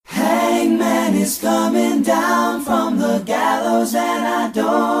is coming down from the gallows, and I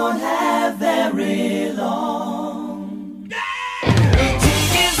don't have very long.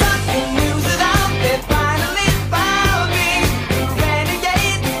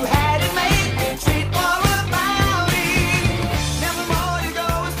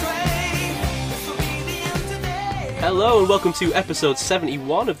 Hello and welcome to episode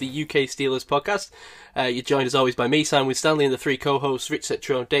 71 of the UK Steelers podcast. You're joined as always by me, Sam with Stanley, and the three co-hosts, Rich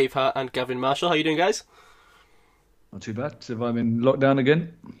Citron, Dave Hart and Gavin Marshall. How are you doing, guys? Not too bad. So I'm in lockdown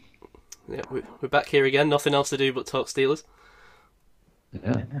again. Yeah, we're back here again. Nothing else to do but talk Steelers.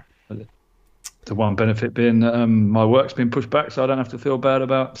 Yeah. The one benefit being that my work's been pushed back, so I don't have to feel bad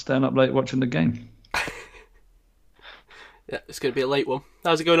about staying up late watching the game. Yeah, it's going to be a late one.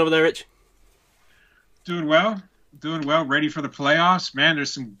 How's it going over there, Rich? Doing well. Ready for the playoffs. Man,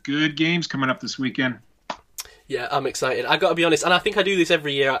 there's some good games coming up this weekend. Yeah, I'm excited. I got to be honest, and I think I do this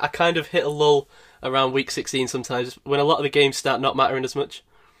every year. I kind of hit a lull around week 16 sometimes when a lot of the games start not mattering as much.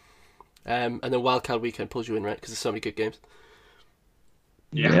 And then Wildcard Weekend pulls you in, right? Because there's so many good games.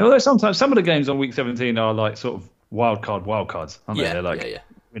 Yeah, well, sometimes some of the games on week 17 are like sort of wildcards, aren't they? They're like,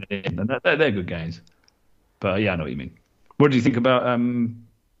 and they're good games. But yeah, I know what you mean. What do you think about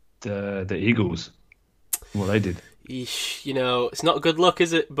the Eagles? What they did? Eesh, you know, it's not a good look,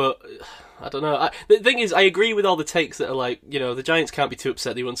 is it? But I don't know. The thing is, I agree with all the takes that are like, you know, the Giants can't be too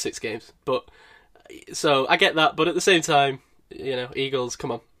upset they won 6 games. But so I get that, but at the same time, you know, Eagles,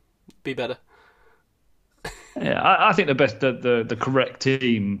 come on, be better. Yeah, I think the correct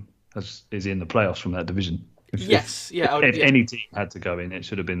team is in the playoffs from that division. If any team had to go in, it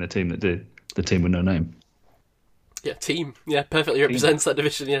should have been the team that did. The team with no name. Yeah, team. Yeah, perfectly represents that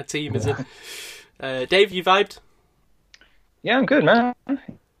division. Yeah, team is it. Dave, you vibed? Yeah, I'm good, man.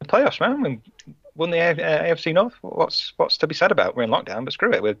 The playoffs, man. We won the AFC North. What's to be said about? We're in lockdown, but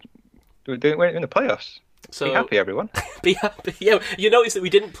screw it. We're in the playoffs. So, be happy, everyone. Be happy. Yeah, you notice that we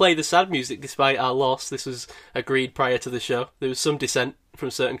didn't play the sad music despite our loss. This was agreed prior to the show. There was some dissent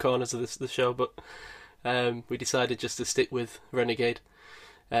from certain corners of the show, but we decided just to stick with Renegade.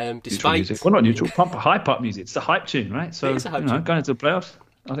 Despite music. Well, not neutral. Hype up music. It's a hype tune, right? So going into the playoffs,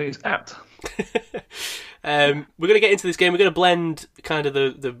 I think it's apt. We're going to get into this game. We're going to blend kind of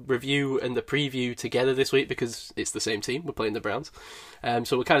the review and the preview together this week because it's the same team. We're playing the Browns.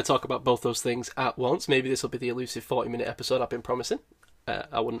 So we'll kind of talk about both those things at once. Maybe this will be the elusive 40-minute episode I've been promising.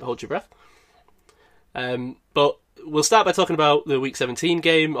 I wouldn't hold your breath. But we'll start by talking about the Week 17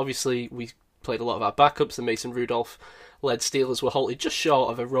 game. Obviously, we played a lot of our backups. The Mason Rudolph-led Steelers were halted just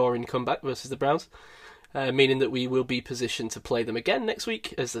short of a roaring comeback versus the Browns. Meaning that we will be positioned to play them again next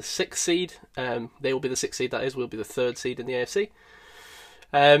week as the 6th seed. They will be the 6th seed, that is. We'll be the 3rd seed in the AFC.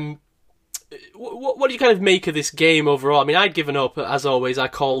 What do you kind of make of this game overall? I mean, I'd given up, as always. I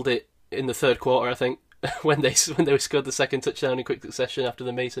called it in the 3rd quarter, I think, when they scored the 2nd touchdown in quick succession after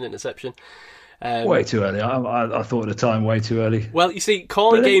the Mason interception. Way too early. I thought at the time way too early. Well, you see,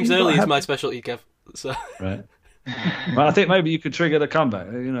 calling games early is my specialty, Kev. So. Right. Well, I think maybe you could trigger the comeback.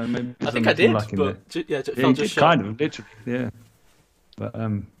 You know, maybe I think I did, but it felt just short. Kind of, literally, yeah. But I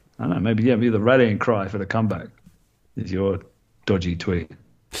don't know, maybe the rallying cry for the comeback is your dodgy tweet.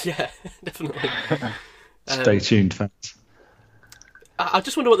 Yeah, definitely. Stay tuned, fans. I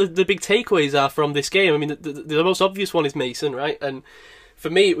just wonder what the big takeaways are from this game. I mean, the most obvious one is Mason, right? And for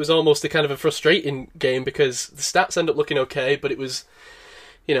me, it was almost a kind of a frustrating game because the stats end up looking okay, but it was.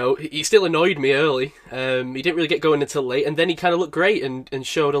 You know, he still annoyed me early. He didn't really get going until late, and then he kind of looked great and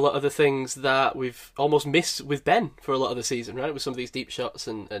showed a lot of the things that we've almost missed with Ben for a lot of the season, right? With some of these deep shots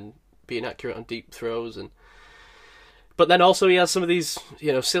and being accurate on deep throws. But then also he has some of these,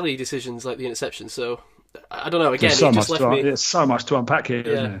 you know, silly decisions like the interception. So, I don't know, again, There's so much to unpack here,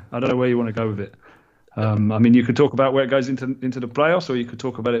 isn't there? I don't know where you want to go with it. I mean, you could talk about where it goes into the playoffs, or you could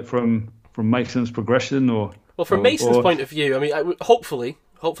talk about it from Mason's progression, or... Well, from Mason's point of view, I mean, hopefully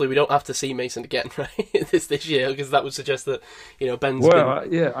we don't have to see Mason again, right? this year, because that would suggest that, you know, Ben's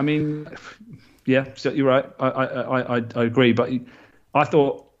yeah, I mean, yeah, so you're right. I agree, but I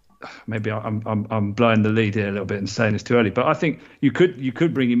thought maybe I'm blowing the lead here a little bit and saying it's too early, but I think you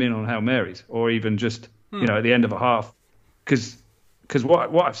could bring him in on Hail Marys, or even just you know, at the end of a half, because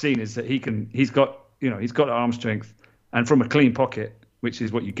what I've seen is that he's got arm strength, and from a clean pocket, which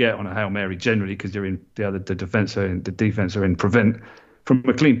is what you get on a Hail Mary generally, because you're in the defense are in prevent. From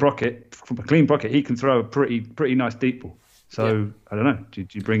a clean pocket, he can throw a pretty nice deep ball. So I don't know. Do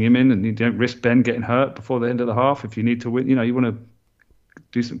you bring him in and you don't risk Ben getting hurt before the end of the half if you need to win? You know, you want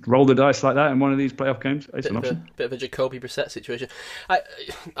to roll the dice like that in one of these playoff games. It's an option. Bit of a Jacoby Brissett situation.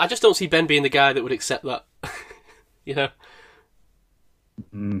 I just don't see Ben being the guy that would accept that. You know.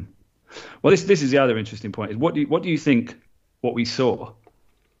 Well, this is the other interesting point. Is what do you think? What we saw,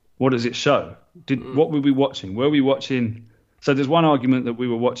 what does it show? What were we watching? Were we watching? So there's one argument that we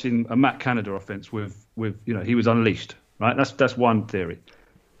were watching a Matt Canada offense with he was unleashed, right? That's one theory.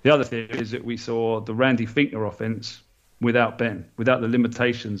 The other theory is that we saw the Randy Finkner offense without Ben, without the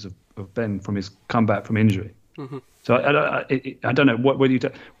limitations of Ben from his comeback from injury. Mm-hmm. So I don't know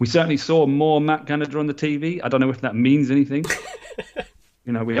whether we certainly saw more Matt Canada on the TV. I don't know if that means anything.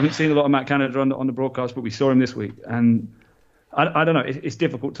 We haven't seen a lot of Matt Canada on the broadcast, but we saw him this week, and I don't know. It's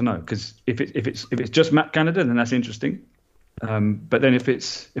difficult to know because if it's just Matt Canada, then that's interesting. But then if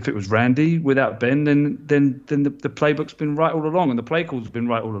it was Randy without Ben, then the playbook's been right all along, and the play call's been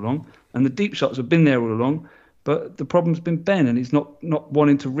right all along, and the deep shots have been there all along. But the problem's been Ben, and he's not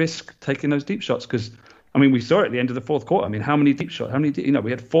wanting to risk taking those deep shots because. I mean, we saw it at the end of the fourth quarter. I mean, how many deep shots?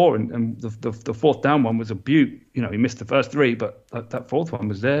 We had 4, and the fourth down one was a beaut. He missed the first 3, but that fourth one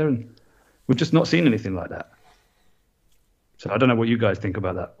was there, and we've just not seen anything like that. So I don't know what you guys think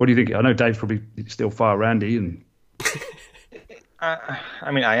about that. What do you think? I know Dave's probably still fire Randy, and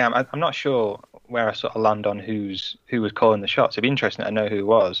I am. I'm not sure where I sort of land on who was calling the shots. It'd be interesting to know who it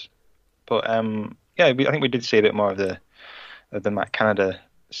was, but I think we did see a bit more of the Matt Canada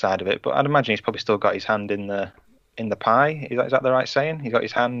side of it, but I'd imagine he's probably still got his hand in the pie. Is that the right saying? He's got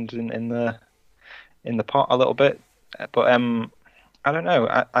his hand in the pot a little bit. But I don't know.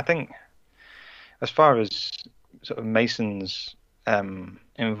 I think as far as sort of Mason's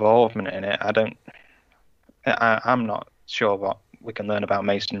involvement in it, I'm not sure what we can learn about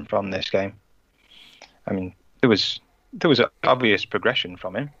Mason from this game. I mean, there was an obvious progression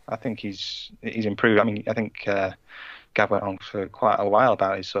from him. I think he's improved. I mean, I think Gav went on for quite a while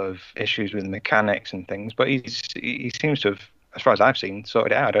about his sort of issues with mechanics and things, but he seems to have, as far as I've seen,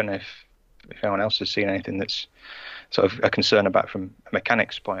 sorted it out. I don't know if anyone else has seen anything that's sort of a concern about from a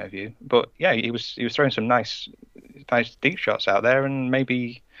mechanics point of view. But yeah, he was throwing some nice deep shots out there, and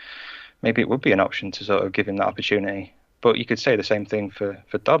maybe it would be an option to sort of give him that opportunity. But you could say the same thing for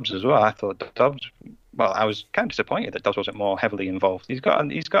Dobbs as well. I thought Dobbs. Well, I was kind of disappointed that Dobbs wasn't more heavily involved. He's got a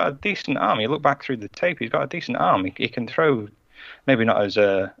decent arm. You look back through the tape, he's got a decent arm. He can throw, maybe not as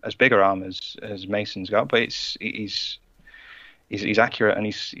big an arm as Mason's got, but he's accurate, and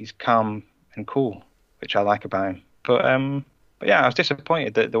he's calm and cool, which I like about him. But yeah, I was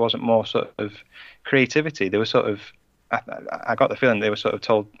disappointed that there wasn't more sort of creativity. There was sort of, I got the feeling they were sort of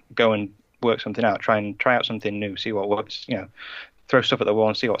told, go and work something out, try out something new, see what works, throw stuff at the wall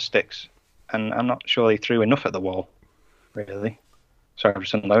and see what sticks. And I'm not sure he threw enough at the wall, really. Sorry, I've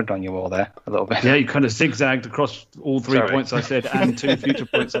just unloaded on your wall there a little bit. Yeah, you kind of zigzagged across all 3 points I said and 2 future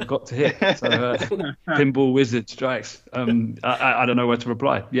points I've got to hit. So, pinball wizard strikes. I don't know where to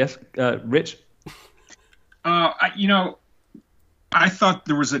reply. Yes, Rich? I thought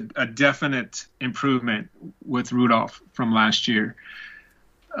there was a definite improvement with Rudolph from last year.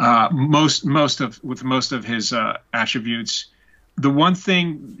 Most of his attributes. The one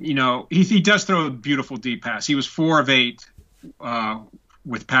thing, he does throw a beautiful deep pass. He was 4 of 8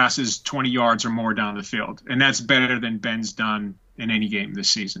 with passes 20 yards or more down the field, and that's better than Ben's done in any game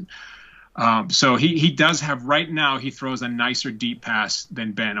this season. So he does have, right now, he throws a nicer deep pass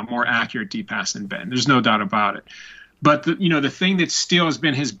than Ben, a more accurate deep pass than Ben. There's no doubt about it. But the thing that still has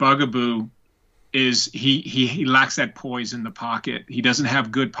been his bugaboo is he lacks that poise in the pocket. He doesn't have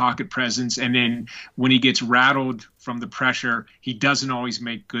good pocket presence, and then when he gets rattled from the pressure, he doesn't always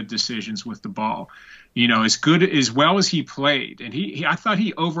make good decisions with the ball. As well as he played, and I thought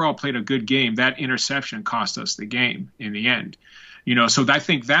he overall played a good game. That interception cost us the game in the end. So I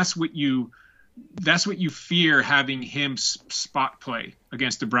think that's what you fear, having him spot play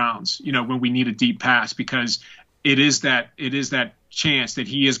against the Browns. When we need a deep pass, because it is that chance that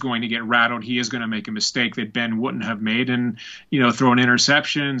he is going to get rattled. He is going to make a mistake that Ben wouldn't have made, and throwing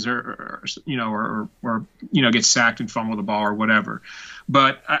interceptions or get sacked and fumble the ball or whatever.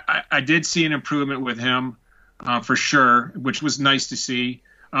 But I did see an improvement with him for sure, which was nice to see.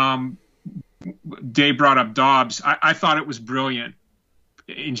 Dave brought up Dobbs. I thought it was brilliant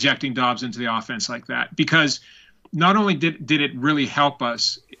injecting Dobbs into the offense like that, because not only did it really help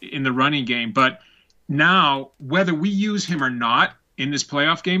us in the running game, but now, whether we use him or not in this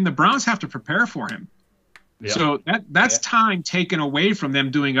playoff game, the Browns have to prepare for him. Yeah. So that's time taken away from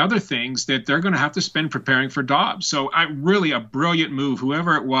them doing other things that they're going to have to spend preparing for Dobbs. So really a brilliant move,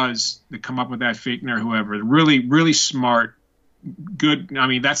 whoever it was that come up with that, Finkner, whoever, really, really smart, good. I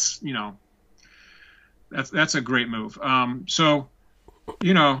mean, that's a great move. I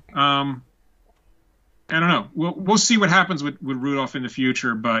don't know. We'll see what happens with Rudolph in the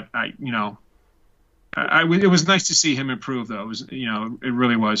future, but it was nice to see him improve, though. It was, it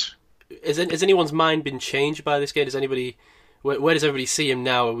really was. has anyone's mind been changed by this game? Does anybody? Where does everybody see him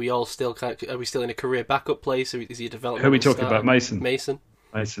now? Are we all still are we still in a career backup place? Or is he a development? Who are we talking about? Mason. Mason.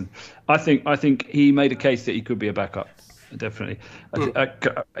 I think he made a case that he could be a backup. Definitely.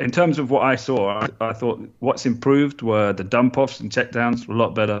 In terms of what I saw, I thought what's improved were the dump offs and check downs were a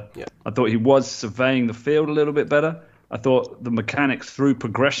lot better. Yeah. I thought he was surveying the field a little bit better. I thought the mechanics through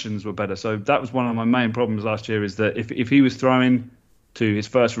progressions were better. So that was one of my main problems last year, is that if he was throwing to his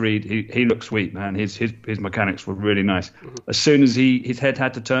first read, he looked sweet, man. His mechanics were really nice. Mm-hmm. As soon as his head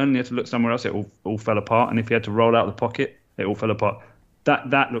had to turn and he had to look somewhere else, it all fell apart. And if he had to roll out the pocket, it all fell apart.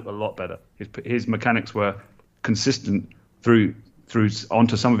 That looked a lot better. His mechanics were consistent through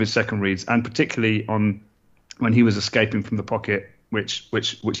onto some of his second reads, and particularly on when he was escaping from the pocket, which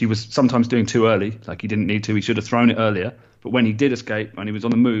he was sometimes doing too early. Like he didn't need to. He should have thrown it earlier. But when he did escape and he was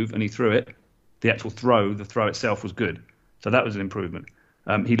on the move and he threw it, the actual throw itself was good. So that was an improvement.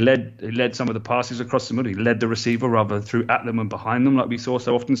 He led some of the passes across the middle. He led the receiver rather than threw at them and behind them like we saw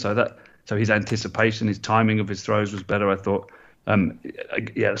so often. So his anticipation, his timing of his throws was better, I thought.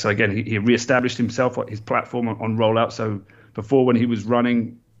 So again, he reestablished himself, his platform on rollout. So before, when he was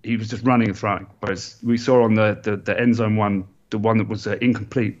running, he was just running and throwing. Whereas we saw on the end zone one, the one that was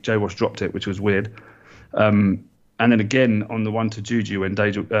incomplete, Jay Wash dropped it, which was weird. And then again on the one to Juju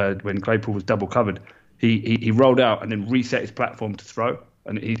when Claypool was double covered, he rolled out and then reset his platform to throw,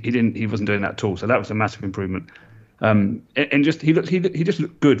 and he wasn't doing that at all. So that was a massive improvement. And just he just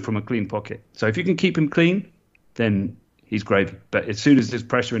looked good from a clean pocket. So if you can keep him clean, then he's gravy. But as soon as there's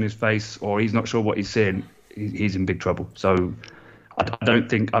pressure in his face or he's not sure what he's seeing, he's in big trouble. So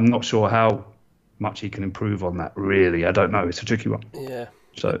I'm not sure how much he can improve on that, really. I don't know. It's a tricky one. Yeah.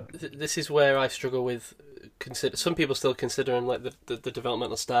 So this is where I struggle with. Some people still consider him like the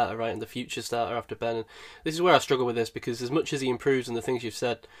developmental starter, right, and the future starter after Ben. And this is where I struggle with this, because as much as he improves and the things you've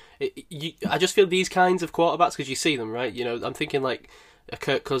said, I just feel these kinds of quarterbacks, because you see them, right? You know, I'm thinking like a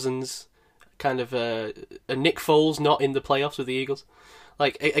Kirk Cousins, kind of a Nick Foles, not in the playoffs with the Eagles.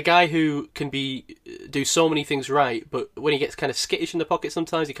 Like a guy who can do so many things right, but when he gets kind of skittish in the pocket,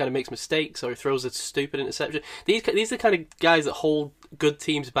 sometimes he kind of makes mistakes or he throws a stupid interception. These are the kind of guys that hold good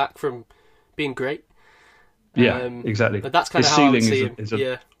teams back from being great. Yeah, exactly. But that's kind of how I see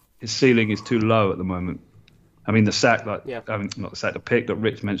him. His ceiling is too low at the moment. I mean, the sack, not the sack, the pick that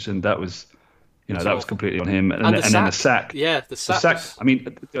Rich mentioned, that was, that was completely on him. And then the sack. Yeah, the sack. I mean,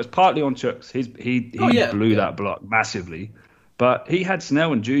 it was partly on Chucks. He blew that block massively. But he had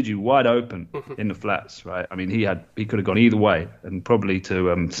Snell and Juju wide open in the flats, right? I mean, he could have gone either way, and probably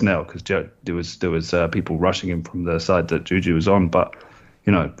to Snell, because there was people rushing him from the side that Juju was on. But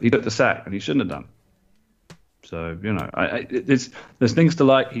he took the sack, and he shouldn't have done. So there's things to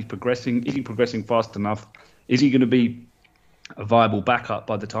like. He's progressing. Is he progressing fast enough? Is he going to be a viable backup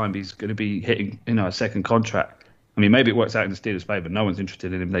by the time he's going to be hitting a second contract? I mean, maybe it works out in the Steelers' favour. No one's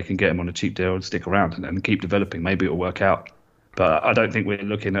interested in him. They can get him on a cheap deal and stick around and keep developing. Maybe it'll work out. But I don't think we're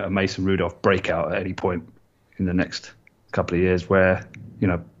looking at a Mason Rudolph breakout at any point in the next couple of years where,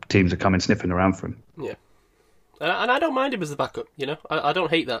 teams are coming sniffing around for him. Yeah. And I don't mind him as the backup, I don't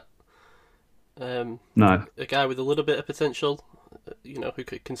hate that. No. A guy with a little bit of potential, who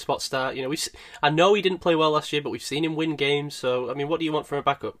can spot start. I know he didn't play well last year, but we've seen him win games. So, I mean, what do you want from a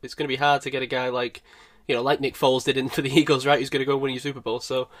backup? It's going to be hard to get a guy like Nick Foles did for the Eagles, right? Who's going to go win your Super Bowl.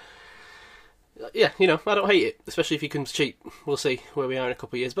 So, yeah, I don't hate it, especially if he comes cheap. We'll see where we are in a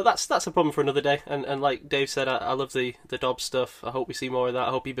couple of years. But that's a problem for another day. And like Dave said, I love the Dobbs stuff. I hope we see more of that.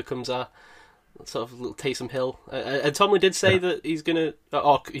 I hope he becomes our sort of little Taysom Hill. And Tomlin did say that he's going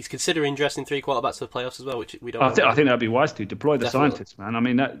to, he's considering dressing 3 quarterbacks to the playoffs as well, which we don't. I think that'd be wise to deploy the scientists, man. I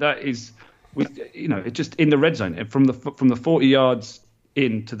mean, that is, it just in the red zone from the 40 yards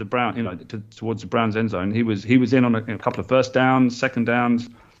into the Brown, towards the Browns end zone. He was in on a couple of first downs, second downs,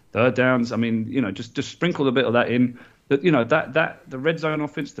 third downs. I mean, just sprinkle a bit of that in. That the red zone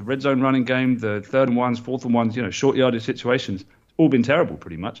offense, the red zone running game, the third and ones, fourth and ones, short yardage situations, all been terrible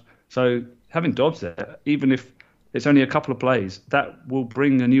pretty much. So having Dobbs there, even if it's only a couple of plays, that will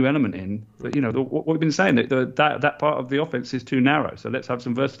bring a new element in. But what we've been saying, that part of the offense is too narrow. So let's have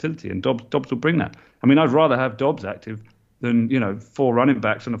some versatility, and Dobbs will bring that. I mean, I'd rather have Dobbs active than 4 running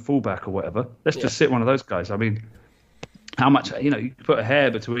backs and a fullback or whatever. Let's just sit one of those guys. I mean, how much you put a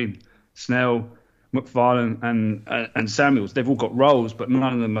hair between Snell, McFarlane, and Samuels. They've all got roles, but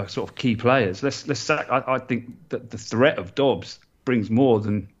none of them are sort of key players. Let's sack. I think that the threat of Dobbs brings more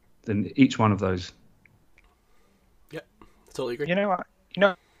than each one of those. Yeah, totally agree. You know what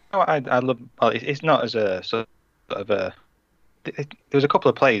I love. Well, it's not as a sort of a. There was a couple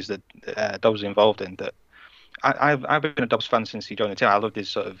of plays that Dobbs was involved in that I've been a Dobbs fan since he joined the team. I loved his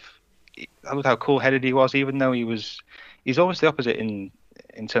sort of I loved how cool-headed he was, even though he's almost the opposite in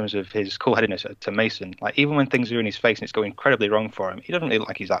terms of his cool-headedness to Mason. Like, even when things are in his face and it's going incredibly wrong for him, he doesn't really look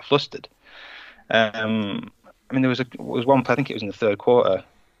like he's that flustered. I mean, there was one play, I think it was in the third quarter,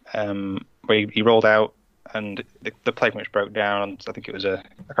 where he rolled out and the play pretty much broke down. And I think it was I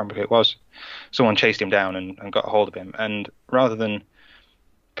can't remember who it was. Someone chased him down and got a hold of him. And rather than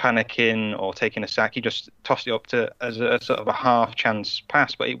panicking or taking a sack, he just tossed it up as a sort of a half chance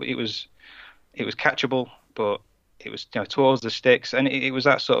pass. But it was catchable, but it was towards the sticks, and it was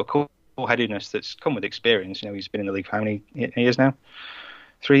that sort of cool-headedness that's come with experience. He's been in the league for how many years now?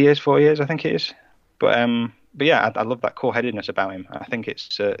 3 years, 4 years, I think it is. But yeah, I love that cool-headedness about him. I think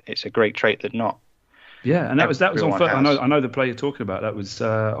it's a great trait that not. Yeah, and that was on first. Has. I know the play you're talking about. That was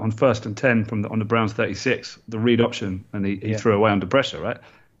on 1st and 10 on the Browns 36, the read option, and he threw away under pressure, right?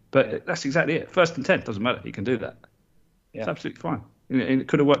 But that's exactly it. 1st and 10 doesn't matter. He can do that. Yeah. It's absolutely fine. It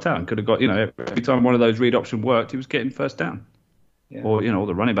could have worked out and could have got, every time one of those read option worked, he was getting first down. Yeah. Or,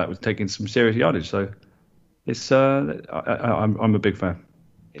 the running back was taking some serious yardage. So it's, I'm a big fan.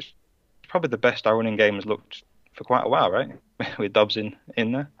 It's probably the best our running game has looked for quite a while, right? With Dobbs in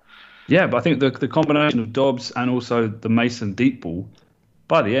there. Yeah, but I think the combination of Dobbs and also the Mason deep ball,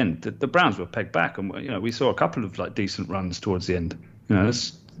 by the end, the Browns were pegged back. And, we saw a couple of decent runs towards the end.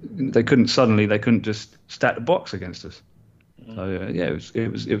 They couldn't just stack the box against us. So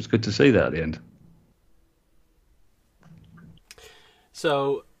it was good to see that at the end.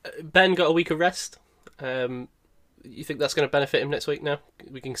 So Ben got a week of rest. You think that's going to benefit him next week? Now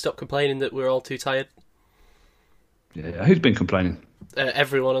we can stop complaining that we're all too tired. Yeah, who's been complaining?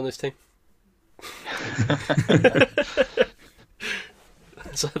 Everyone on this team.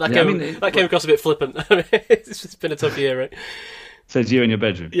 So that came across a bit flippant. It's just been a tough year, right? Says you in your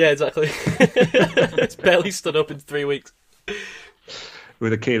bedroom. Yeah, exactly. It's barely stood up in 3 weeks.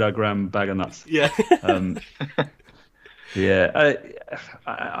 With a kilogram bag of nuts. Yeah. Yeah.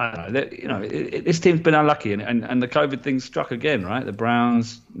 I don't know. This team's been unlucky, and the COVID thing struck again, right? The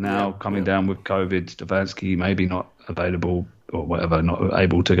Browns now coming down with COVID. Stefanski maybe not available or whatever, not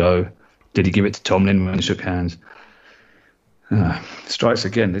able to go. Did he give it to Tomlin when he shook hands? Strikes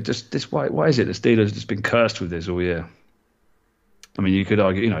again. Why is it the Steelers just been cursed with this all year? I mean, you could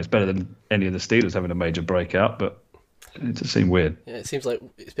argue, it's better than any of the Steelers having a major breakout, but it just seemed weird. Yeah, it seems like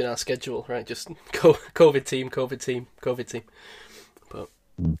it's been our schedule, right? Just COVID team. But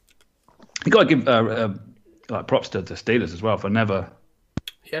you got to give props to the Steelers as well for never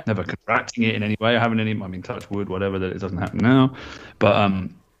contracting it in any way, having any. I mean, touch wood, whatever, that it doesn't happen now. But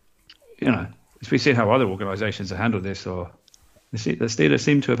if we see how other organisations have handled this, or the Steelers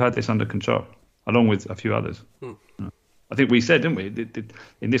seem to have had this under control, along with a few others. I think we said, didn't we,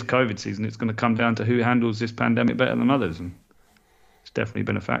 in this COVID season, it's going to come down to who handles this pandemic better than others, and it's definitely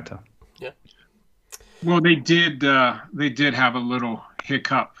been a factor. Yeah. Well, they did have a little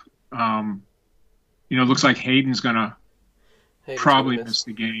hiccup. Looks like Hayden's going to probably miss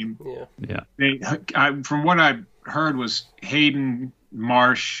the game. Yeah. From what I heard was Hayden,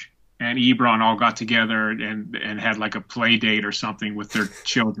 Marsh, and Ebron all got together and had like a play date or something with their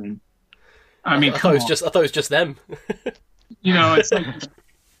children. I thought it was just them.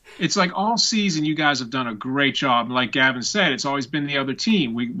 It's like all season you guys have done a great job. Like Gavin said, it's always been the other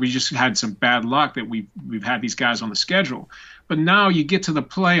team. We just had some bad luck that we've had these guys on the schedule. But now you get to the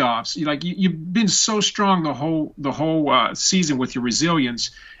playoffs. You've been so strong the whole season with your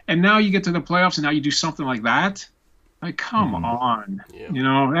resilience, and now you get to the playoffs and now you do something like that. Like, come on. Yeah.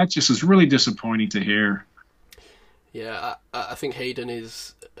 That just is really disappointing to hear. Yeah, I think Hayden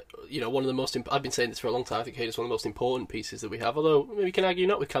is, one of the most. I've been saying this for a long time. I think Hayden's one of the most important pieces that we have. Although maybe we can argue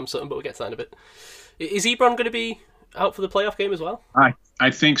not with Cam Sutton, but we'll get to that in a bit. Is Ebron going to be out for the playoff game as well?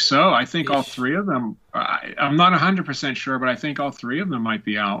 I think so. I think all three of them. I'm not 100% sure, but I think all three of them might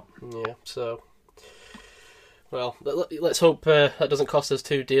be out. Yeah. So, well, let's hope that doesn't cost us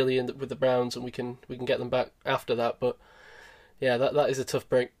too dearly with the Browns, and we can get them back after that. But yeah, that is a tough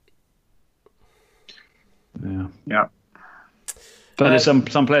break. Yeah. But there's some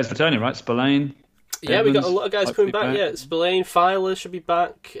players returning, right? Spillane. Yeah, Evans, we got a lot of guys coming back. Yeah, Spillane, Filer should be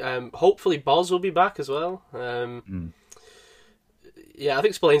back. Hopefully, Boz will be back as well. Yeah, I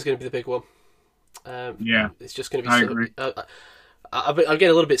think Spillane's going to be the big one. It's just going to be. I agree. I'm getting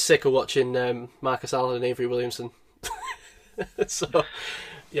a little bit sick of watching Marcus Allen and Avery Williamson. So, I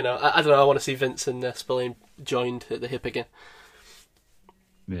don't know. I want to see Vince and Spillane joined at the hip again.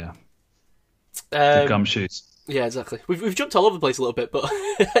 Yeah. The gumshoes. Yeah, exactly. We've jumped all over the place a little bit, but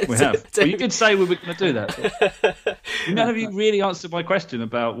we have. Well, you did say we were going to do that. So. None of you really answered my question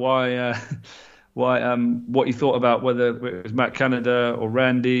about why what you thought about whether it was Matt Canada or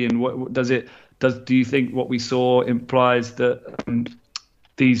Randy, and what do you think what we saw implies that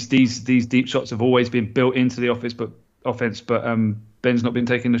these deep shots have always been built into the offense, but Ben's not been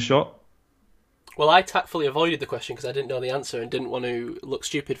taking the shot? Well, I tactfully avoided the question because I didn't know the answer and didn't want to look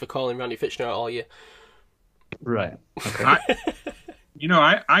stupid for calling Randy Fitchner out all year. Right. Okay.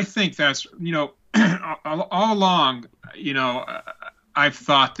 I think that's, all along, I've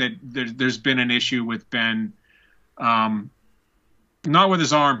thought that there's been an issue with Ben, not with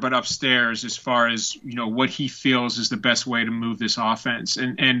his arm, but upstairs, as far as, what he feels is the best way to move this offense.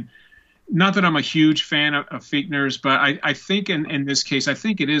 And not that I'm a huge fan of Fichtner's, but I think in this case, I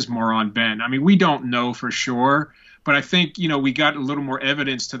think it is more on Ben. I mean, we don't know for sure, but I think, we got a little more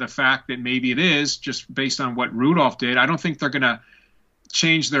evidence to the fact that maybe it is just based on what Rudolph did. I don't think they're going to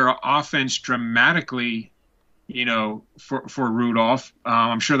change their offense dramatically, for Rudolph.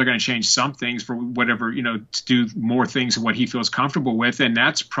 I'm sure they're going to change some things for whatever, to do more things of what he feels comfortable with. And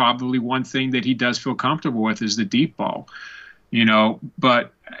that's probably one thing that he does feel comfortable with is the deep ball,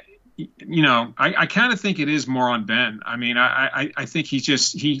 but I kind of think it is more on Ben. I mean, I think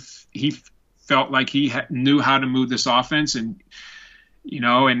he felt like he knew how to move this offense, and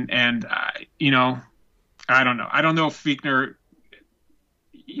I don't know. I don't know if Fichtner,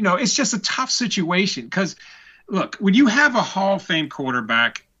 it's just a tough situation because, look, when you have a Hall of Fame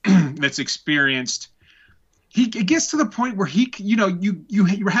quarterback that's experienced, it gets to the point where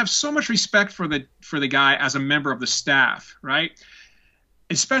you have so much respect for the guy as a member of the staff, right?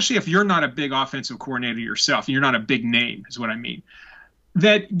 Especially if you're not a big offensive coordinator yourself, you're not a big name, is what I mean,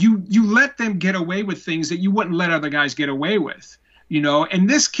 that you let them get away with things that you wouldn't let other guys get away with, and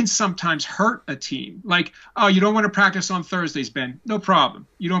this can sometimes hurt a team. Like, oh, you don't want to practice on Thursdays, Ben? No problem.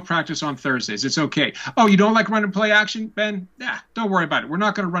 You don't practice on Thursdays. It's okay. Oh, you don't like running play action, Ben? Yeah, don't worry about it. We're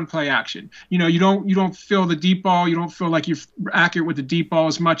not going to run play action. You don't feel the deep ball. You don't feel like you're accurate with the deep ball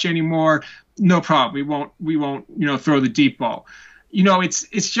as much anymore. No problem. We won't throw the deep ball.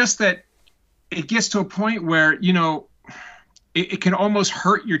 It's just that it gets to a point where, it can almost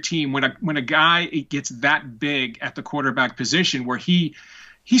hurt your team when a guy gets that big at the quarterback position where he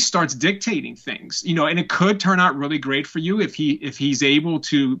starts dictating things, and it could turn out really great for you if he's able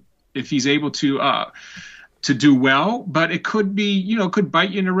to do well, but it could be, could bite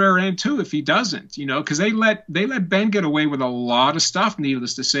you in the rear end too if he doesn't, because they let Ben get away with a lot of stuff,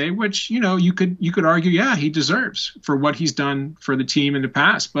 needless to say, which, you could argue, yeah, he deserves for what he's done for the team in the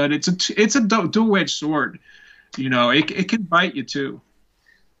past, but it's a dual-edged sword. It can bite you too.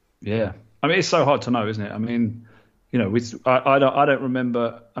 Yeah. I mean, it's so hard to know, isn't it? I mean, I don't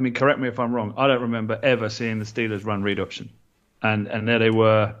remember, I mean, correct me if I'm wrong, I don't remember ever seeing the Steelers run read option. And there they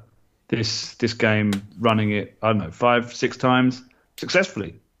were, this game running it, I don't know, 5-6 times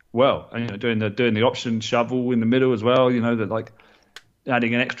successfully. Well, and, doing the option shovel in the middle as well, that like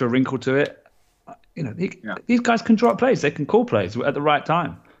adding an extra wrinkle to it. These guys can draw up plays. They can call plays at the right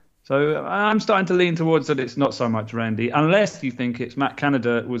time. So I'm starting to lean towards that it's not so much Randy, unless you think it's Matt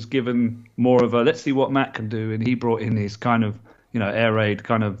Canada was given more of a let's see what Matt can do, and he brought in his kind of air raid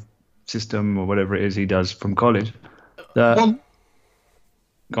kind of system or whatever it is he does from college. Go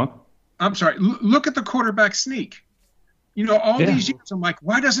on. I'm sorry. Look at the quarterback sneak. These years, I'm like,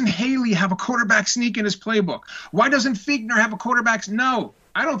 why doesn't Haley have a quarterback sneak in his playbook? Why doesn't Fichtner have a quarterback? No,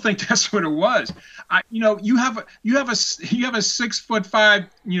 I don't think that's what it was. You have a 6'5",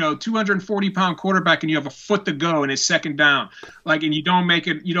 240-pound quarterback, and you have a foot to go, and it's second down. And you don't make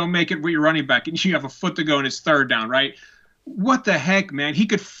it with your running back, and you have a foot to go, and it's third down, right? What the heck, man? He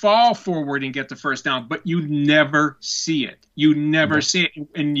could fall forward and get the first down, but you never see it. You never see it.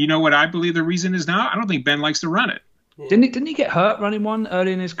 And you know what I believe the reason is now? I don't think Ben likes to run it. Didn't he get hurt running one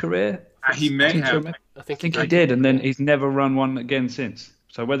early in his career? He may have. I think he did, and then he's never run one again since.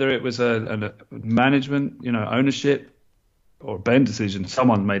 So whether it was a management, ownership, or Ben decision,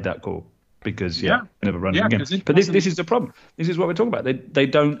 someone made that call because never run it again. But this is the problem. This is what we're talking about. They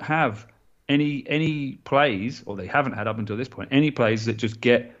don't have any plays, or they haven't had up until this point, any plays that just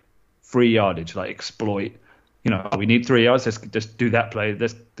get free yardage, like exploit. We need 3 yards. Let's just do that play.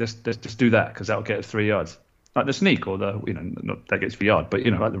 Let's just do that because that'll get us 3 yards. Like the sneak or not that gets for yard, but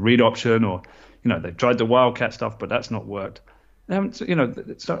like the read option or they've tried the wildcat stuff, but that's not worked. They haven't,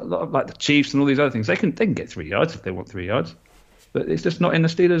 it's a lot of like the Chiefs and all these other things. They can get 3 yards if they want 3 yards, but it's just not in the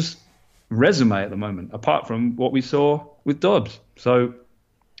Steelers' resume at the moment, apart from what we saw with Dobbs. So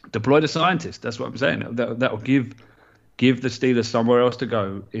deploy the scientist. That's what I'm saying. That will give the Steelers somewhere else to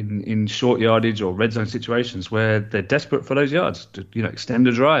go in short yardage or red zone situations where they're desperate for those yards to extend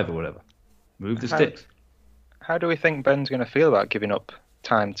the drive or whatever, move the sticks. How do we think Ben's going to feel about giving up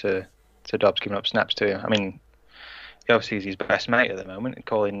time to Dobbs giving up snaps to him. I mean, he obviously is his best mate at the moment,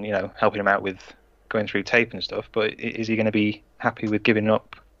 helping him out with going through tape and stuff. But is he going to be happy with giving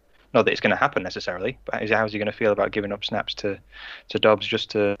up? Not that it's going to happen necessarily, but how's he going to feel about giving up snaps to Dobbs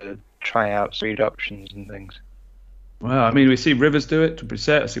just to try out read options and things? Well, I mean, we see Rivers do it to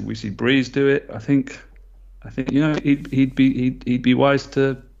Brissett. I think we see Breeze do it. I think he'd be wise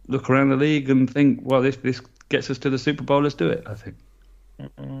to look around the league and think, well, this gets us to the Super Bowl. Let's do it. I think.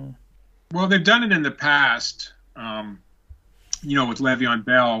 Well, they've done it in the past. With Le'Veon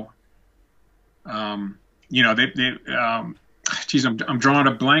Bell. I'm drawing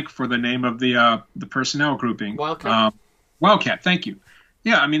a blank for the name of the personnel grouping. Wildcat. Wildcat. Thank you.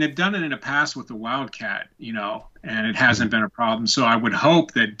 Yeah, I mean, they've done it in the past with the Wildcat, and it hasn't been a problem. So I would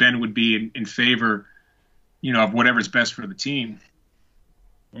hope that Ben would be in favor, of whatever's best for the team.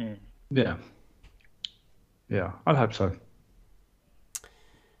 Yeah. Yeah, I'd hope so.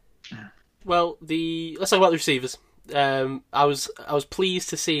 Well, let's talk about the receivers. I was pleased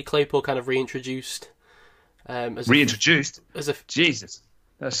to see Claypool kind of reintroduced. Reintroduced? Jesus,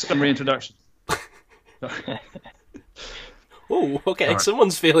 that's some reintroduction. Oh, okay. Right.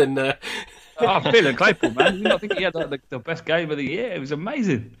 Someone's feeling. I'm feeling Claypool, man. You not think he had the best game of the year? It was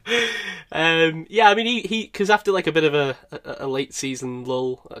amazing. Yeah, I mean, he because after like a bit of a late season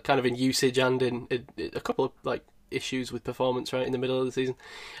lull, kind of in usage and in a couple of like issues with performance right in the middle of the season,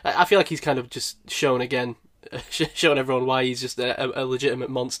 I feel like he's kind of just shown again, showing everyone why he's just a legitimate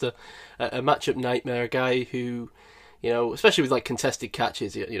monster, a matchup nightmare, a guy who, especially with like contested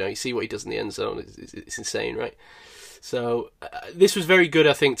catches, you see what he does in the end zone. It's insane, right? So this was very good,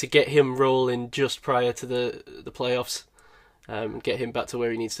 I think, to get him rolling just prior to the playoffs, and get him back to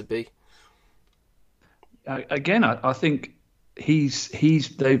where he needs to be. Again, I think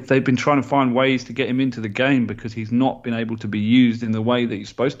they've been trying to find ways to get him into the game because he's not been able to be used in the way that he's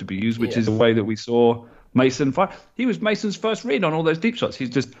supposed to be used, which is the way that we saw Mason fight. He was Mason's first read on all those deep shots. He's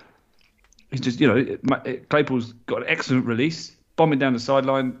just Claypool's got an excellent release, bombing down the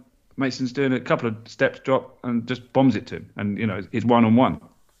sideline. Mason's doing a couple of steps drop and just bombs it to him, and it's 1-on-1.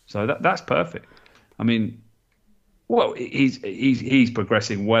 So that's perfect. I mean, well, he's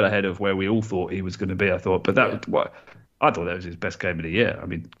progressing well ahead of where we all thought he was going to be. I thought, but I thought that was his best game of the year. I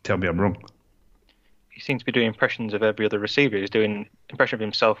mean, tell me I'm wrong. He seems to be doing impressions of every other receiver. He's doing impression of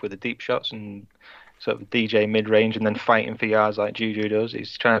himself with the deep shots and sort of DJ mid range, and then fighting for yards like Juju does.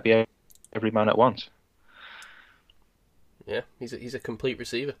 He's trying to be every man at once. Yeah, he's a complete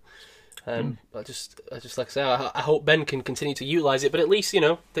receiver. I just like I say, I hope Ben can continue to utilise it, but at least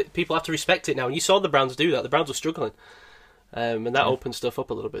people have to respect it now. And you saw the Browns do that. The Browns were struggling, and that opened stuff up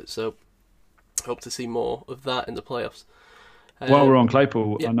a little bit. So hope to see more of that in the playoffs. While we're on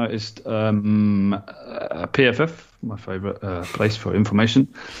Claypool, yeah. I noticed PFF, my favourite place for information.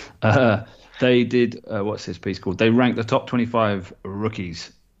 They did what's this piece called? They ranked the top 25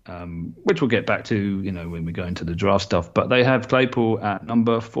 rookies. Which we'll get back to, when we go into the draft stuff. But they have Claypool at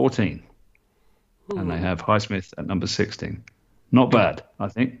number 14, and they have Highsmith at number 16. Not bad, I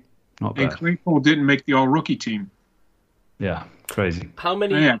think. Not bad. And Claypool didn't make the all-rookie team. Yeah, crazy. How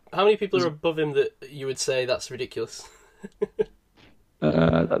many people are above him that you would say that's ridiculous?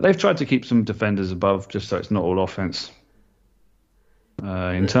 They've tried to keep some defenders above, just so it's not all offense.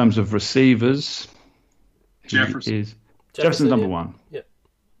 In terms of receivers, Jefferson's number one. Yeah.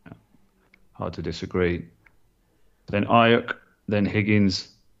 Hard to disagree. Then Ayuk, then Higgins.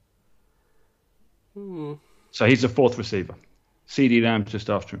 So he's the fourth receiver. CeeDee Lamb's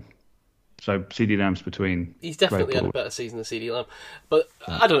just after him. So CeeDee Lamb's between. He's definitely had a better season than CeeDee Lamb. But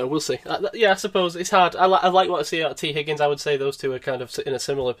I don't know, we'll see. I suppose it's hard. I like what I see out of T. Higgins. I would say those two are kind of in a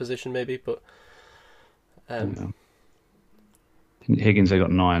similar position maybe, but... Higgins, they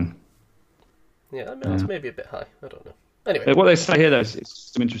got 9. Yeah, I mean, that's maybe a bit high. I don't know. Anyway. What they say here, though, is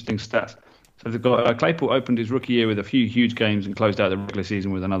some interesting stats. So they've got Claypool opened his rookie year with a few huge games and closed out the regular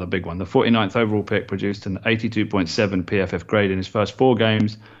season with another big one. The 49th overall pick produced an 82.7 PFF grade in his first 4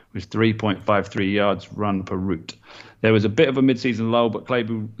 games with 3.53 yards run per route. There was a bit of a mid-season lull, but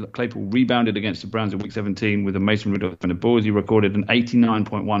Claypool rebounded against the Browns in Week 17 with a Mason Rudolph and the Bulls. He recorded an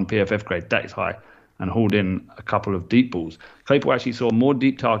 89.1 PFF grade. That is high. And hauled in a couple of deep balls. Claypool actually saw more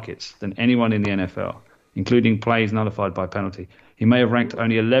deep targets than anyone in the NFL, including plays nullified by penalty. He may have ranked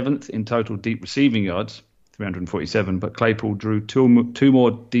only 11th in total deep receiving yards, 347, but Claypool drew two more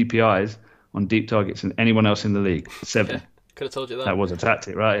DPIs on deep targets than anyone else in the league, 7. Yeah, could have told you that. That was a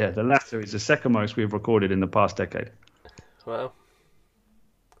tactic, right? Yeah, the latter is the second most we've recorded in the past decade. Wow.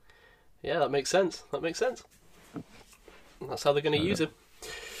 Yeah, that makes sense. That's how they're going to use him.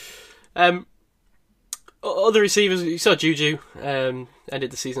 Other receivers, you saw Juju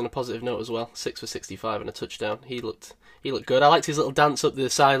ended the season on a positive note as well. 6 for 65 and a touchdown. He looked good. I liked his little dance up the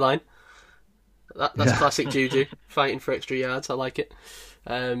sideline. That's classic Juju, fighting for extra yards. I like it.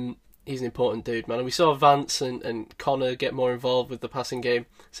 He's an important dude, man. And we saw Vance and Connor get more involved with the passing game,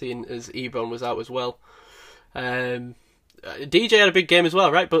 seeing as Ebron was out as well. DJ had a big game as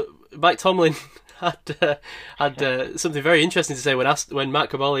well, right? But Mike Tomlin had something very interesting to say when Matt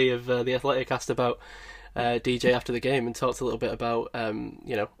Caboli of The Athletic asked about DJ after the game, and talked a little bit about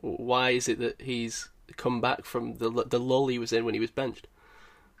why is it that he's come back from the lull he was in when he was benched.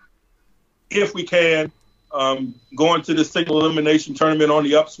 If we can, going to the single elimination tournament on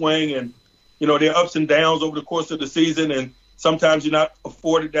the upswing, and there are ups and downs over the course of the season, and sometimes you're not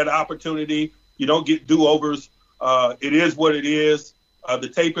afforded that opportunity. You don't get do-overs. It is what it is. The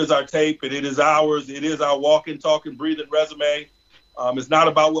tape is our tape, and it is ours. It is our walking, talking, breathing resume. It's not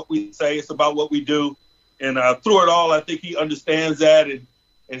about what we say. It's about what we do. And through it all, I think he understands that,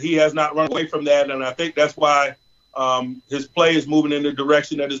 and he has not run away from that. And I think that's why his play is moving in the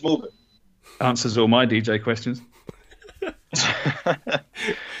direction that it's moving. Answers all my DJ questions.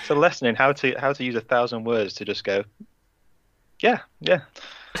 It's a lesson in how to use 1,000 words to just go, yeah.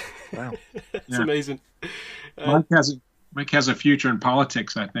 Wow. It's amazing. Mike has a future in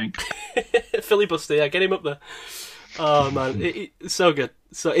politics, I think. Filibuster, yeah, get him up there. Oh man, it's so good.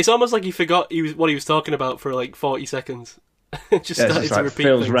 So it's almost like he forgot what he was talking about for like 40 seconds. Started to repeat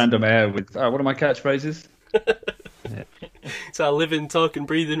Phil's things. random air with what are my catchphrases? Yeah. It's our living, talking,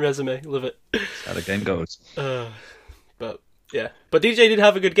 breathing resume. Love it. That's how the game goes. But DJ did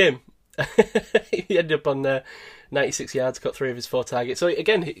have a good game. He ended up on 96 yards, got 3 of his 4 targets. So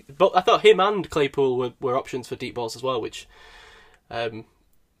again, but I thought him and Claypool were options for deep balls as well, which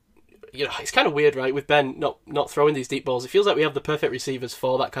it's kind of weird, right? With Ben not throwing these deep balls, it feels like we have the perfect receivers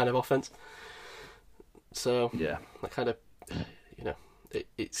for that kind of offense. So yeah, that kind of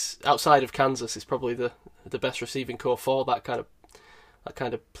it's outside of Kansas, it's probably the best receiving core for that kind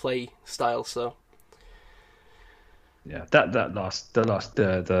of play style. So yeah,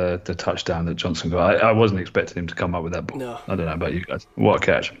 the touchdown that Johnson got, I wasn't expecting him to come up with that ball. No. I don't know about you guys. What a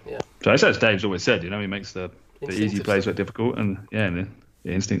catch! Yeah. So as Dave's always said, he makes the easy plays look difficult, and the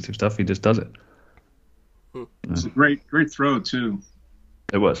instinctive stuff, he just does it. It's a great throw too.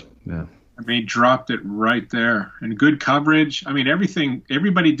 It was, yeah. I mean, he dropped it right there, and good coverage. I mean,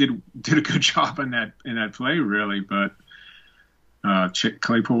 everybody did a good job in that play, really. But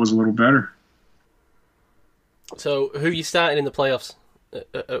Claypool was a little better. So, who are you starting in the playoffs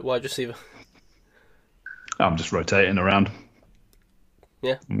at wide receiver? I'm just rotating around.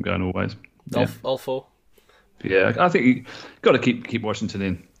 Yeah, I'm going all ways. All 4. Yeah, I think you got to keep Washington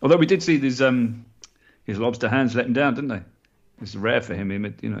in. Although we did see his lobster hands let him down, didn't they? It's rare for him.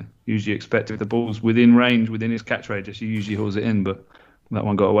 Usually expect if the ball's within range, within his catch radius, he usually hauls it in, but that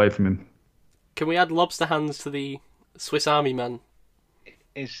one got away from him. Can we add lobster hands to the Swiss Army man?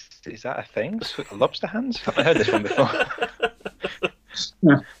 Is that a thing? Lobster hands? I've not heard this one before.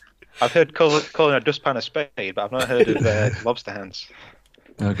 I've heard calling a dustpan a spade, but I've not heard of lobster hands.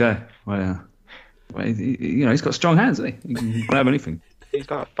 Okay, well, he's got strong hands, hasn't he? He can grab anything. He's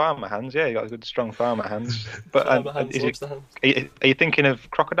got farmer hands, yeah. He's got good, strong farmer hands. But Farmer hands, lobster hands. Are you thinking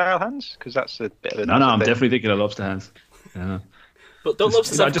of crocodile hands? Because that's a bit of a. No, I'm definitely thinking of lobster hands. Yeah. But don't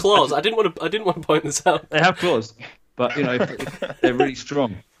lobsters have claws? I didn't want to point this out. They have claws, but if they're really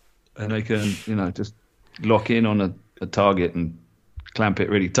strong, and they can just lock in on a target and clamp it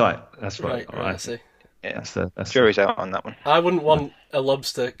really tight. That's right. I see. Yeah, that's jury's out on that one. I wouldn't want a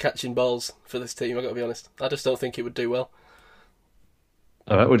lobster catching balls for this team. I've got to be honest. I just don't think it would do well.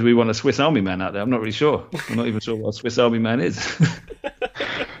 All right, would we want a Swiss Army man out there? I'm not really sure. I'm not even sure what a Swiss Army man is.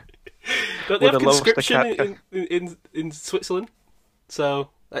 Don't they have conscription in Switzerland? So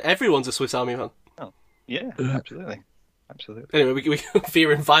everyone's a Swiss Army man. Oh, yeah, absolutely. Anyway, we're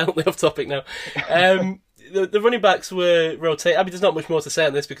veering violently off topic now. The running backs were rotating. I mean, there's not much more to say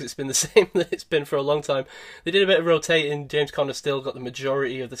on this because it's been the same that it's been for a long time. They did a bit of rotating. James Conner still got the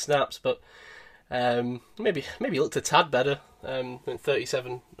majority of the snaps, but maybe looked a tad better.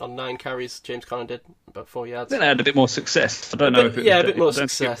 37 on 9 carries. James Conner did about 4 yards. Then they had a bit more success. I don't know if it was, a bit more I don't think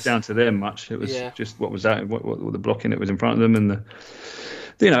success. it was down to them much. It was just what was out, what the blocking that was in front of them, and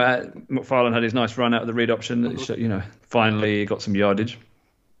McFarlane had his nice run out of the read option. That finally got some yardage.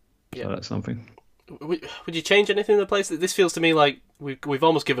 So that's something. Would you change anything in the place? This feels to me like we've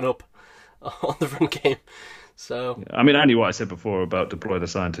almost given up on the run game. So I mean, only what I said before about deploy the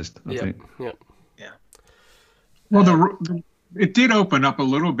scientist. I think. Yeah. Well, it did open up a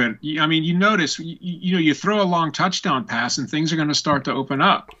little bit. I mean, you notice, you throw a long touchdown pass and things are going to start to open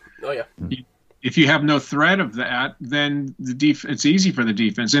up. Oh yeah. if you have no threat of that, then it's easy for the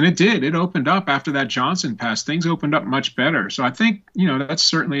defense. And it did. It opened up after that Johnson pass. Things opened up much better. So I think, that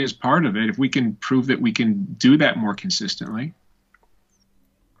certainly is part of it. If we can prove that we can do that more consistently.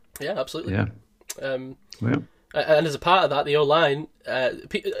 Yeah, absolutely. Yeah. And as a part of that, the O-line, I'm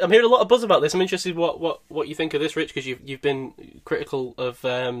hearing a lot of buzz about this. I'm interested what you think of this, Rich, because you've been critical of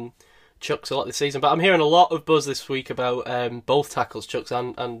Chuks a lot this season. But I'm hearing a lot of buzz this week about both tackles, Chuks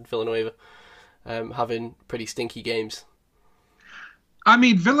and Villanueva, having pretty stinky games. I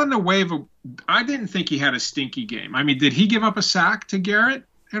mean, Villanueva, I didn't think he had a stinky game. I mean, did he give up a sack to Garrett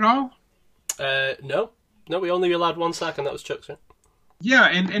at all? No, we only allowed one sack, and that was Chuks, right? Yeah,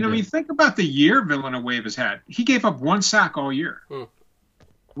 and I mean, think about the year Villanueva's had. He gave up one sack all year.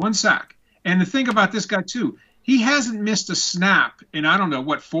 One sack. And the thing about this guy, too, he hasn't missed a snap in,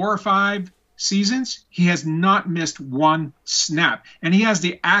 4 or 5 seasons? He has not missed one snap. And he has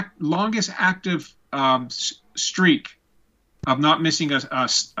the longest active streak of not missing a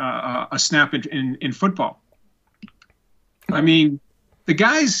snap in football. I mean, the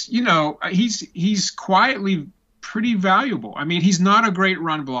guy's, he's quietly pretty valuable. I mean, he's not a great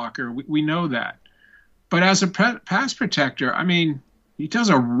run blocker. We know that. But as a pass protector, I mean, he does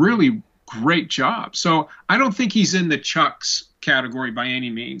a really great job. So I don't think he's in the Chuks category by any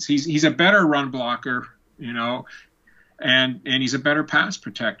means. He's a better run blocker, and he's a better pass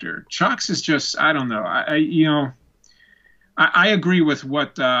protector. Chuks is just, I don't know. I agree with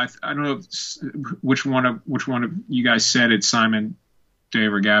what I don't know which one of you guys said it, Simon,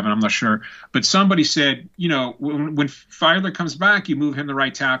 Dave, or Gavin, I'm not sure. But somebody said, when Filer comes back, you move him to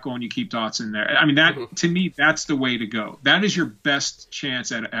right tackle and you keep Dotson there. I mean, that to me, that's the way to go. That is your best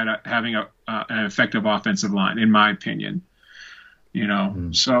chance at having an effective offensive line, in my opinion.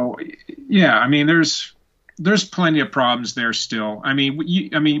 So yeah, I mean, there's plenty of problems there still. I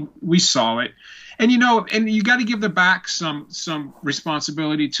mean, we saw it, and and you got to give the back some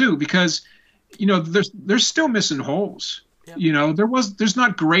responsibility too, because they're still missing holes. Yep. There's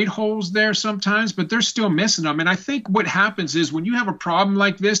not great holes there sometimes, but they're still missing them. And I think what happens is when you have a problem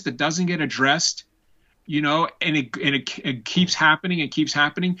like this that doesn't get addressed, and it keeps happening and keeps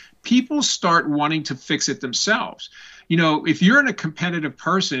happening, people start wanting to fix it themselves. If you're a competitive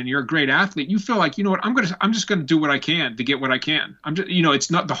person and you're a great athlete, you feel like, I'm just going to do what I can to get what I can. I'm just, it's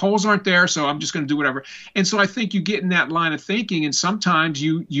not, the holes aren't there, so I'm just going to do whatever. And so I think you get in that line of thinking, and sometimes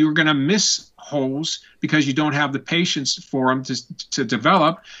you're going to miss holes because you don't have the patience for them to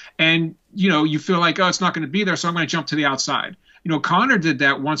develop. And, you feel like, oh, it's not going to be there, so I'm going to jump to the outside. Connor did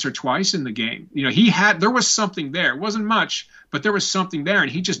that once or twice in the game. There was something there. It wasn't much, but there was something there, and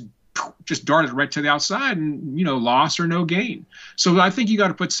he just darted right to the outside and, loss or no gain. So I think you got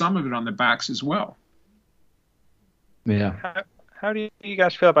to put some of it on the backs as well. Yeah. How do you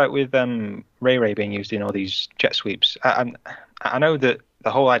guys feel about with Ray being used in all these jet sweeps? I know that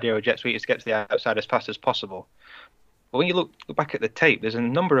the whole idea of jet sweep is to get to the outside as fast as possible. But when you look back at the tape, there's a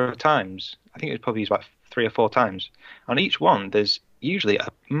number of times, I think it was probably used about 3 or 4 times. On each one, there's usually a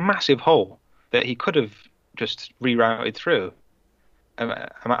massive hole that he could have just rerouted through.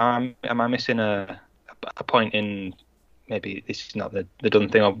 Am I missing a point in, maybe this is not the done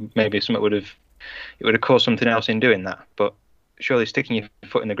thing, or maybe it would have caused something else in doing that? But surely sticking your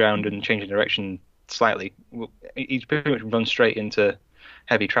foot in the ground and changing direction slightly, he's pretty much run straight into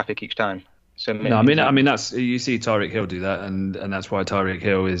heavy traffic each time. So no, I mean that's, you see Tyreek Hill do that, and that's why Tyreek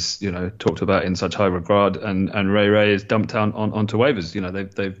Hill is talked about in such high regard, and Ray is dumped down onto waivers.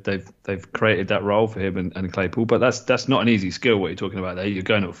 They've created that role for him and Claypool, but that's not an easy skill. What you're talking about there, you're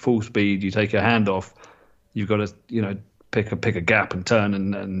going at full speed, you take your hand off, you've got to pick a gap and turn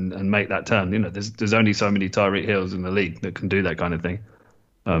and make that turn. There's only so many Tyreek Hills in the league that can do that kind of thing.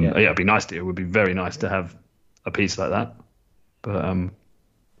 It'd be nice it would be very nice to have a piece like that, but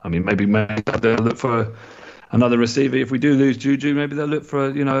I mean, maybe they'll look for another receiver. If we do lose Juju, maybe they'll look for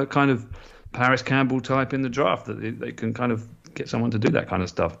a kind of Paris Campbell type in the draft that they can kind of get someone to do that kind of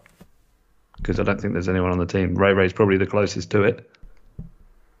stuff. Because I don't think there's anyone on the team. Ray's probably the closest to it,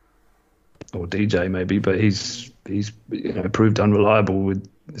 or DJ maybe, but he's proved unreliable with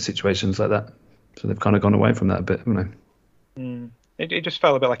situations like that. So they've kind of gone away from that a bit, haven't they? It just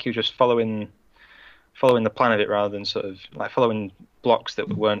felt a bit like you were just following the plan of it rather than sort of like following blocks that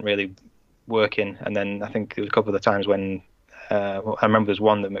weren't really working. And then I think there was a couple of the times when I remember there's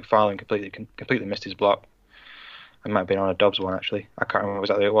one that McFarlane completely missed his block. It might have been on a Dobbs one, actually. I can't remember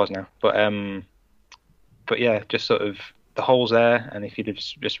exactly who it was now. But yeah, just sort of the holes there, and if you'd have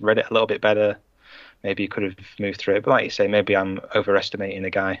just read it a little bit better, maybe you could have moved through it. But like you say, maybe I'm overestimating a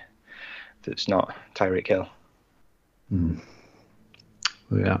guy that's not Tyreek Hill.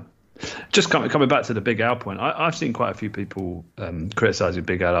 Yeah. Just coming back to the Big Al point, I've seen quite a few people criticising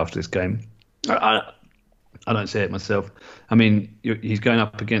Big Al after this game. I don't see it myself. I mean, he's going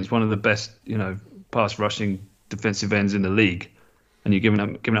up against one of the best, pass rushing defensive ends in the league, and you're giving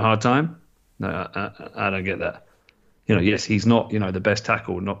him a hard time. No, I don't get that. Yes, he's not, the best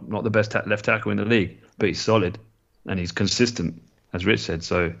tackle, not the best left tackle in the league, but he's solid and he's consistent, as Rich said.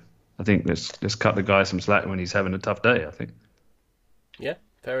 So I think let's cut the guy some slack when he's having a tough day, I think. Yeah,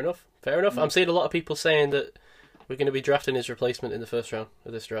 fair enough. I'm seeing a lot of people saying that we're going to be drafting his replacement in the first round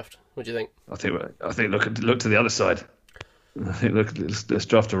of this draft. What do you think? I think look to the other side. I think let's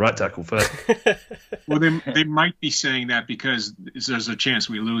draft a right tackle first. Well, they might be saying that because there's a chance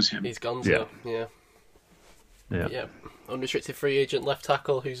we lose him. He's gone, so yeah. Unrestricted free agent left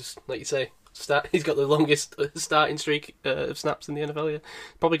tackle who's, like you say, he's got the longest starting streak of snaps in the NFL. Yeah.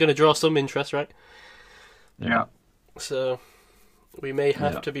 Probably going to draw some interest, right? Yeah. So we may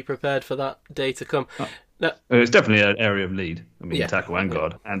have to be prepared for that day to come. Now, it's definitely an area of need. I mean, tackle and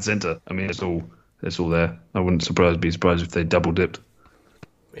guard and centre. I mean, it's all there. I wouldn't be surprised if they double dipped.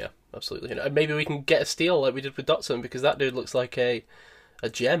 Yeah, absolutely. Maybe we can get a steal like we did with Dotson, because that dude looks like a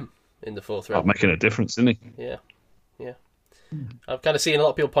gem in the fourth round. Making a difference, isn't he? Yeah. I'm kind of seeing a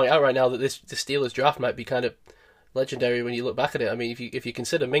lot of people point out right now that the Steelers draft might be kind of legendary when you look back at it. I mean, if you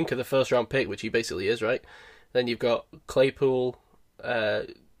consider Minka the first round pick, which he basically is, right? Then you've got Claypool,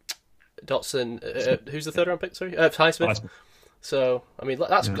 Dotson. Who's the third round pick? Sorry, Highsmith. So I mean,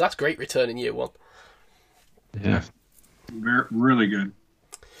 that's great return in year one. Yeah, really good.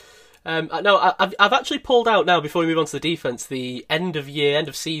 No, I've actually pulled out now, before we move on to the defense, the end of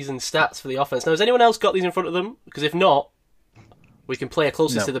season stats for the offense. Now, has anyone else got these in front of them? Because if not, we can play a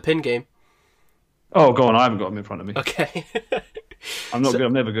closest to the pin game. Oh, go on! I haven't got them in front of me. Okay. I'm not good.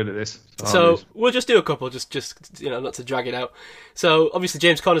 I'm never good at this. So we'll just do a couple, just not to drag it out. So obviously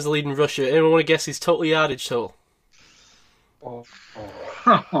James Conner's the leading rusher. Anyone want to guess his total yardage total? Oh,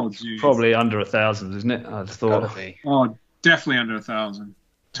 geez. Probably under 1,000, isn't it? I'd thought. Oh, definitely under 1,000.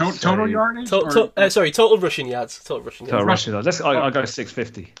 Total yardage? Total rushing yards. Total rushing yards. I'll go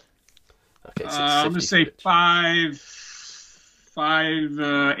 650. Okay, I'm going to say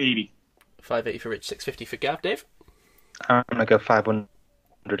 580. 580 for Rich, 650 for Gav. Dave? I'm going to go 500.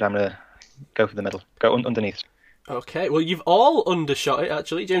 I'm going to go for the middle. Go underneath. Okay, well, you've all undershot it,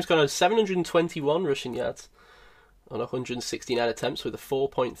 actually. James Conner has 721 rushing yards on 169 attempts with a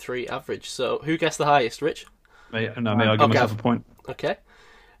 4.3 average. So who guessed the highest, Rich? May I give myself a point? Okay.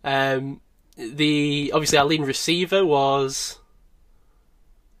 Obviously our leading receiver was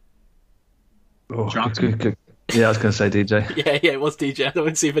Johnson. Good. Yeah, I was going to say DJ. yeah, it was DJ. I don't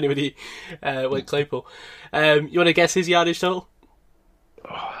want to see if anybody went Claypool. You want to guess his yardage total?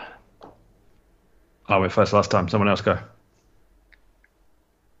 I went first last time. Someone else go.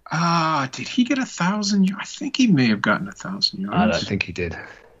 Did he get 1,000? I think he may have gotten 1,000 yards. I don't think he did.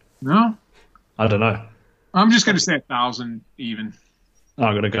 No? I don't know. I'm just going to say 1,000 even.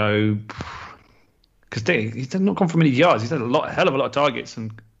 I'm going to go... Because he's not gone for many yards. He's had hell of a lot of targets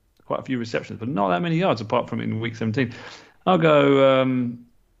and quite a few receptions, but not that many yards apart from in week 17. I'll go...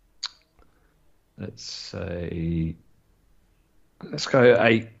 let's go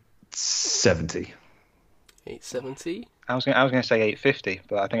 870. 870. I was going to say 850,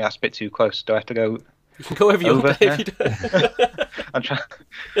 but I think that's a bit too close. Do I have to go? You can go wherever you want. I'm trying.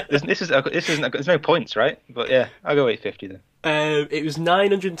 There's no points, right? But yeah, I'll go 850 then. It was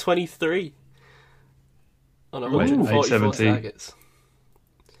 923 on 144 targets.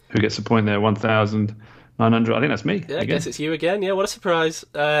 Who gets the point there? 1,900. I think that's me. Yeah, I guess it's you again. Yeah, what a surprise.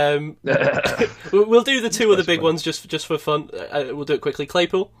 We'll do the two other big ones just for fun. We'll do it quickly.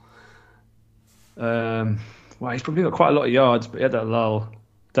 Claypool. Well, he's probably got quite a lot of yards, but he had that lull.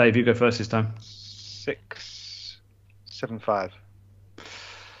 Dave, you go first this time. 675.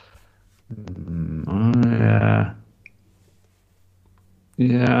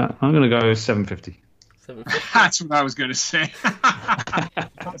 Yeah, I'm going to go 750. 750. That's what I was going to say.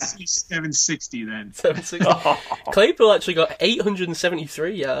 I'll say 760 then. 760. Claypool actually got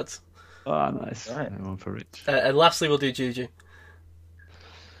 873 yards. Oh, nice. Right. One for Rich. And lastly, we'll do Juju.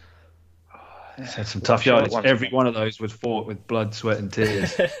 He's had some tough yards. Every one of those was fought with blood, sweat, and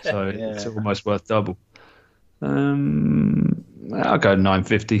tears. So it's almost worth double. I'll go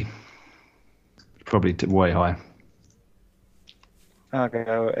 950. Probably way high. I'll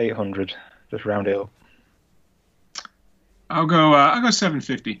go 800. Just round it up. I'll go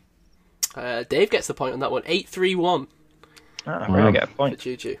 750. Dave gets the point on that one. 831. I'm going to get a point. For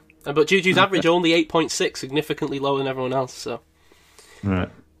Juju. But Juju's average only 8.6, significantly lower than everyone else. So. Right.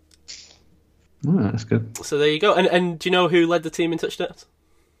 Oh, that's good. So there you go. And do you know who led the team in touchdowns?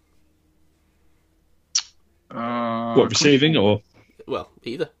 What, receiving or Well,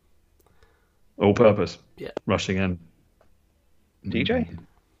 either. all purpose? Yeah. Rushing in. DJ?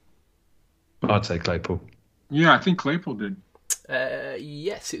 I'd say Claypool. Yeah, I think Claypool did.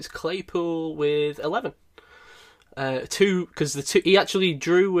 Yes, it's Claypool with 11. Two, because he actually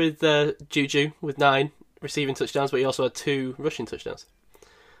drew with Juju with 9 receiving touchdowns, but he also had 2 rushing touchdowns.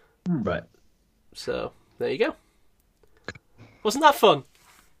 Right. So there you go. Wasn't that fun?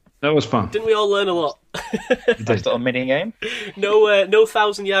 That was fun. Didn't we all learn a lot? Nice little mini game. No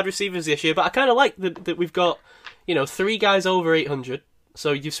 1,000-yard receivers this year, but I kind of like that we've got 3 guys over 800.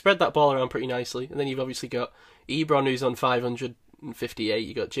 So you've spread that ball around pretty nicely, and then you've obviously got Ebron who's on 558.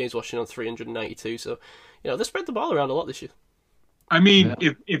 You got James Washington on 392. So they spread the ball around a lot this year. I mean,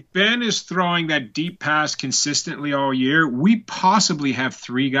 if Ben is throwing that deep pass consistently all year, we possibly have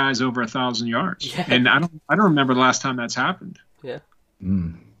 3 guys over 1,000 yards. Yeah. And I don't remember the last time that's happened. Yeah.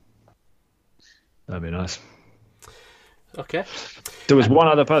 That'd be nice. Okay. There was one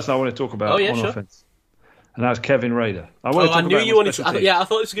other person I want to talk about on sure. offense, and that was Kevin Raider. I knew you wanted to. I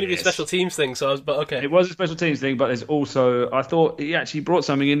thought it was going to be a special teams thing. But okay. It was a special teams thing, but there's also, I thought he actually brought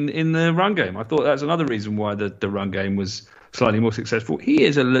something in the run game. I thought that's another reason why the run game was slightly more successful. He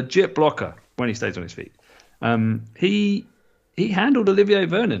is a legit blocker when he stays on his feet. He handled Olivier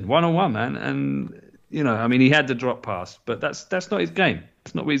Vernon one-on-one, man, and he had the drop pass, but that's not his game.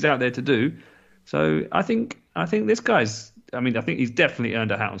 That's not what he's out there to do. So I think this guy's. I think he's definitely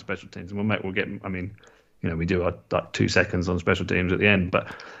earned a hat on special teams, and we'll get. We do our 2 seconds on special teams at the end,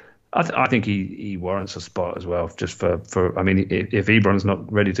 but I think he warrants a spot as well. Just for if Ebron's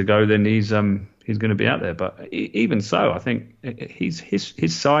not ready to go, then he's going to be out there. But even so, I think his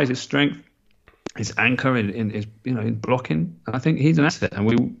size, his strength, his anchor in blocking. I think he's an asset. And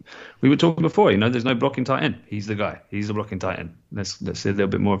we were talking before. There's no blocking tight end. He's the guy. He's the blocking tight end. Let's see a little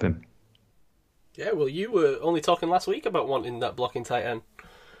bit more of him. Yeah, well, you were only talking last week about wanting that blocking tight end,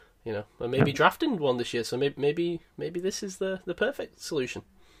 and maybe drafting one this year. So maybe this is the perfect solution.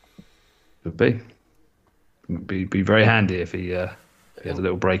 Could be very handy if he has a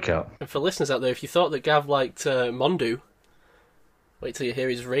little breakout. And for listeners out there, if you thought that Gav liked Mondu, wait till you hear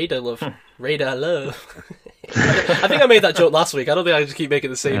his Raider love. Raider love. I think I made that joke last week. I don't think I just keep making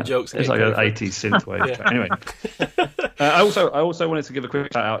the same jokes. It's like an 80s synthwave track. Anyway. I also wanted to give a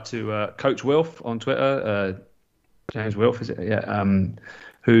quick shout out to Coach Wilf on Twitter, James Wilf, is it? Yeah,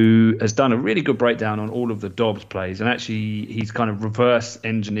 who has done a really good breakdown on all of the Dobbs plays, and actually he's kind of reverse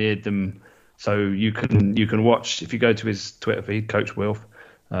engineered them, so you can watch if you go to his Twitter feed, Coach Wilf.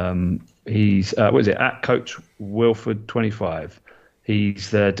 He's at Coach Wilford 25. He's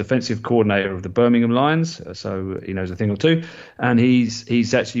the defensive coordinator of the Birmingham Lions, so he knows a thing or two. And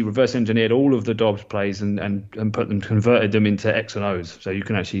he's actually reverse engineered all of the Dobbs plays and converted them into X and O's, so you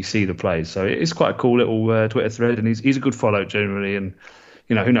can actually see the plays. So it's quite a cool little Twitter thread, and he's a good follow generally. And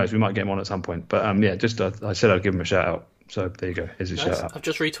who knows, we might get him on at some point. But I said I'd give him a shout out. So there you go. Here's his shout out. I've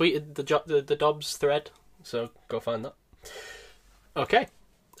just retweeted the Dobbs thread, so go find that. Okay.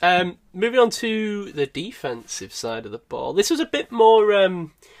 Moving on to the defensive side of the ball. This was a bit more...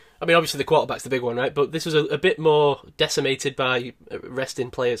 obviously the quarterback's the big one, right? But this was a bit more decimated by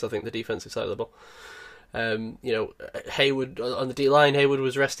resting players, I think, the defensive side of the ball. Hayward, on the D-line, Hayward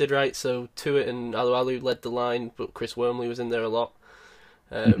was rested, right? So Tuitt and Alu led the line, but Chris Wormley was in there a lot.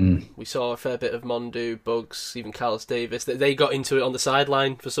 We saw a fair bit of Mondu, Bugs, even Carlos Davis. They got into it on the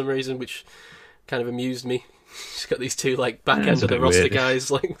sideline for some reason, which kind of amused me. She's got these 2 back end of the roster weird.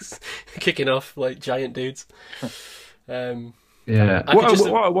 Guys kicking off like giant dudes. Yeah.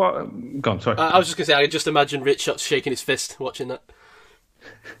 What? Go on, sorry. I was just gonna say I just imagine Rich Shotz shaking his fist watching that.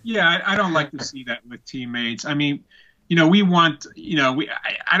 Yeah, I don't like to see that with teammates. I mean, we want,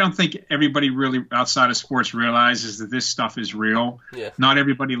 I don't think everybody really outside of sports realizes that this stuff is real. Yeah. Not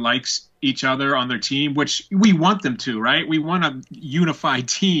everybody likes each other on their team, which we want them to, right? We want a unified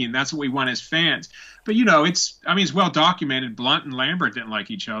team. That's what we want as fans. But, it's well documented. Blunt and Lambert didn't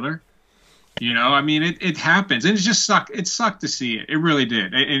like each other. It happens. And it sucked to see it. It really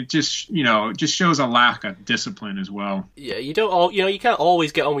did. It just shows a lack of discipline as well. Yeah, you can't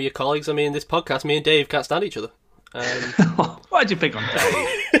always get on with your colleagues. I mean, this podcast, me and Dave can't stand each other. Why'd you pick on Dave?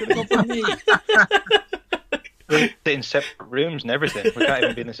 We sit in separate rooms and everything. We can't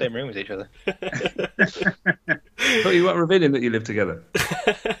even be in the same room as each other. But you weren't revealing that you live together.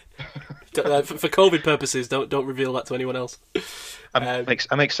 For COVID purposes, don't reveal that to anyone else. I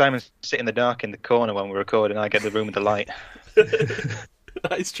make Simon sit in the dark in the corner when we're recording. I get the room with the light.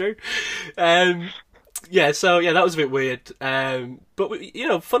 That is true. That was a bit weird.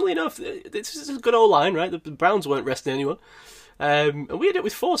 But funnily enough, this is a good old line, right? The Browns weren't resting anyone, and we had it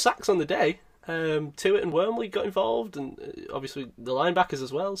with 4 sacks on the day. Tuitt and Wormley got involved, and obviously the linebackers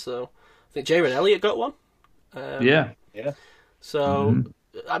as well. So I think Jaron Elliott got one. Yeah. So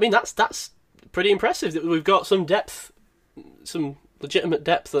I mean that's pretty impressive that we've got some depth, some legitimate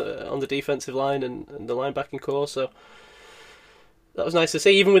depth on the defensive line and the linebacking core. So that was nice to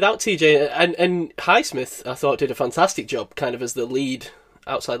see, even without TJ and Highsmith. I thought did a fantastic job, kind of as the lead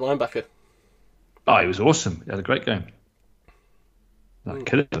outside linebacker. Oh, he was awesome. He had a great game.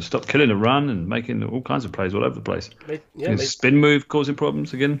 Stopped killing the run and making all kinds of plays all over the place. His spin move causing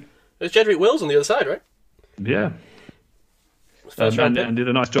problems again. It was Jedrick Wills on the other side, right? Yeah. And did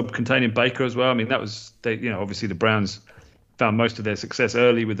a nice job containing Baker as well. I mean, that was obviously the Browns found most of their success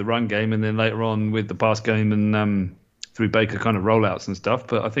early with the run game, and then later on with the pass game and through Baker kind of rollouts and stuff.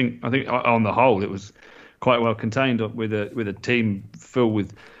 But I think on the whole it was quite well contained with a team filled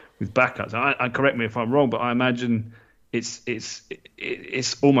with backups. I correct me if I'm wrong, but I imagine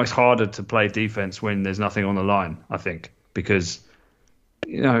it's almost harder to play defense when there's nothing on the line. I think because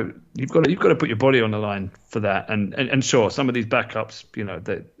you've got to put your body on the line for that. And sure, some of these backups,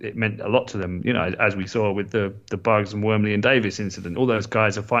 that it meant a lot to them. As we saw with the Bugs and Wormley and Davis incident, all those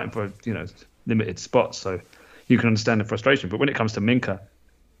guys are fighting for limited spots. So you can understand the frustration. But when it comes to Minkah,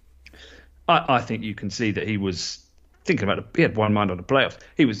 I think you can see that he was thinking about he had one mind on the playoffs.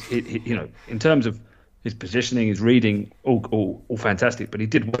 He was, in terms of his positioning, his reading, all fantastic. But he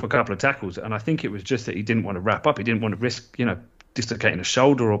did whip a couple of tackles, and I think it was just that he didn't want to wrap up. He didn't want to risk, dislocating a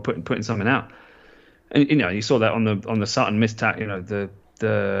shoulder or putting something out. And you saw that on the Sutton missed tackle.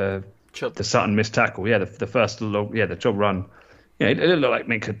 The Sutton missed tackle. Yeah, the first the job run. Yeah, it looked like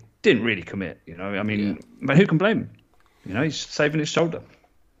Minkah didn't really commit. But who can blame him? He's saving his shoulder.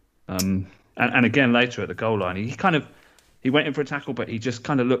 And again later at the goal line, he went in for a tackle, but he just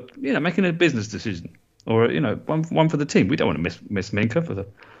kind of looked, making a business decision or one for the team. We don't want to miss Minkah for the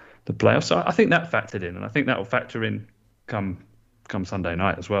playoffs. So I think that factored in, and I think that will factor in come Sunday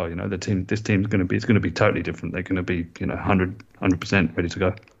night as well. This team's going to be totally different. They're going to be 100% ready to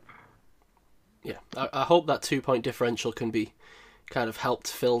go. Yeah, I hope that 2-point differential can be kind of helped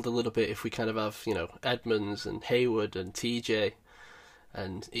filled a little bit if we kind of have Edmonds and Hayward and TJ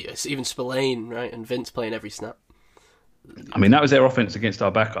and even Spillane, right, and Vince playing every snap. I mean, that was their offense against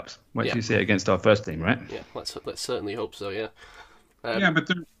our backups. Wait till you see it against our first team, right? Yeah, let's certainly hope so. Yeah. But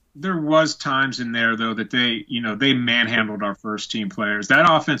there was times in there though that they manhandled our first team players. That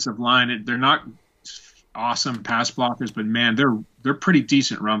offensive line, they're not awesome pass blockers, but man, they're pretty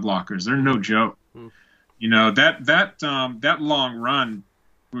decent run blockers. They're no joke. That long run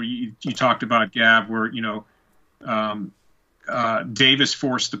where you talked about, Gav, where Davis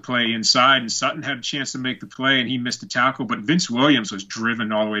forced the play inside and Sutton had a chance to make the play and he missed a tackle, but Vince Williams was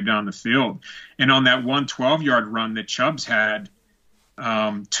driven all the way down the field. And on that 112-yard run that Chubbs had,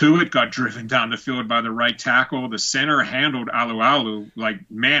 Tuitt got driven down the field by the right tackle. The center handled Alu, like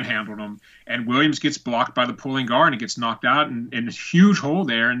manhandled him, and Williams gets blocked by the pulling guard and gets knocked out, and a huge hole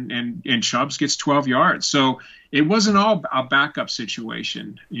there, and Chubbs gets 12 yards. So it wasn't all a backup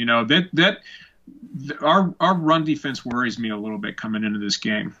situation. Our run defense worries me a little bit coming into this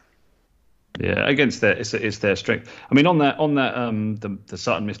game. Yeah, against it's their strength. I mean, on that the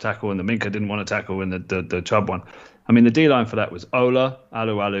Sutton missed tackle and the Minkah didn't want to tackle and the Chubb one. I mean, the D line for that was Ola,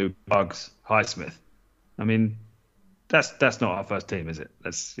 Alu, Bugs, Highsmith. I mean, that's not our first team, is it?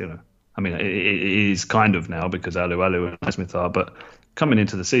 That's I mean, it is kind of now because Alu and Highsmith are, but coming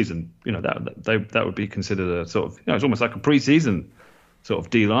into the season, that would be considered a sort of it's almost like a preseason sort of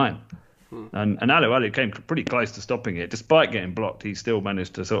D line. And Alu came pretty close to stopping it, despite getting blocked. He still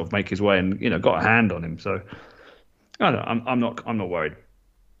managed to sort of make his way and got a hand on him. So I don't know, I'm not worried.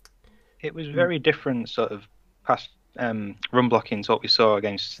 It was very different sort of past run blocking to what we saw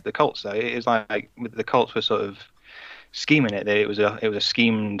against the Colts. Though it was like the Colts were sort of scheming it. It was a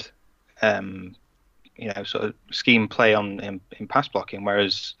schemed sort of scheme play in pass blocking.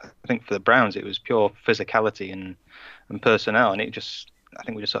 Whereas I think for the Browns it was pure physicality and personnel, and I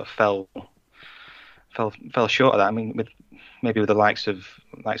think we just sort of fell short of that. I mean, with the likes of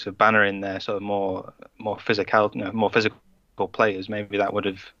Banner in there, sort of more physical, more physical players, maybe that would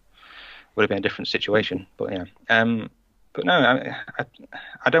have been a different situation. But yeah, but no,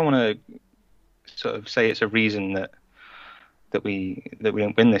 I don't want to sort of say it's a reason that we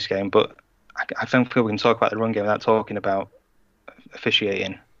didn't win this game. But I don't feel we can talk about the run game without talking about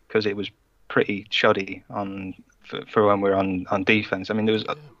officiating, because it was pretty shoddy for when we were on defense. I mean, there was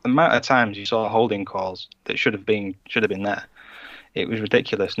the amount of times you saw holding calls that should have been there. It was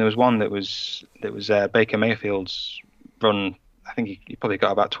ridiculous. And there was one that was Baker Mayfield's run. I think he probably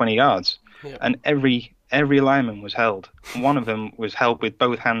got about 20 yards, and every every lineman was held. One of them was held with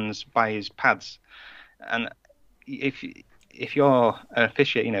both hands by his pads. And if you're an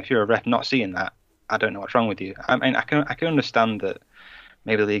officiate, if you're a ref not seeing that, I don't know what's wrong with you. I mean, I can understand that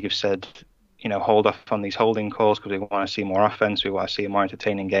maybe the league have said, hold off on these holding calls because we want to see more offense, we want to see a more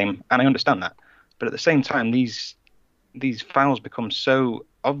entertaining game, and I understand that. But at the same time, these fouls become so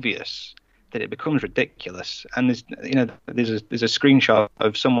obvious that it becomes ridiculous. And there's a screenshot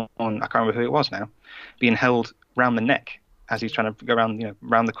of someone, I can't remember who it was now, being held round the neck as he's trying to go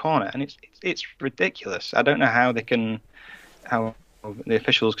round the corner, and it's ridiculous. I don't know how the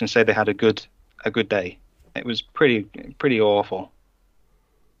officials can say they had a good day. It was pretty awful.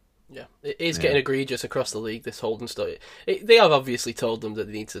 Yeah, it is getting egregious across the league, this holding stuff. They have obviously told them that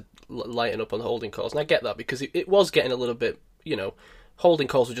they need to lighten up on the holding calls, and I get that because it was getting a little bit, holding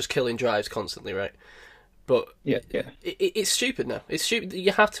calls were just killing drives constantly, right? But it's stupid now. It's stupid.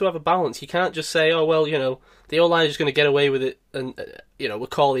 You have to have a balance. You can't just say, oh, well, the O-line is going to get away with it and, we'll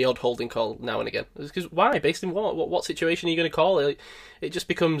call the odd holding call now and again. Because why? Based on what? What situation are you going to call it? It just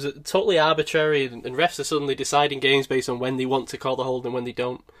becomes totally arbitrary, and refs are suddenly deciding games based on when they want to call the hold and when they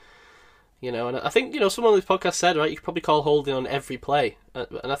don't. And I think, someone on this podcast said, right, you could probably call holding on every play.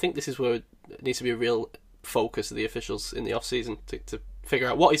 And I think this is where it needs to be a real focus of the officials in the off-season to figure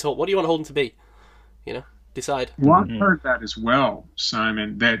out what do you want holding to be? Decide. Well, I've heard that as well,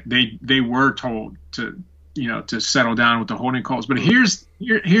 Simon, that they were told to settle down with the holding calls. But here's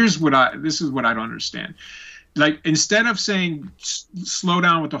what I don't understand. Like, instead of saying slow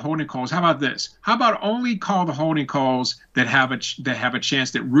down with the holding calls, how about this? How about only call the holding calls that have a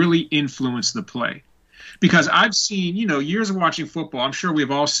chance that really influence the play? Because I've seen, years of watching football, I'm sure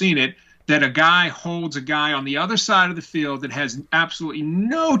we've all seen it, that a guy holds a guy on the other side of the field that has absolutely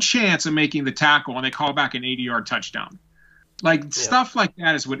no chance of making the tackle, and they call back an 80-yard touchdown. Stuff like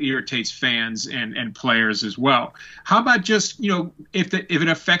that is what irritates fans and players as well. How about just, if it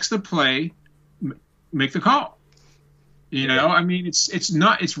affects the play, make the call. I mean,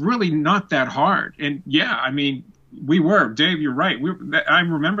 it's really not that hard. And yeah, I mean, Dave, you're right. I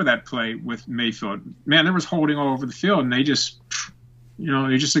remember that play with Mayfield. Man, there was holding all over the field, and they just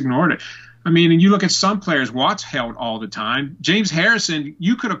ignored it. I mean, and you look at some players, Watt's held all the time. James Harrison,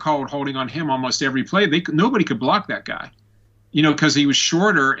 you could have called holding on him almost every play. Nobody could block that guy, because he was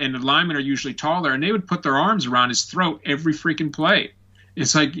shorter and the linemen are usually taller, and they would put their arms around his throat every freaking play.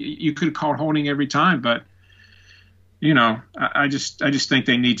 It's like you could have called holding every time, but I just think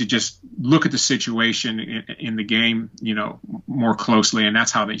they need to just look at the situation in the game, more closely, and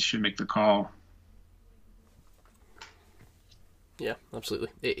that's how they should make the call. Yeah,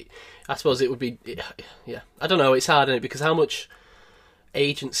 absolutely. I suppose it would be, yeah. I don't know. It's hard, isn't it? Because how much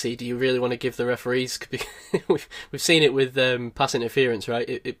agency do you really want to give the referees? We've seen it with pass interference, right?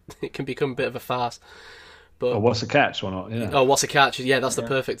 It can become a bit of a farce. But what's a catch or not? Yeah. Oh, what's a catch? Yeah, that's the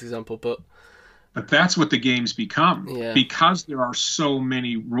perfect example. But that's what the games become, because there are so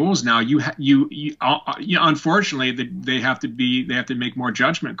many rules now. You unfortunately they have to make more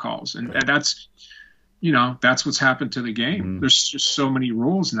judgment calls, and that's what's happened to the game. There's just so many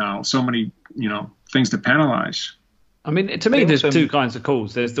rules now, so many things to penalize. I mean, to me, there's two kinds of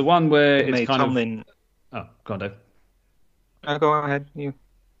calls. There's the one where it's kind of. Oh, go on, Dave. Go ahead. You.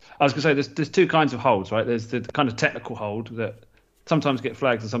 I was going to say there's two kinds of holds, right? There's the kind of technical hold that sometimes get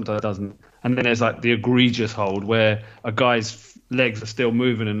flags and sometimes doesn't, and then there's like the egregious hold where a guy's legs are still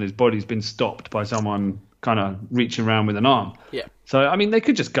moving and his body's been stopped by someone kind of reaching around with an arm. Yeah. So I mean, they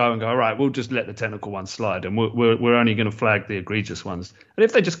could just go, all right, we'll just let the technical ones slide, and we're only going to flag the egregious ones. And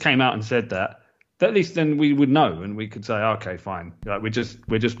if they just came out and said that, at least then we would know, and we could say, okay, fine. Like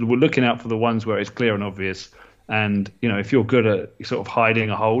we're looking out for the ones where it's clear and obvious. And, if you're good at sort of hiding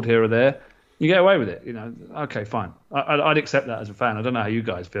a hold here or there, you get away with it. Okay, fine. I'd accept that as a fan. I don't know how you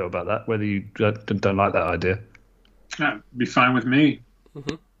guys feel about that, whether you don't like that idea. That'd be fine with me.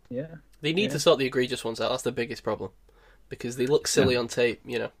 Mm-hmm. Yeah. They need to sort the egregious ones out. That's the biggest problem. Because they look silly on tape,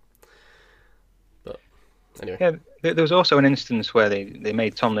 But, anyway. Yeah, there was also an instance where they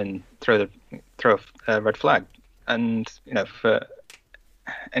made Tomlin throw a red flag. And,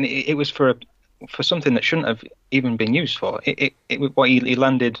 it was for something that shouldn't have even been used for. He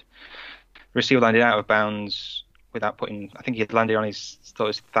landed, receiver landed out of bounds without putting. I think he had landed on his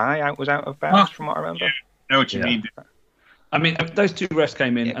thigh. Was out of bounds, from what I remember. I know what you mean. I mean, those two refs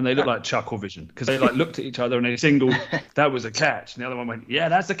came in and they looked like chuckle vision because they looked at each other and they singled, that was a catch, and the other one went, yeah,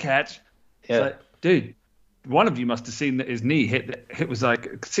 that's a catch. Yeah. It's like, dude, one of you must have seen that his knee hit was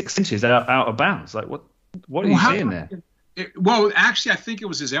like 6 inches out of bounds. Like, what are you seeing there? Well, actually, I think it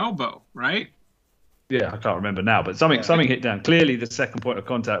was his elbow, right? Yeah, I can't remember now, but something hit down. Clearly, the second point of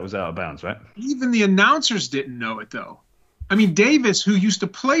contact was out of bounds, right? Even the announcers didn't know it, though. I mean, Davis, who used to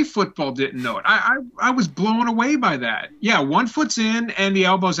play football, didn't know it. I was blown away by that. Yeah, 1 foot's in and the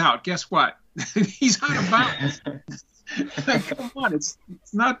elbow's out. Guess what? He's out of bounds. Come on, it's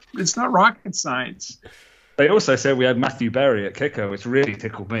not rocket science. They also said we had Matthew Berry at kicker, which really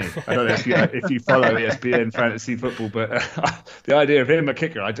tickled me. I don't know if you follow ESPN fantasy football, but the idea of him a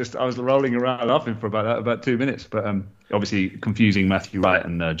kicker, I was rolling around laughing for about 2 minutes. But obviously confusing Matthew Wright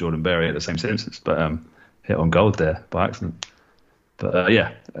and Jordan Berry at the same sentence, but hit on gold there by accident. But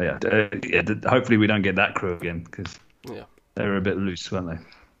hopefully we don't get that crew again because they were a bit loose, weren't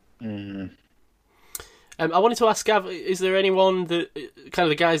they? Mm. I wanted to ask Gav, is there anyone that kind of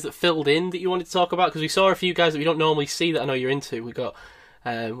the guys that filled in that you wanted to talk about? Because we saw a few guys that we don't normally see that I know you're into. We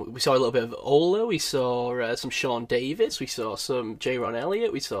saw a little bit of Ola, we saw some Sean Davis, we saw some Jaron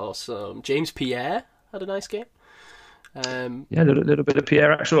Elliott, we saw some James Pierre had a nice game. A little bit of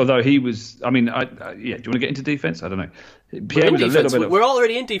Pierre actually, although he was. I mean, do you want to get into defense? I don't know. Pierre was a little bit. We're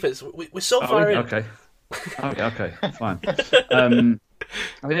already in defense. We're so far in. Okay, fine.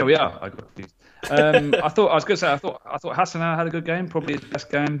 Yeah, we are. I got these. I thought Hassanar had a good game, probably his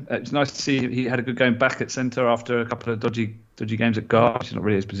best game. It's nice to see he had a good game back at centre after a couple of dodgy games at guard, which is not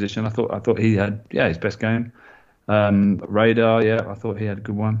really his position. I thought he had his best game. Radar, I thought he had a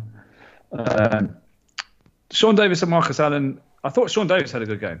good one. Sean Davis and Marcus Allen. I thought Sean Davis had a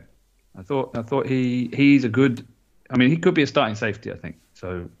good game. I thought he's a good. I mean, he could be a starting safety. I think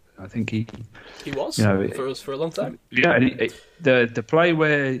so. I think he was for us for a long time. Yeah, and the play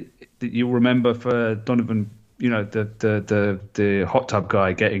where that you'll remember for Donovan, the hot tub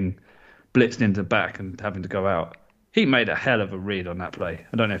guy getting blitzed into the back and having to go out. He made a hell of a read on that play.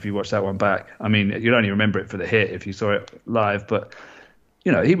 I don't know if you watched that one back. I mean, you'd only remember it for the hit if you saw it live, but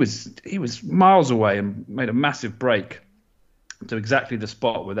he was miles away and made a massive break to exactly the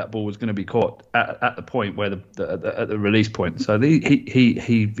spot where that ball was going to be caught at the point where at the release point. So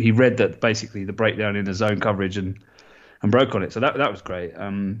he read that basically the breakdown in the zone coverage and broke on it. So that was great.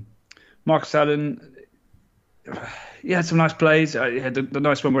 Marcus Allen, he had some nice plays. He had the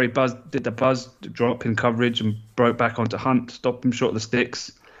nice one where he did the buzz drop in coverage and broke back onto Hunt, stopped him short of the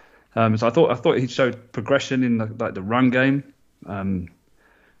sticks. So I thought he showed progression in the run game.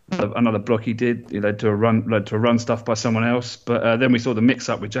 Another block he did, he led to a run stuff by someone else. But then we saw the mix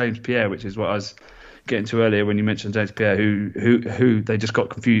up with James Pierre, which is what I was getting to earlier when you mentioned James Pierre, who they just got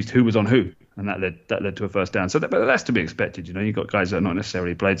confused who was on who, and that led to a first down. So but that's to be expected. You've got guys that are not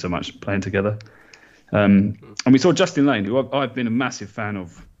necessarily played so much playing together. And we saw Justin Lane, who I've been a massive fan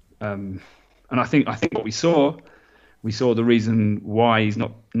of, and I think what we saw the reason why he's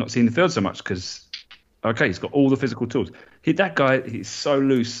not seeing the field so much because. Okay, he's got all the physical tools. That guy, he's so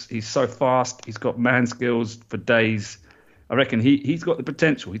loose, he's so fast, he's got man skills for days. I reckon he's got the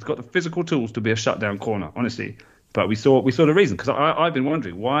potential, he's got the physical tools to be a shutdown corner, honestly. But we saw the reason, because I've been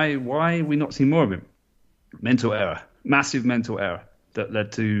wondering, why are we not seeing more of him? Mental error, massive mental error that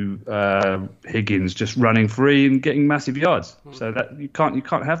led to Higgins just running free and getting massive yards. So that you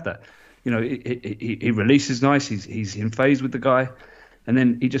can't have that. He releases nice, he's in phase with the guy, and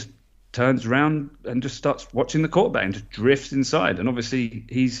then he just turns around and just starts watching the quarterback and just drifts inside. And obviously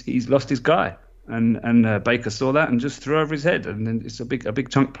he's lost his guy. And Baker saw that and just threw over his head. And then it's a big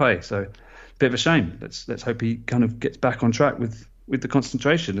chunk play. So a bit of a shame. Let's hope he kind of gets back on track with the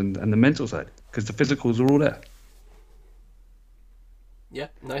concentration and the mental side because the physicals are all there. Yeah,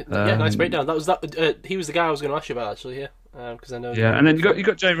 nice breakdown. That was he was the guy I was going to ask you about actually. Yeah, because I know. Yeah, and then you got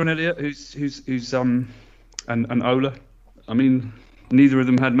Jaron Elliott, who's and Ola. I mean. Neither of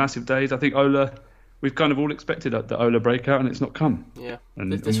them had massive days. I think Ola, we've kind of all expected the Ola breakout, and it's not come. Yeah,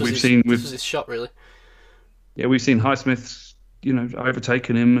 and this was his shot, really. Yeah, we've seen Highsmith's,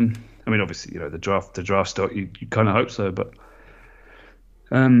 overtaken him, and I mean, obviously, the draft stock, you kind of hope so, but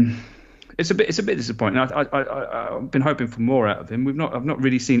it's a bit disappointing. I've been hoping for more out of him. I've not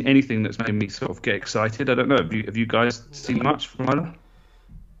really seen anything that's made me sort of get excited. I don't know. Have you guys seen much from Ola?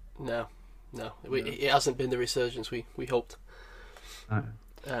 No, it hasn't been the resurgence we hoped.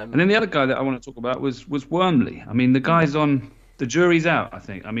 And then the other guy that I want to talk about was Wormley. I mean, the guy's on the jury's out. I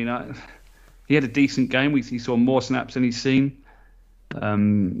think. I mean, he had a decent game. He saw more snaps than he's seen.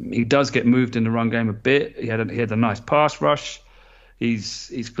 He does get moved in the run game a bit. He had a nice pass rush.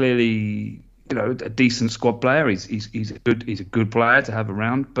 He's clearly a decent squad player. He's a good player to have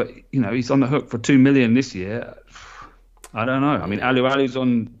around. But he's on the hook for $2 million this year. I don't know. I mean, Alu's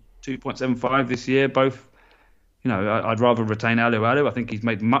on 2.75 this year. Both. I'd rather retain Alu. I think he's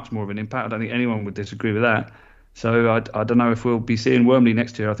made much more of an impact. I don't think anyone would disagree with that. So I don't know if we'll be seeing Wormley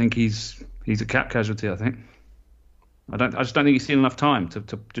next year. I think he's he's a cap casualty. I think. I just don't think he's seen enough time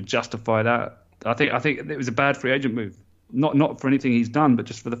to justify that. I think it was a bad free agent move. Not for anything he's done, but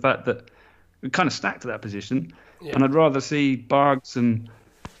just for the fact that we're kind of stacked to that position. Yeah. And I'd rather see Bargs and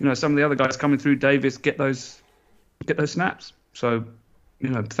some of the other guys coming through, Davis, get those snaps. So,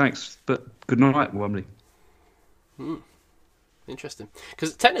 thanks, but good night, Wembley. Interesting.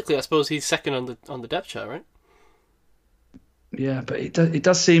 Because technically, I suppose he's second on the depth chart, right? Yeah, but it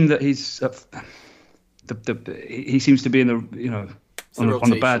does seem that he's he seems to be in the on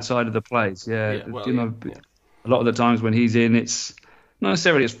the bad side of the plays. Yeah, a lot of the times when he's in, it's not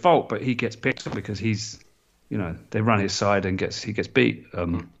necessarily his fault, but he gets picked up because he's they run his side and he gets beat. I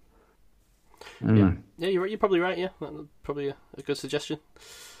don't know. Yeah, you're right. You're probably right. Yeah, that's probably a good suggestion.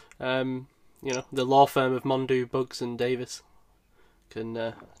 The law firm of Mondu, Buggs, and Davis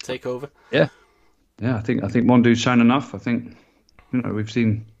can take over. Yeah. I think Mondu's shown enough. I think we've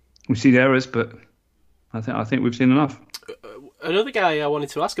seen errors, but I think we've seen enough. Another guy I wanted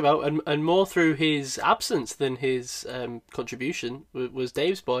to ask about, and more through his absence than his contribution, was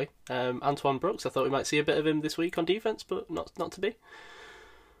Dave's boy, Antoine Brooks. I thought we might see a bit of him this week on defense, but not to be.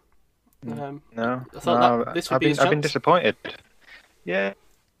 No, I thought this would be his chance. I've been disappointed. Yeah,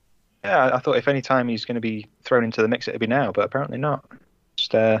 I thought if any time he's going to be thrown into the mix, it'd be now, but apparently not.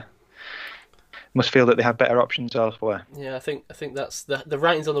 Just must feel that they have better options elsewhere. Yeah, I think that's the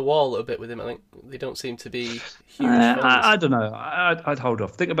writing's on the wall a little bit with him. I think they don't seem to be huge. I don't know. I'd hold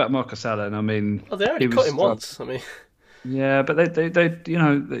off. Think about Marcus Allen. I mean, they already cut him once. I mean, yeah, but they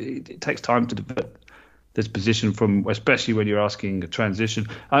it takes time to develop this position from, especially when you're asking a transition.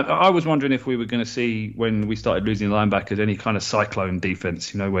 I was wondering if we were going to see, when we started losing linebackers, any kind of cyclone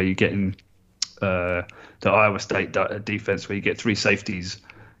defense. Where you get in the Iowa State defense, where you get three safeties.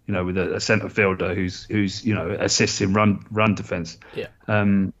 With a centre fielder who's assists in run defence. Yeah.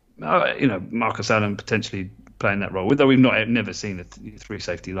 Marcus Allen potentially playing that role, though we've never seen a three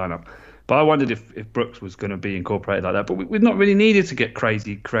safety lineup. But I wondered if Brooks was going to be incorporated like that. But we've not really needed to get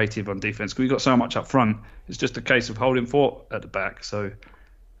crazy creative on defence because we've got so much up front. It's just a case of holding fort at the back. So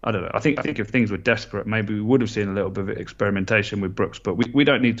I don't know. I think if things were desperate, maybe we would have seen a little bit of experimentation with Brooks. But we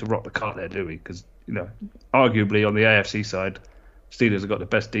don't need to rock the cart there, do we? Because arguably on the AFC side, Steelers have got the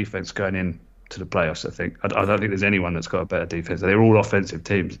best defense going in to the playoffs, I think. I don't think there's anyone that's got a better defense. They're all offensive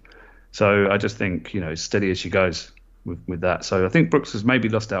teams. So I just think, steady as she goes with that. So I think Brooks has maybe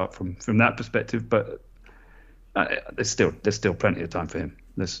lost out from that perspective, but there's still plenty of time for him.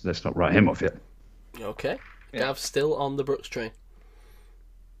 Let's not write him off yet. Okay. Yeah. Gav's still on the Brooks train.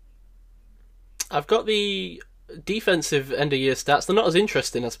 I've got the defensive end-of-year stats. They're not as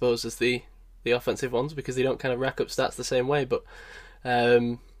interesting, I suppose, as the offensive ones because they don't kind of rack up stats the same way, but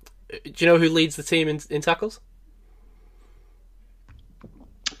do you know who leads the team in tackles?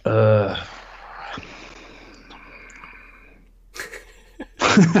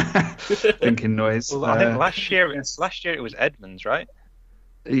 Thinking noise. Well, I think last year it was Edmonds, right?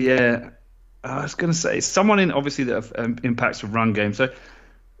 Yeah, I was going to say someone obviously that impacts the run game. So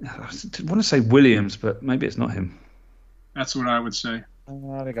I want to say Williams, but maybe it's not him. That's what I would say.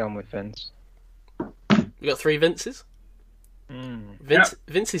 I'd be going with Vince. We got three Vinces.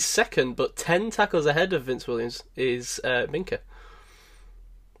 Vince is second, but 10 tackles ahead of Vince Williams is Minka.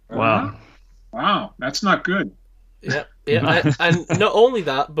 Wow, that's not good. Yeah. And not only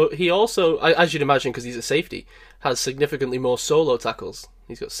that, but he also, as you'd imagine, because he's a safety, has significantly more solo tackles.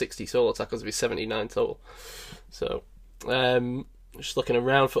 He's got 60 solo tackles of his 79 total. So, just looking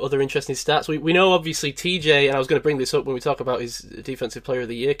around for other interesting stats. We know obviously TJ, and I was going to bring this up when we talk about his Defensive Player of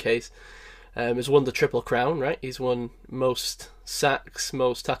the Year case. Has won the Triple Crown, right? He's won most sacks,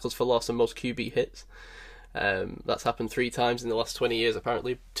 most tackles for loss, and most QB hits. That's happened 3 times in the last 20 years,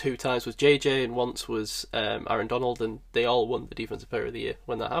 apparently. 2 times was JJ, and once was Aaron Donald, and they all won the Defensive Player of the Year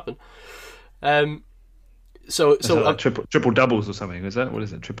when that happened. So like triple doubles or something, is that? What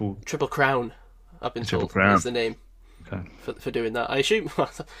is it? Triple Crown, I've been told, is the name for doing that. I assume, I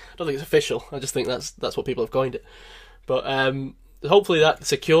don't think it's official, I just think that's what people have coined it. But hopefully that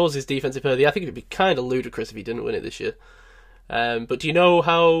secures his Defensive Player of the Year. I think it would be kind of ludicrous if he didn't win it this year. But do you know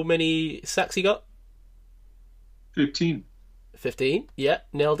how many sacks he got? 15. 15? Yeah,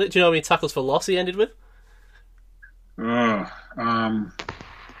 nailed it. Do you know how many tackles for loss he ended with?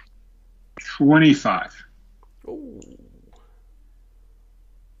 25. Ooh.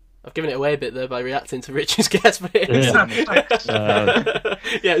 I've given it away a bit there by reacting to Rich's guess, but it's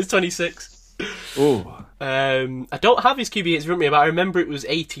 26. Oh. I don't have his QB hits in front of me, but I remember it was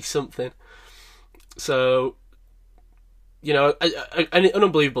 80 something. So, an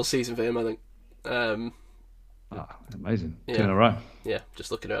unbelievable season for him, I think. Amazing. Yeah. Doing all right. Yeah,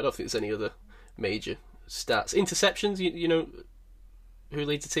 just looking at it, I don't think there's any other major stats. Interceptions, you know, who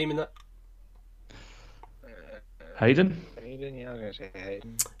leads the team in that? Hayden? Hayden, yeah, I was going to say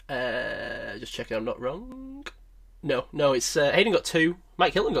Hayden. Just checking I'm not wrong. No, it's Hayden got 2,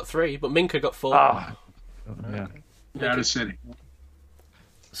 Mike Hilton got 3, but Minka got 4. Ah, yeah. Out of city.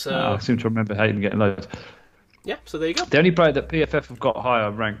 So I seem to remember Hayden getting loads. yeah, so there you go. The only player that PFF have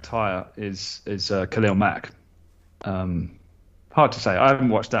got ranked higher is Khalil Mack. Hard to say. I haven't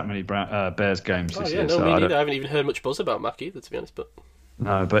watched that many Bears games this year. No, me neither. I haven't even heard much buzz about Mack either, to be honest. But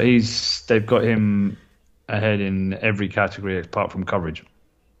no, but they've got him ahead in every category apart from coverage,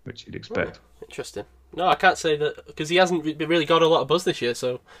 which you'd expect. Interesting. No, I can't say that because he hasn't really got a lot of buzz this year.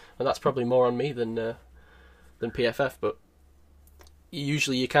 So, and that's probably more on me than PFF. But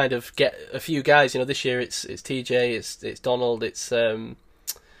usually you kind of get a few guys. You know, this year it's TJ, it's Donald, it's.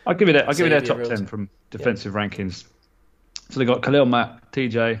 I'll give it their top Rhodes. 10 from defensive rankings. So they got Khalil Mack,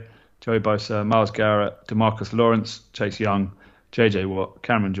 TJ, Joey Bosa, Myles Garrett, DeMarcus Lawrence, Chase Young, JJ Watt,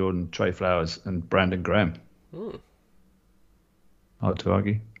 Cameron Jordan, Trey Flowers, and Brandon Graham. Hard to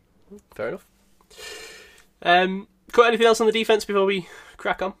argue. Fair enough. Got anything else on the defense before we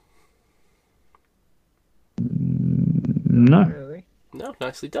crack on? No. Really? No,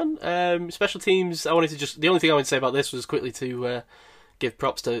 nicely done. Special teams. The only thing I wanted to say about this was quickly to give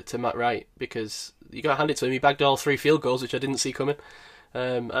props to Matt Wright, because you got to hand it to him. He bagged all 3 field goals, which I didn't see coming.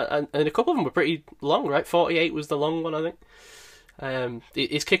 And a couple of them were pretty long, right? 48 was the long one, I think.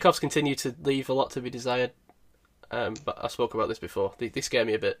 His kickoffs continue to leave a lot to be desired. But I spoke about this before. They scare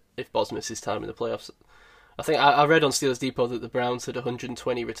me a bit if Boz misses time in the playoffs. I think I read on Steelers Depot that the Browns had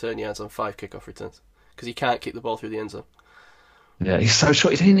 120 return yards on 5 kickoff returns because he can't kick the ball through the end zone. Yeah, he's so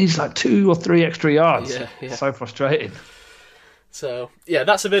short. He needs like 2 or 3 extra yards. Yeah. So frustrating. So, yeah,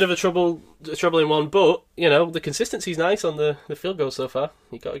 that's a bit of a troubling one. But, you know, the consistency's nice on the field goal so far.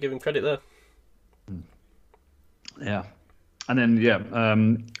 You've got to give him credit there. Yeah. And then,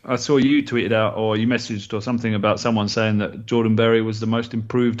 I saw you tweeted out or you messaged or something about someone saying that Jordan Berry was the most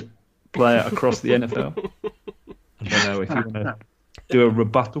improved player across the NFL. I don't know if you want to do a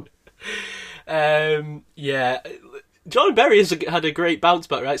rebuttal. Yeah. Jordan Berry has had a great bounce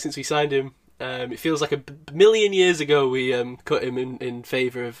back, right, since we signed him. It feels like a million years ago we cut him in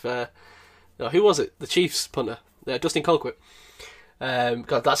favour of... who was it? The Chiefs punter. Dustin Colquitt.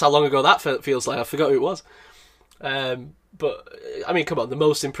 God, that's how long ago that feels like. I forgot who it was. But, I mean, come on, the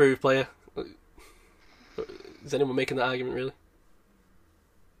most improved player. Is anyone making that argument, really?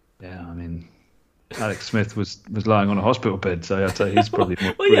 Yeah, I mean, Alex Smith was lying on a hospital bed, so I'd say he's probably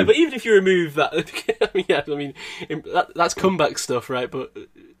more Well, yeah, but even if you remove that... that's comeback stuff, right? But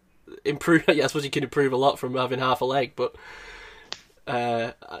improve... Yeah, I suppose you can improve a lot from having half a leg, but...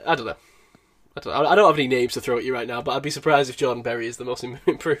 I don't know. I don't have any names to throw at you right now, but I'd be surprised if Jordan Berry is the most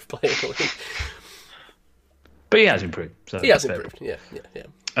improved player in the league. But he has improved. So he has improved, yeah.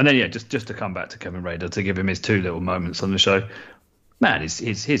 And then, just to come back to Kevin Rader, to give him his 2 little moments on the show, man,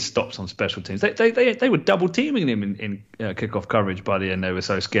 his stops on special teams. They were double teaming him in kickoff coverage by the end. They were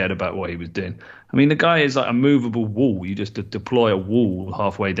so scared about what he was doing. I mean, the guy is like a movable wall. You just deploy a wall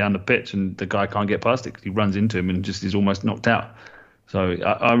halfway down the pitch, and the guy can't get past it because he runs into him and just is almost knocked out. So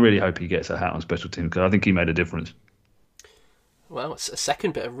I really hope he gets a hat on special teams because I think he made a difference. Well, it's a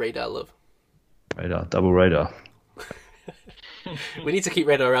second bit of radar love. Double radar. We need to keep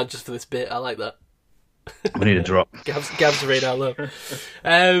radar around just for this bit. I like that. We need a drop. Gav's radar love.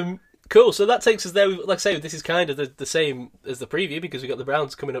 Cool. So that takes us there. Like I say, this is kind of the same as the preview because we've got the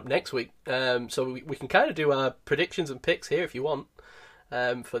Browns coming up next week. So we can kind of do our predictions and picks here if you want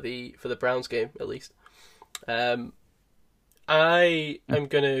for the Browns game at least. I am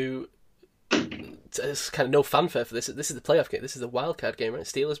going to. There's kind of no fanfare for this. This is the playoff game. This is the wild card game, right?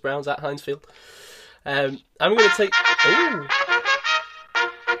 Steelers Browns at Heinz Field. I'm going to take. Ooh.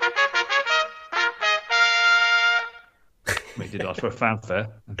 We did ask for a fanfare.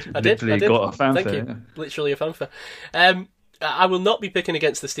 I did. Got a fanfare. Thank you. Literally a fanfare. I will not be picking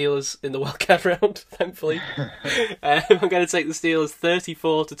against the Steelers in the wildcard round, thankfully. I'm going to take the Steelers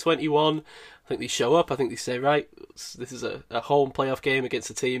 34-21. I think they show up. I think they say, right, this is a home playoff game against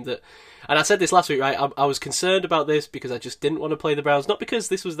a team that... And I said this last week, right? I was concerned about this because I just didn't want to play the Browns. Not because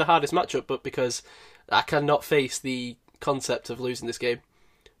this was the hardest matchup, but because I cannot face the concept of losing this game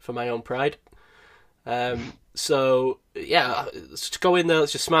for my own pride. So, yeah, let's just go in there.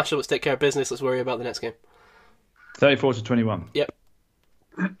 Let's just smash it. Let's take care of business. Let's worry about the next game. 34-21. Yep.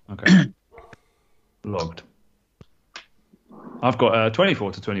 Okay. Logged. I've got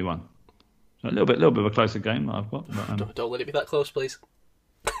 24-21. A little bit of a closer game that I've got. But, don't let it be that close, please.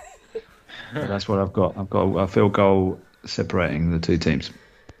 that's what I've got. I've got a field goal separating the two teams.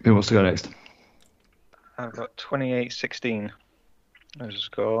 Who wants to go next? I've got 28-16 as a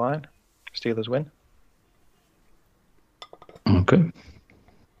scoreline. Steelers win. Okay.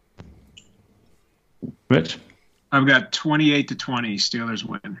 Rich? I've got 28-20. Steelers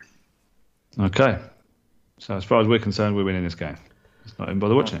win. Okay. So as far as we're concerned, we're winning this game. Let's not even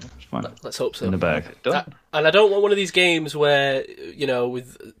bother watching it. It's fine. Let's hope so. In the bag. Done. And I don't want one of these games where, you know,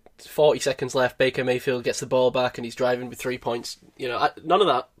 with 40 seconds left, Baker Mayfield gets the ball back and he's driving with 3 points. You know, none of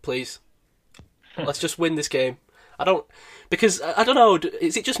that, please. Let's just win this game. I don't know,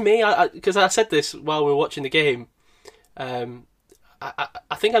 is it just me? Because I said this while we were watching the game.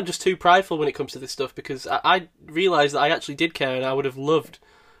 I think I'm just too prideful when it comes to this stuff, because I realised that I actually did care, and I would have loved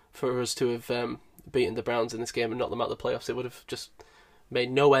for us to have beaten the Browns in this game and knocked them out of the playoffs. It would have just made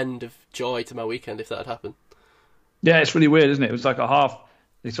no end of joy to my weekend if that had happened. Yeah, it's really weird, isn't it? It was like a half.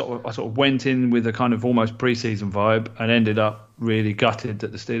 I sort of went in with a kind of almost pre-season vibe and ended up really gutted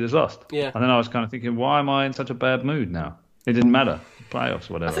that the Steelers lost. Yeah. And then I was kind of thinking, why am I in such a bad mood now? It didn't matter,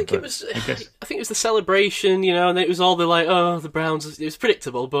 playoffs, or whatever. I think it was the celebration, you know, and it was all the like, oh, the Browns. It was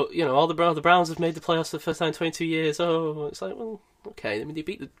predictable, but you know, all the Browns have made the playoffs for the first time in 22 years. Oh, it's like, well, okay. I mean, they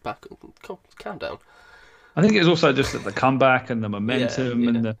beat the back. Calm down. I think it was also just that the comeback and the momentum Yeah.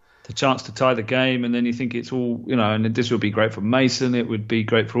 and the chance to tie the game, and then you think it's all, you know, and this would be great for Mason. It would be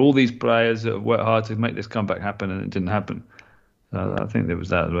great for all these players that have worked hard to make this comeback happen, and it didn't happen. I think there was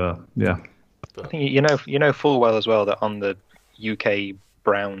that as well. Yeah. I think you know full well as well that on the UK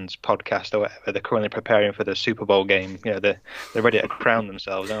Browns podcast or whatever, they're currently preparing for the Super Bowl game. You know, they're ready to crown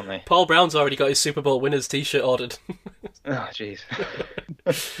themselves, aren't they? Paul Brown's already got his Super Bowl winners T-shirt ordered. Oh, jeez.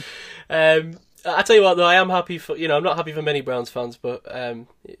 I tell you what, though, I am happy for, you know, I'm not happy for many Browns fans, but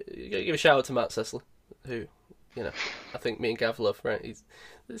you gotta give a shout out to Matt Cecil, who, you know, I think me and Gav love, right?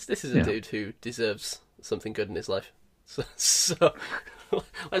 This is a dude who deserves something good in his life. So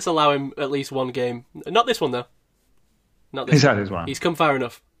let's allow him at least one game. Not this one, though. Not this He's one. had his one. He's come far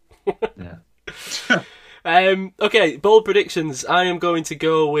enough. Yeah. Okay, bold predictions. I am going to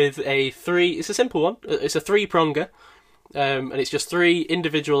go with a 3. It's a simple one. It's a 3-pronger. And it's just 3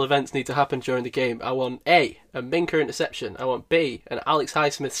 individual events need to happen during the game. I want A, a Minka interception. I want B, an Alex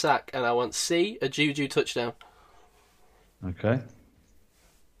Highsmith sack. And I want C, a Juju touchdown. Okay.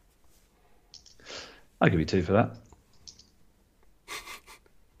 I'll give you 2 for that.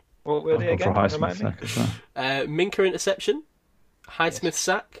 What were they again? Remind me. As well. Minka interception, Highsmith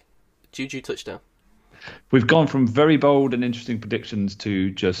sack, Juju touchdown. We've gone from very bold and interesting predictions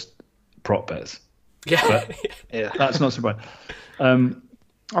to just prop bets. Yeah. But Yeah. that's not surprising.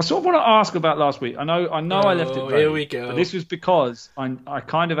 I sort of want to ask about last week. I know I left it vague, here we go. but this was because I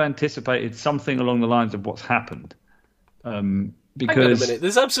kind of anticipated something along the lines of what's happened. Hang on a Because minute.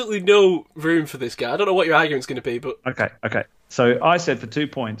 There's absolutely no room for this guy. I don't know what your argument's going to be, but Okay. So I said for 2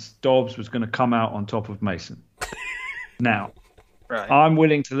 points, Dobbs was going to come out on top of Mason. Now, Right. I'm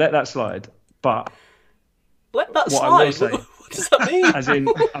willing to let that slide, but let that What I will slide. say- What does that mean? as in,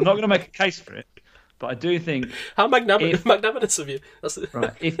 I'm not going to make a case for it, but I do think How magnanimous of you. That's it.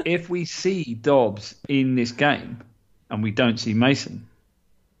 right, if we see Dobbs in this game and we don't see Mason,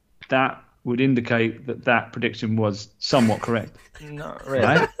 that would indicate that prediction was somewhat correct. Not really.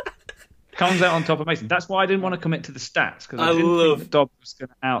 Right? Comes out on top of Mason. That's why I didn't want to commit to the stats, because I I didn't love- think that Dobbs was going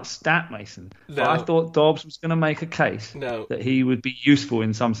to outstat Mason. But No. I thought Dobbs was going to make a case No. that he would be useful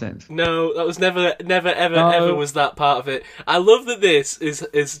in some sense. No, that was never, ever, No. ever was that part of it. I love that this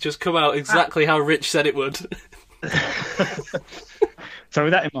is just come out exactly how Rich said it would. So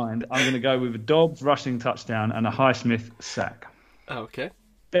with that in mind, I'm going to go with a Dobbs rushing touchdown and a Highsmith sack. Okay.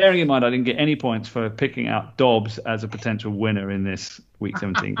 Bearing in mind I didn't get any points for picking out Dobbs as a potential winner in this Week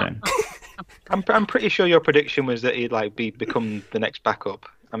 17 game. I'm pretty sure your prediction was that he'd become the next backup.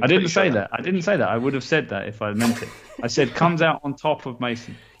 I didn't say that. I didn't say that. I would have said that if I meant it. I said comes out on top of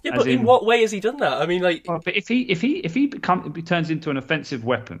Mason. Yeah, As but in what way has he done that? I mean, like, But if he turns into an offensive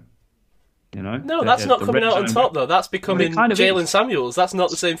weapon, you know. no, that's not coming out on top though. That's becoming kind of Jalen is. Samuels. That's not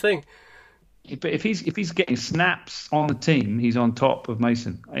the same thing. But if he's getting snaps on the team, he's on top of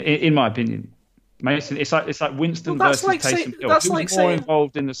Mason, in my opinion. Mason, it's like Winston Well, that's versus like Taysom Hill. that's Who's like more saying-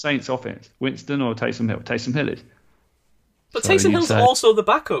 involved in the Saints' offense, Winston or Taysom Hill? Taysom Hill is. But So Taysom you Hill's say- also the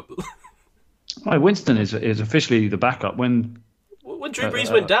backup. Well, Winston is officially the backup when. When Drew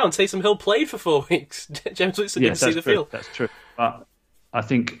Brees went down, Taysom Hill played for 4 weeks. James Winston didn't see that's the true. field. That's true. But I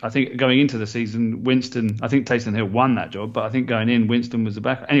think going into the season, I think Taysom Hill won that job, but I think going in, Winston was the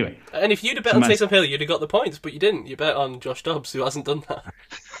backup. Anyway, And if you'd have bet on Semantics. Taysom Hill, you'd have got the points, but you didn't. You bet on Josh Dobbs, who hasn't done that.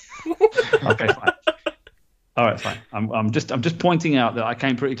 okay, fine. All right, fine. I'm just pointing out that I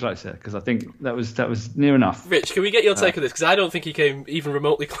came pretty close there because I think that was near enough. Rich, can we get your take on this? Because I don't think he came even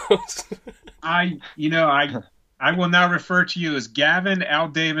remotely close. I will now refer to you as Gavin Al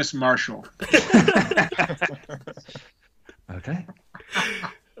Davis Marshall. Okay.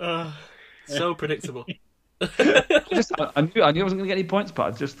 So predictable. I knew I wasn't going to get any points, but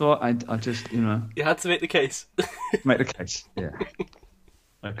I just thought I just You had to make the case. make the case. Yeah.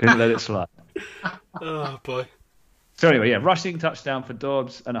 I couldn't let it slide. Oh boy. So anyway, yeah, rushing touchdown for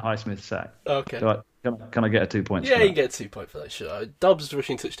Dobbs and a Highsmith sack. Okay. Can I get a 2 points? Yeah, for you that? can get a 2 point for that. Sure. Dobbs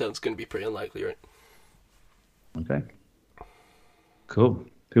rushing touchdown's going to be pretty unlikely, right? Okay. Cool.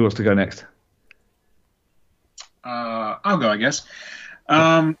 Who wants to go next? I'll go, I guess.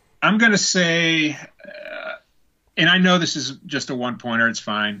 I'm going to say, and I know this is just a 1-pointer, it's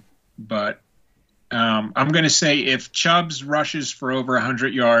fine, but I'm going to say if Chubbs rushes for over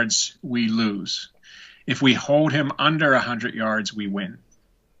 100 yards, we lose. If we hold him under 100 yards, we win.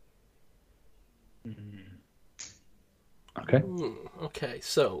 Okay. Okay,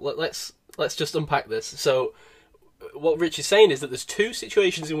 so let's just unpack this. So what Rich is saying is that there's 2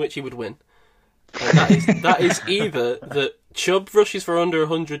 situations in which he would win. And that is either that Chubb rushes for under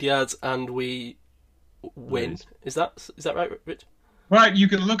 100 yards and we win. Is that right, Rich? Well, you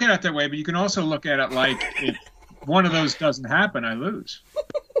can look at it that way, but you can also look at it like if one of those doesn't happen, I lose.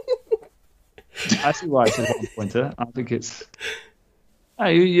 I see why it's a 1-pointer. I think it's.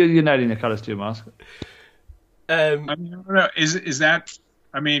 Hey, you're nailing the colours to your mask. I mean, I don't know. Is that?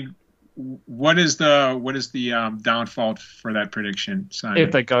 I mean, what is the downfall for that prediction, Simon?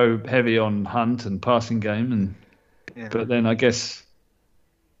 If they go heavy on Hunt and passing game, but then I think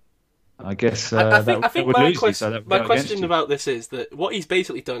I that think would my lose you, question, so that would my go against question you. about this is that what he's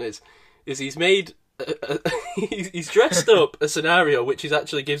basically done is he's made he's dressed up a scenario which is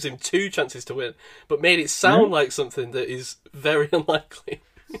actually gives him 2 chances to win, but made it sound like something that is very unlikely.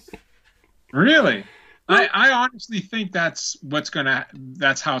 Really? I honestly think that's how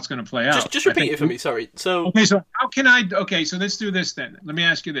it's gonna play out. Just repeat it for me. Sorry. So okay, so how can I? Okay, so let's do this then. Let me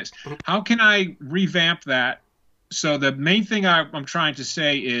ask you this: how can I revamp that? So the main thing I'm trying to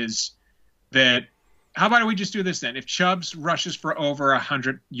say is that how about we just do this then? If Chubbs rushes for over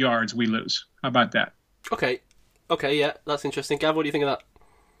 100 yards, we lose. How about that? Okay, yeah, that's interesting. Gav, what do you think of that?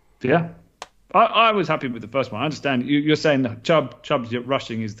 Yeah. I was happy with the first one. I understand you're saying that Chubb's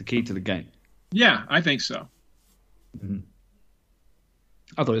rushing is the key to the game. Yeah, I think so. Mm-hmm.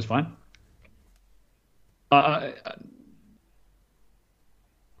 I thought it was fine.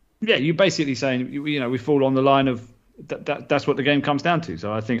 Yeah, you're basically saying we fall on the line of that's what the game comes down to.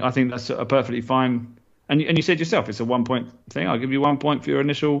 So I think that's a perfectly fine. And you said yourself it's a 1-point thing. I'll give you 1 point for your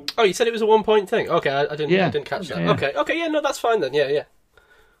initial. Oh, you said it was a 1-point thing. Okay, I didn't catch that. Yeah. Okay, yeah, no, that's fine then. Yeah.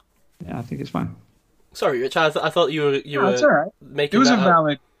 Yeah, I think it's fine. Sorry, Rich. I thought you were That's all right. making It was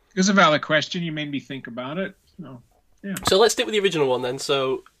that It was a valid question. You made me think about it. So, yeah. So let's stick with the original one then.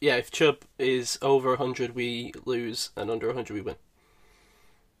 So yeah, if Chubb is over 100, we lose, and under 100, we win.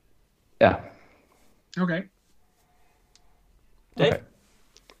 Yeah. Okay. Dave? Okay.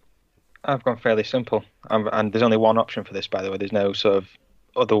 I've gone fairly simple, and there's only one option for this, by the way. There's no sort of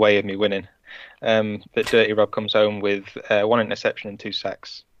other way of me winning. That Dirty Rob comes home with 1 interception and 2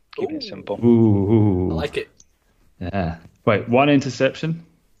 sacks. Keeping it simple. Ooh. I like it. Yeah. Wait, 1 interception?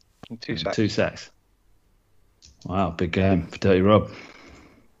 And 2 sacks. 2 sacks. Wow, big game for Dirty Rob.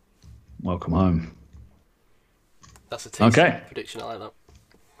 Welcome home. That's a tasty Okay. prediction. I like that.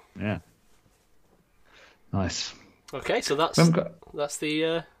 Yeah. Nice. Okay, so that's the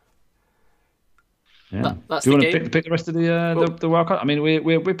Yeah. that's Do you the want to game. pick the rest of the wild card? I mean,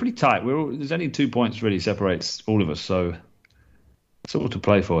 we're pretty tight. There's only 2 points really separates all of us, so it's all to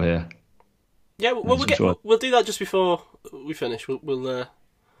play for here. Yeah, we'll do that just before we finish. We'll do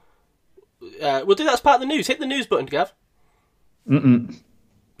that as part of the news. Hit the news button, Gav. Mm-mm.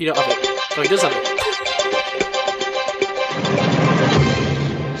 You don't have it. Oh, he does have it.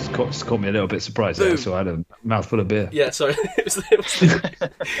 Just caught me a little bit surprised there, so I had a mouthful of beer. Yeah, sorry.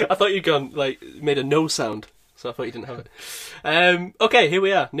 I thought you'd gone made a no sound, so I thought you didn't have it. Okay, here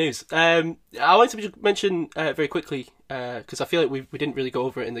we are. News. I wanted to just mention very quickly because I feel like we didn't really go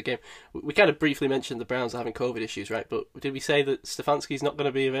over it in the game. We kind of briefly mentioned the Browns are having COVID issues, right? But did we say that Stefanski's not going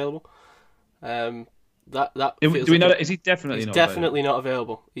to be available? Do we know that? Is he definitely not? Definitely not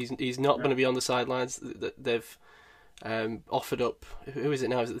available. He's not going to be on the sidelines. They've offered up. Who is it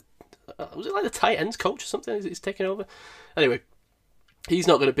now? Was it like the tight ends coach or something? He's taking over. Anyway, he's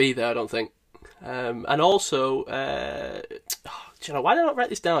not going to be there. I don't think. And also, do you know why did I not write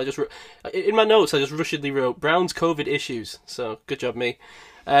this down? In my notes I just rushedly wrote Browns COVID issues. So good job me.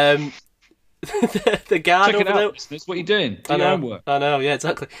 the guard Check over it there. out, listeners. What are you doing? Do I your know. homework. I know. Yeah,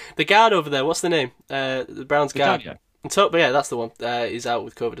 exactly. The guard over there. What's the name? The Browns guard. Vitania. But yeah, that's the one. He's out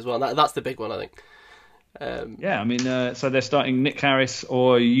with COVID as well. That's the big one, I think. Yeah, I mean, so they're starting Nick Harris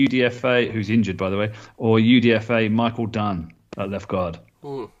or UDFA, who's injured by the way, or UDFA Michael Dunn at left guard.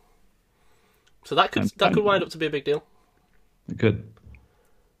 So that could wind up to be a big deal. It could.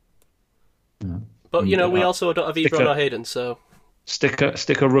 Yeah. But you know, we also don't have Ebron or Hayden, so stick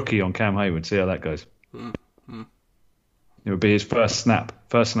a rookie on Cam Hayward. See how that goes. It would be his first snap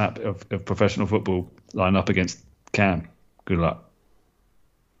of professional football line up against Cam. Good luck.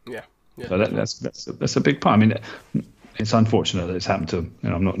 Yeah. So that's a big part. I mean, it's unfortunate that it's happened to him. You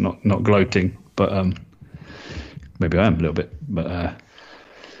know, I'm not gloating, but maybe I am a little bit. But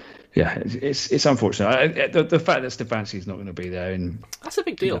yeah, it's unfortunate. The fact that Stefanski's not going to be there, and that's a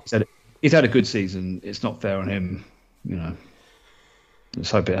big deal. He's had a good season. It's not fair on him. You know, let's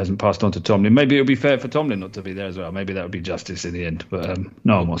hope it hasn't passed on to Tomlin. Maybe it would be fair for Tomlin not to be there as well. Maybe that would be justice in the end. But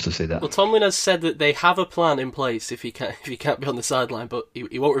no one wants to see that. Well, Tomlin has said that they have a plan in place if he can't be on the sideline, but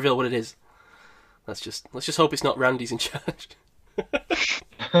he won't reveal what it is. Let's just hope it's not Randy's in charge.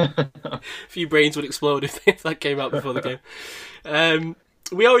 A few brains would explode if that came out before the game.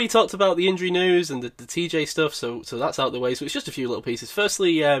 We already talked about the injury news and the TJ stuff, so that's out of the way. So it's just a few little pieces.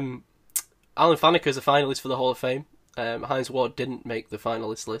 Firstly, Alan Faneca is a finalist for the Hall of Fame. Hines Ward didn't make the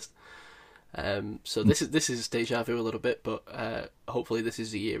finalist list. So this is deja vu a little bit, but hopefully this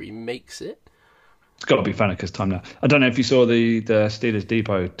is the year he makes it. It's got to be Faneca's time now. I don't know if you saw the Steelers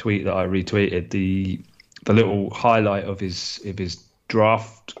Depot tweet that I retweeted, the little highlight of his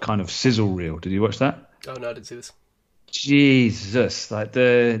draft kind of sizzle reel. Did you watch that? Oh no, I didn't see this. Jesus, like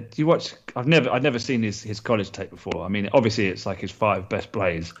do you watch? I've never seen his college tape before. I mean, obviously it's like his 5 best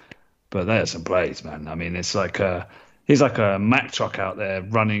plays, but there's some plays, man. I mean, it's like he's like a Mack truck out there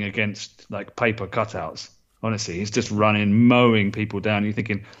running against like paper cutouts. Honestly, he's just running, mowing people down. You're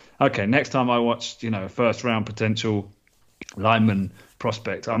thinking, okay, next time I watch, a first round potential lineman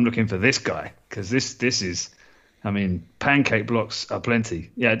prospect, I'm looking for this guy because this is. I mean, pancake blocks are plenty.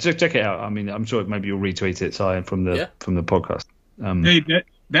 Yeah, just check it out. I mean, I'm sure maybe you'll retweet it, Si, from the podcast. Hey,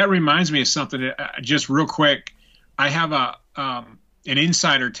 that reminds me of something. Just real quick, I have an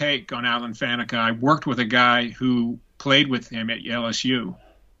insider take on Alan Faneca. I worked with a guy who played with him at LSU,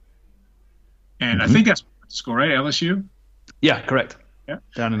 and I think that's school, right? LSU. Yeah, correct. Yeah,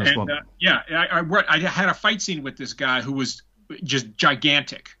 down in the swamp. I had a fight scene with this guy who was just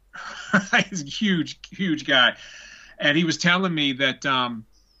gigantic. He's a huge guy. And he was telling me that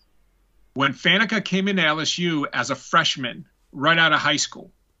when Faneca came into LSU as a freshman, right out of high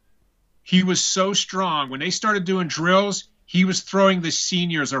school, he was so strong. When they started doing drills, he was throwing the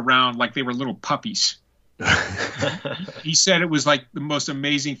seniors around like they were little puppies. He said it was like the most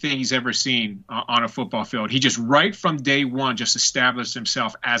amazing thing he's ever seen on a football field. He just right from day one just established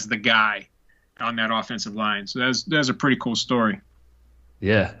himself as the guy on that offensive line. So that's a pretty cool story.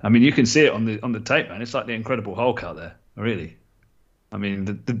 Yeah, I mean, you can see it on the tape, man. It's like the Incredible Hulk out there, really. I mean,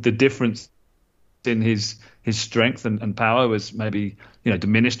 the difference in his strength and power was maybe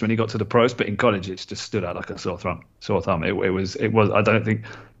diminished when he got to the pros, but in college it's just stood out like a sore thumb. It was. I don't think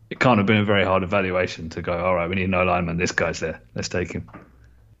it can't have been a very hard evaluation to go, all right, we need no lineman. This guy's there. Let's take him.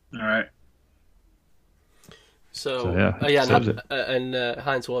 All right. And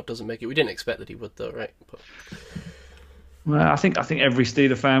Hines Ward doesn't make it. We didn't expect that he would, though, right? But... Well, I think every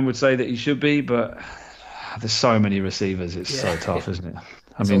Steeler fan would say that he should be, but there's so many receivers. It's so tough, isn't it?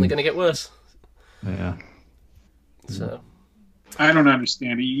 It's only going to get worse. Yeah. So I don't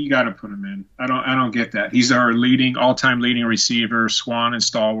understand. You got to put him in. I don't get that. He's our all-time leading receiver. Swan and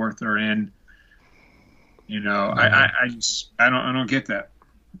Stallworth are in. I don't get that.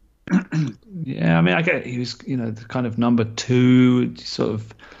 Yeah, I mean, I get he was the kind of number 2 sort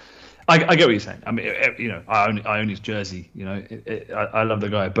of. I get what you're saying. I mean, I own his jersey. I love the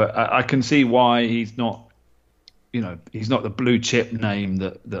guy, but I can see why he's not. He's not the blue chip name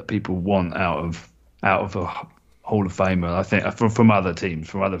that people want out of a Hall of Famer. I think from other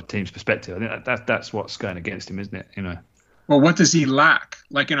teams' perspective, I think that's what's going against him, isn't it? Well, what does he lack?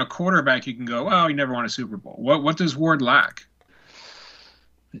 Like in a quarterback, you can go, "Oh, he never won a Super Bowl." What does Ward lack?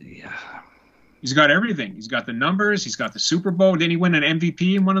 Yeah. He's got everything. He's got the numbers. He's got the Super Bowl. Didn't he win an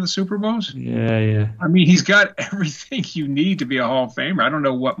MVP in one of the Super Bowls? Yeah. I mean, he's got everything you need to be a Hall of Famer. I don't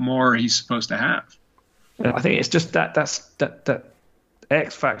know what more he's supposed to have. I think it's just that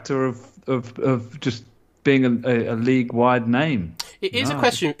X factor of just being a league-wide name. Here's a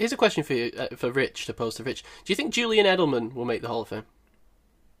question for you, for Rich, to pose to Rich. Do you think Julian Edelman will make the Hall of Fame?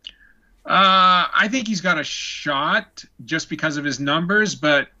 I think he's got a shot just because of his numbers,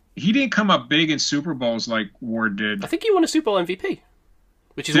 but he didn't come up big in Super Bowls like Ward did. I think he won a Super Bowl MVP,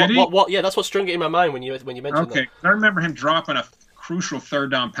 which is Did he? yeah, that's what strung it in my mind when you mentioned Okay, I remember him dropping a crucial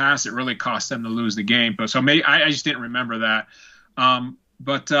third down pass that really cost them to lose the game. But so maybe I just didn't remember that.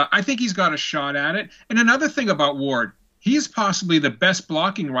 But I think he's got a shot at it. And another thing about Ward, he's possibly the best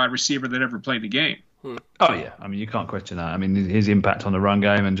blocking wide receiver that ever played the game. Oh yeah, I mean you can't question that. I mean his impact on the run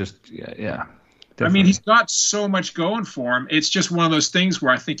game and just yeah. I mean, he's got so much going for him. It's just one of those things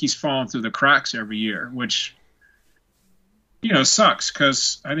where I think he's falling through the cracks every year, which, sucks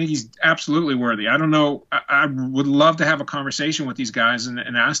because I think he's absolutely worthy. I don't know. I would love to have a conversation with these guys and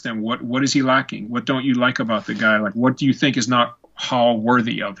ask them, what is he lacking? What don't you like about the guy? Like, what do you think is not Hall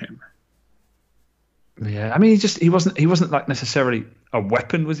worthy of him? Yeah, I mean, he wasn't like necessarily a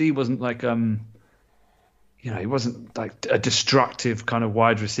weapon, was he? He wasn't like, he wasn't like a destructive kind of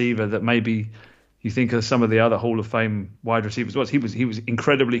wide receiver that maybe you think of some of the other Hall of Fame wide receivers was. He was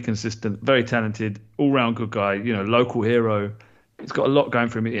incredibly consistent, very talented, all-round good guy, local hero. He's got a lot going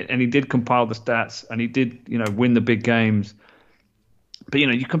for him, and he did compile the stats, and he did, win the big games. But,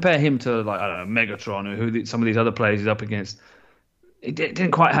 you compare him to, like, I don't know, Megatron, or who some of these other players he's up against. It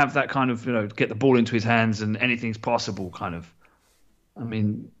didn't quite have that kind of, get the ball into his hands and anything's possible kind of. I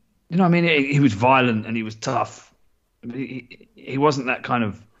mean, he was violent and he was tough. He wasn't that kind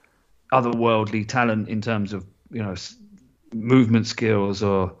of otherworldly talent in terms of movement skills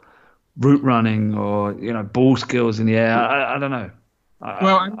or route running or ball skills in the air. I don't know.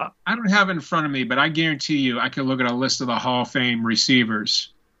 I don't have it in front of me, but I guarantee you I can look at a list of the Hall of Fame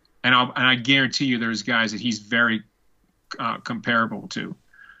receivers, and I guarantee you there's guys that he's very comparable to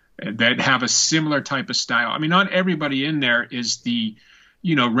that have a similar type of style. I mean, not everybody in there is the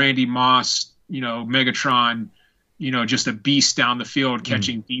Randy Moss, Megatron, just a beast down the field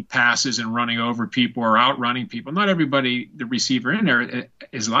catching deep passes and running over people or outrunning people. Not everybody, the receiver in there,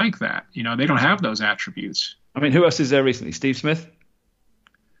 is like that. They don't have those attributes. I mean, who else is there recently? Steve Smith,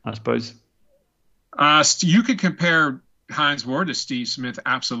 I suppose. You could compare Hines Ward to Steve Smith,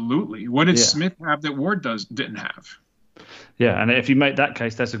 absolutely. What did Smith have that Ward didn't have? Yeah, and if you make that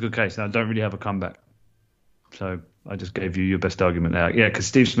case, that's a good case. And I don't really have a comeback. So I just gave you your best argument there. Yeah, because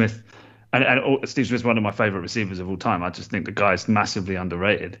Steve Smith... And Steve Smith's one of my favourite receivers of all time. I just think the guy's massively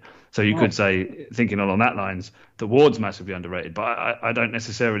underrated. So you could say, thinking along that lines, that Ward's massively underrated. But I don't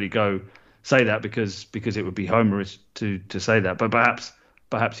necessarily say that because it would be homerish to say that. But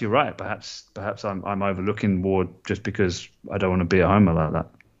perhaps you're right. Perhaps I'm overlooking Ward just because I don't want to be a homer like that.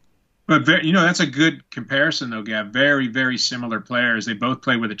 But that's a good comparison, though, Gav. Very, very similar players. They both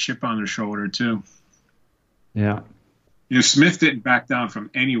play with a chip on their shoulder too. Yeah. Smith didn't back down from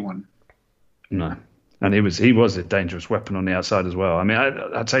anyone. No, and he was a dangerous weapon on the outside as well. I mean,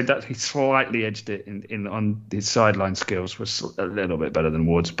 I'd say that he slightly edged it in on his sideline skills was a little bit better than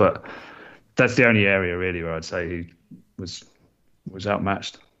Ward's, but that's the only area really where I'd say he was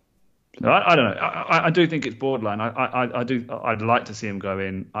outmatched. I don't know. I do think it's borderline. I'd like to see him go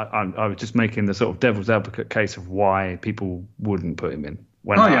in. I was just making the sort of devil's advocate case of why people wouldn't put him in.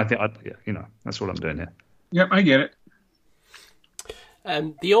 I think that's what I'm doing here. Yep, I get it.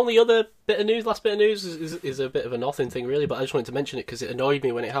 The only other last bit of news is a bit of a nothing thing really, but I just wanted to mention it because it annoyed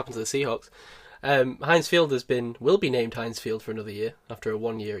me when it happened to the Seahawks. Heinz Field will be named Heinz Field for another year after a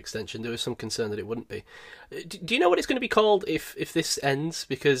 1-year extension. There was some concern that it wouldn't be. Do you know what it's going to be called if this ends?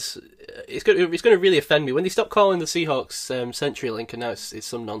 Because it's going to really offend me when they stop calling the Seahawks CenturyLink and now it's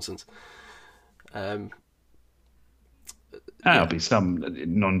some nonsense. That'll be some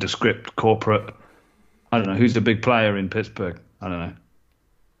nondescript corporate. I don't know who's the big player in Pittsburgh. I don't know.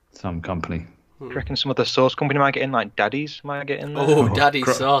 Some company. Do you reckon some other sauce company might get in, like Daddy's might get in there? Oh,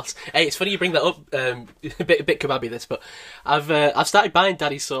 Daddy's sauce. Hey, it's funny you bring that up. A bit kebabby this, but I've started buying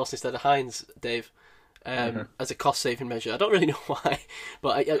Daddy's sauce instead of Heinz, Dave, as a cost saving measure. I don't really know why,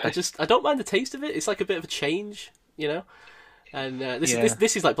 but I don't mind the taste of it. It's like a bit of a change, And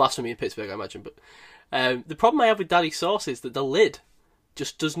this is like blasphemy in Pittsburgh, I imagine. But the problem I have with Daddy's sauce is that the lid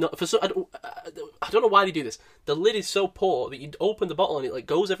just does not. I don't know why they do this. The lid is so poor that you open the bottle and it like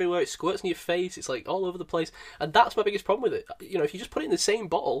goes everywhere. It squirts in your face. It's like all over the place, and that's my biggest problem with it. If you just put it in the same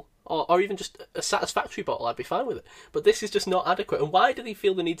bottle, or even just a satisfactory bottle, I'd be fine with it. But this is just not adequate. And why do they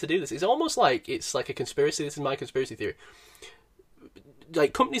feel the need to do this? It's almost like it's like a conspiracy. This is my conspiracy theory.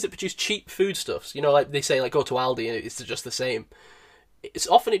 Like companies that produce cheap foodstuffs, like they say, like go to Aldi and it's just the same. It's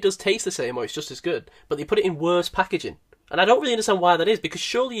often it does taste the same or it's just as good, but they put it in worse packaging. And I don't really understand why that is, because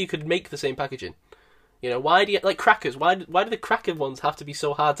surely you could make the same packaging. Why do you, like crackers, why do the cracker ones have to be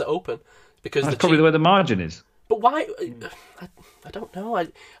so hard to open? Because that's probably the way the margin is. But why? I don't know. I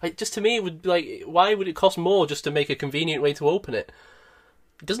just to me it would be like, why would it cost more just to make a convenient way to open it?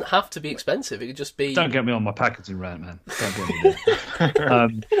 It doesn't have to be expensive. It could just be. Don't get me on my packaging rant, man. Don't get me there.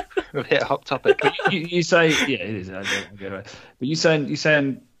 We've hit a hot topic. You say, yeah, it is. I get it. But you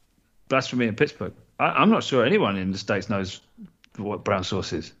saying blasphemy in Pittsburgh. I'm not sure anyone in the States knows what brown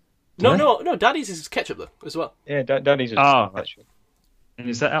sauce is. Do No. Daddy's is ketchup though as well. Yeah, Daddy's. Actually. And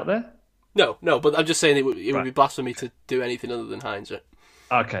is that out there? No, but I'm just saying it would be blasphemy to do anything other than Heinz, right?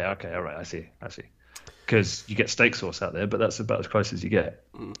 Okay, all right, I see. Because you get steak sauce out there, but that's about as close as you get.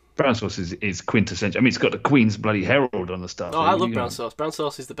 Brown sauce is quintessential. I mean, it's got the Queen's bloody herald on the stuff. Oh, I love brown sauce. Brown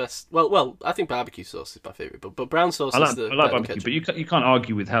sauce is the best. Well, I think barbecue sauce is my favourite, but brown sauce is the. I like barbecue, but you can't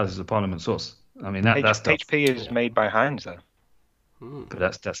argue with Houses of Parliament sauce. I mean, that's HP is made by Heinz, though. But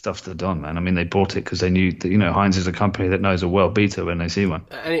that stuff's the don, man. I mean, they bought it because they knew that Heinz is a company that knows a world beater when they see one.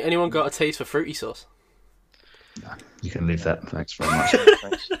 Anyone got a taste for fruity sauce? No, you can leave that. Thanks very much.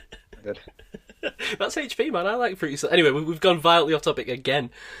 Thanks. Good. That's HP, man. I like fruity sauce. Anyway, we've gone violently off topic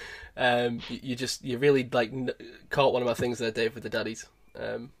again. You really caught one of my things there, Dave, with the Daddies.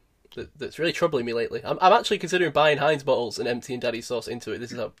 That's really troubling me lately. I'm actually considering buying Heinz bottles and emptying Daddy's sauce into it.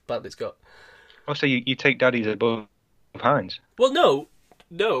 This is how bad it's got. Oh, so you take Daddy's above Heinz? Well,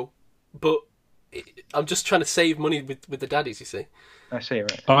 no, but I'm just trying to save money with the Daddies. You see. I see,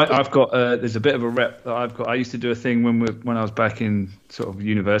 right. I've got there's a bit of a rep that I've got. I used to do a thing when I was back in sort of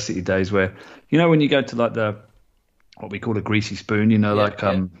university days where, when you go to like what we call a greasy spoon,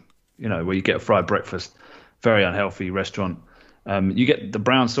 where you get a fried breakfast, very unhealthy restaurant. You get the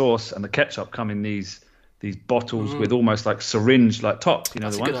brown sauce and the ketchup come in these bottles with almost like syringe like tops.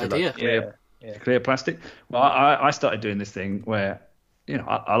 That's the a ones good idea. Like clear plastic. Well, I started doing this thing where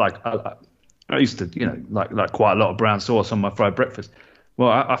I used to, like quite a lot of brown sauce on my fried breakfast. Well,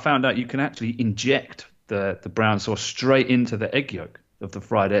 I found out you can actually inject the brown sauce straight into the egg yolk of the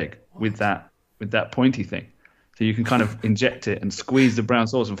fried egg with that pointy thing. So you can kind of inject it and squeeze the brown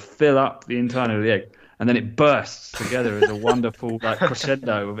sauce and fill up the inside of the egg, and then it bursts together as a wonderful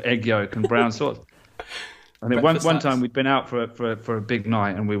crescendo of egg yolk and brown sauce. And then one time we'd been out for a big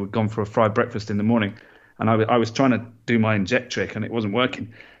night and we were gone for a fried breakfast in the morning, and I was trying to do my inject trick and it wasn't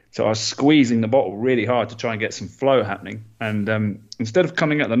working. So I was squeezing the bottle really hard to try and get some flow happening. And instead of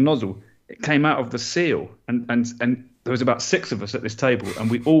coming out the nozzle, it came out of the seal. And there was about 6 of us at this table,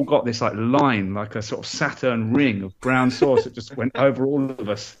 and we all got this line, like a sort of Saturn ring of brown sauce that just went over all of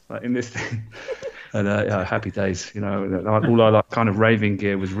us in this thing. And happy days, all our kind of raving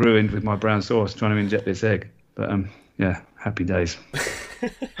gear was ruined with my brown sauce trying to inject this egg. But happy days.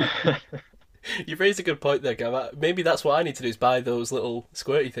 You've raised a good point there, Gav. Maybe that's what I need to do, is buy those little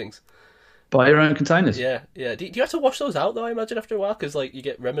squirty things. Buy your own containers. Yeah. Do you have to wash those out, though, I imagine, after a while? Because you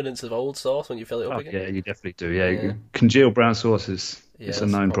get remnants of old sauce when you fill it up again. Yeah, you definitely do. Yeah. Congealed brown sauce it's a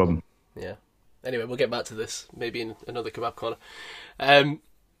known problem. Yeah. Anyway, we'll get back to this, maybe in another kebab corner.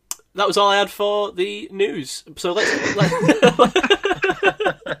 That was all I had for the news. So let's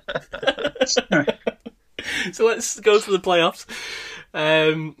go to the playoffs. Do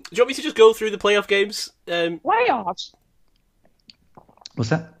you want me to just go through the playoff games? Playoffs? What's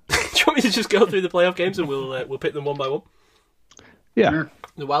that? Do you want me to just go through the playoff games and we'll pick them one by one? Yeah. Sure.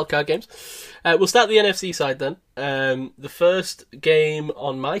 The wildcard games. We'll start the NFC side then. The first game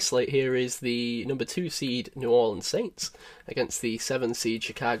on my slate here is the number 2 seed New Orleans Saints against the 7 seed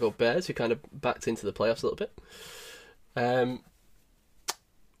Chicago Bears, who kind of backed into the playoffs a little bit.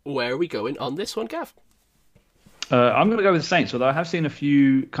 Where are we going on this one, Gav? I'm going to go with the Saints, although I have seen a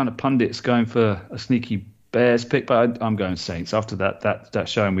few kind of pundits going for a sneaky Bears pick, but I'm going Saints. After that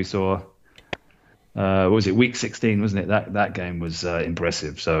showing we saw, what was it, week 16, wasn't it? That game was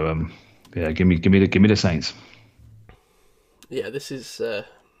impressive. So give me the Saints. Yeah, this is.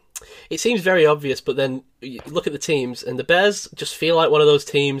 It seems very obvious, but then you look at the teams, and the Bears just feel like one of those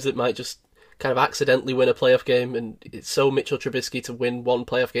teams that might just kind of accidentally win a playoff game, and it's so Mitchell Trubisky to win one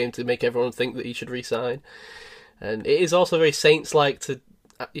playoff game to make everyone think that he should re-sign. And it is also very Saints-like to,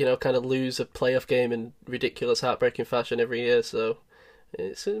 kind of lose a playoff game in ridiculous, heartbreaking fashion every year. So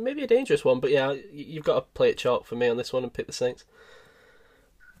it's maybe a dangerous one. But yeah, you've got to play it chalk for me on this one and pick the Saints.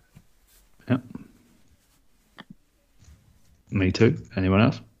 Yep. Me too. Anyone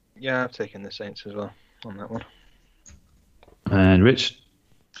else? Yeah, I've taken the Saints as well on that one. And Rich?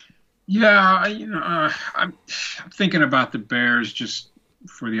 Yeah, I'm thinking about the Bears just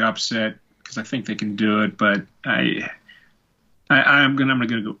for the upset, because I think they can do it, but I'm gonna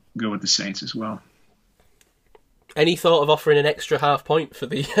go with the Saints as well. Any thought of offering an extra half point for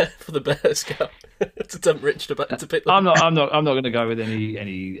the Bears to tempt Rich to pick them? I'm not going to go with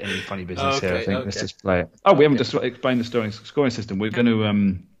any funny business here. I think let's just play it. Oh, we haven't just explained the scoring system. We're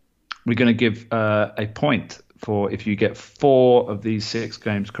going to give a point for if you get 4 of these 6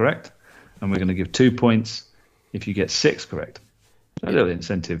 games correct, and we're going to give 2 points if you get 6 correct. So a little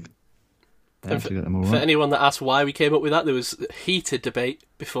incentive to get them all For right. anyone that asked why we came up with that, there was heated debate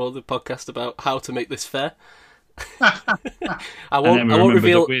before the podcast about how to make this fair. I won't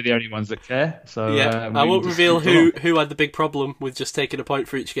reveal. That we're the only ones that care. So I won't reveal who had the big problem with just taking a point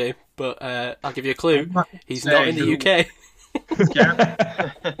for each game, but I'll give you a clue. He's not in the UK.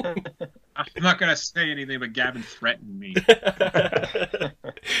 I'm not going to say anything, but Gavin threatened me.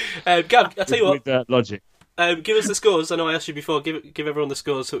 Gav, I'll tell you what. With logic. Give us the scores. I know I asked you before. Give everyone the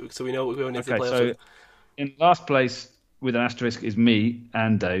scores so we know what we're going into the playoffs. So with. in last place with an asterisk is me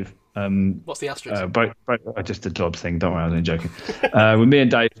and Dave. What's the asterisk? Just a jobs thing. Don't worry, I was only joking. With me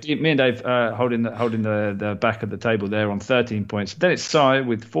and Dave holding the back of the table there on 13 points. Then it's Si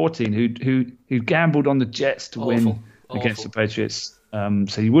with 14, who gambled on the Jets to win against the Patriots.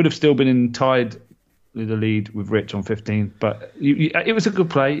 So you would have still been tied with the lead with Rich on 15, but it was a good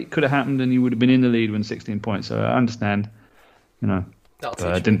play. It could have happened, and you would have been in the lead with 16 points. So I understand,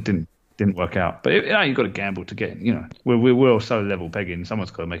 didn't work out. But you've got to gamble to get. We're all so level pegging. Someone's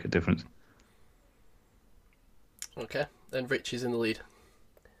got to make a difference. Okay, then Rich is in the lead.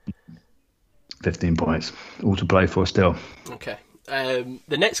 15 points, all to play for still. Okay.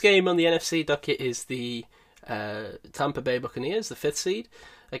 The next game on the NFC docket is the Tampa Bay Buccaneers, the 5th seed,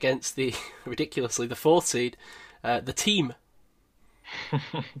 against the ridiculously the 4th seed, the Team.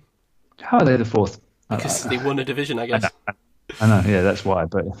 How are they the 4th? Because they won a division, I guess. I know, yeah, that's why.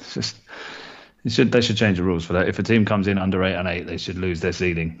 But it's just they should change the rules for that. If a team comes in under 8-8, they should lose their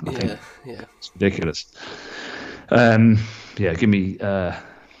seeding. I think it's ridiculous. Give me the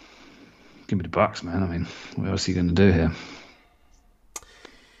Bucs, man. I mean, what else are you going to do here?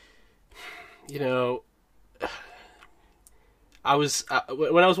 I was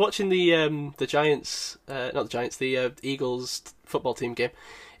when I was watching the Giants, not the Giants, the Eagles football team game.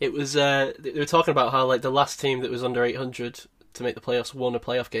 It was they were talking about how the last team that was under 800 to make the playoffs won a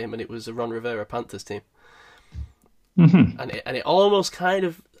playoff game, and it was a Ron Rivera Panthers team. Mm-hmm. And it almost kind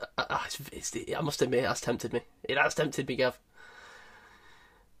of, I must admit, it has tempted me. It has tempted me, Gav.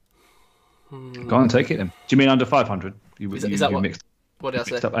 Go on, take it then. Do you mean under 500? Is that what? What did I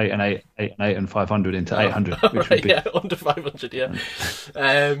say? Mixed up 8 and 500 into 800. Which would be... under 500. Yeah.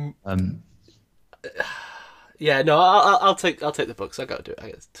 I'll take the Bucs. I got to do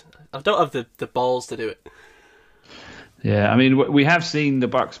it. I don't have the balls to do it. Yeah, I mean, we have seen the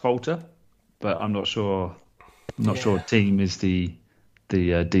Bucs falter, but I'm not sure. Sure team is the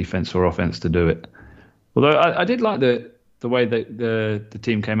defense or offense to do it. Although I did like the way that the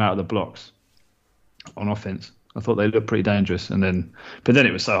team came out of the blocks on offense. I thought they looked pretty dangerous, but then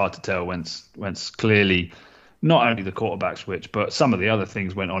it was so hard to tell once clearly not only the quarterback switch, but some of the other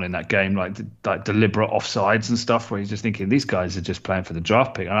things went on in that game, like deliberate offsides and stuff, where he's just thinking these guys are just playing for the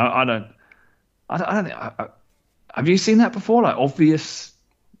draft pick. And I don't think. Have you seen that before? Like obvious,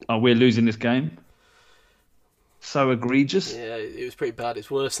 we're losing this game. So egregious. Yeah, it was pretty bad. It's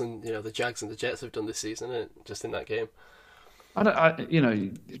worse than the Jags and the Jets have done this season, isn't it? Just in that game.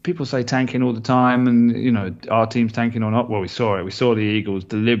 People say tanking all the time, and our team's tanking or not. Well, we saw it. We saw the Eagles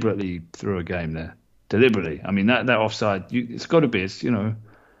deliberately threw a game there. Deliberately. I mean, that offside, it's got to be.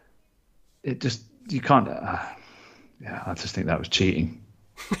 It just you can't. I just think that was cheating.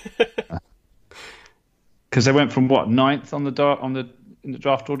 Because they went from 9th in the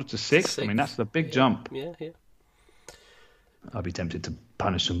draft order to 6th. I mean, that's the big jump. Yeah. I'd be tempted to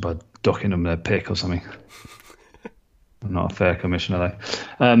punish them by docking them their pick or something. I'm not a fair commissioner,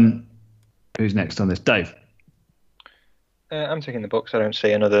 though. Who's next on this? Dave? I'm taking the Bucs. I don't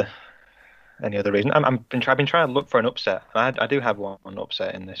see any other reason. I've been trying to look for an upset. I do have one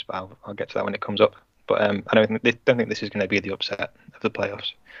upset in this, but I'll get to that when it comes up. But I don't think this is going to be the upset of the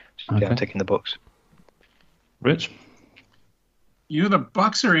playoffs. So, okay. I'm taking the Bucs. Rich? The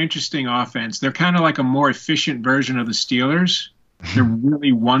Bucs are interesting offense. They're kind of like a more efficient version of the Steelers. They're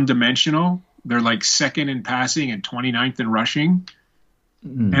really one-dimensional. They're like 2nd in passing and 29th in rushing.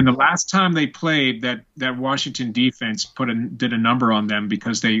 Mm. And the last time they played, that Washington defense did a number on them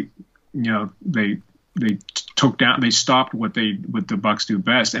because they stopped what the Bucs do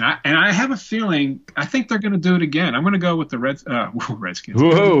best. And I have a feeling I think they're going to do it again. I'm going to go with the Redskins.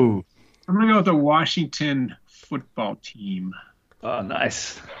 Whoa! I'm going to go with the Washington football team. Oh,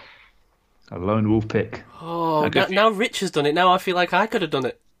 nice. A lone wolf pick. Oh, now Rich has done it. Now I feel like I could have done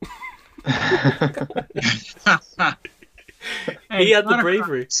it. He had the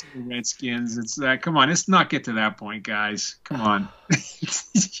bravery. Redskins. It's come on. Let's not get to that point, guys. Come on.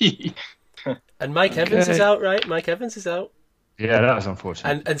 And Mike Evans is out, right? Mike Evans is out. Yeah, that was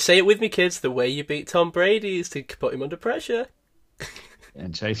unfortunate. And say it with me, kids. The way you beat Tom Brady is to put him under pressure.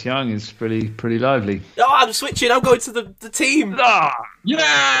 And Chase Young is pretty lively. Oh, I'm switching. I'm going to the team. Ah,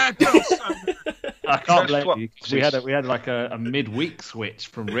 Yeah, go, son. I can't blame What? you. 'Cause we had like a midweek switch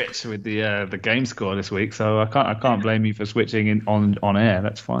from Rich with the game score this week, so I can't blame you for switching in on air.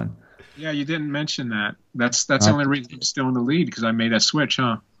 That's fine. Yeah, you didn't mention that. That's the only reason I'm still in the lead, because I made that switch,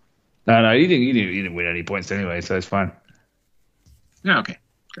 huh? No, you didn't win any points anyway, so it's fine. Yeah, okay,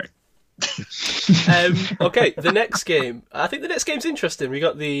 great. Okay, the next game. I think the next game's interesting. We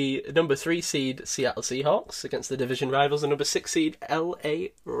got the number 3 seed Seattle Seahawks against the division rivals, the number 6 seed LA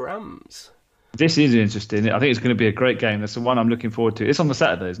Rams. This is interesting. I think it's going to be a great game. That's the one I'm looking forward to. It's on the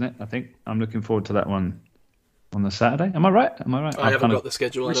Saturday, isn't it? I think I'm looking forward to that one on the Saturday. Am I right? I haven't got the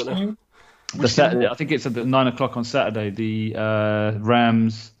schedule. I don't know. The Saturday. I think it's at 9 o'clock on Saturday. The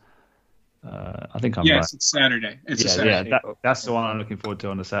Rams. I think I'm right. Yes, it's Saturday. It's a Saturday. That's the one I'm looking forward to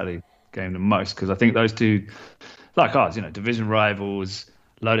on the Saturday game the most, because I think those two, like ours, division rivals,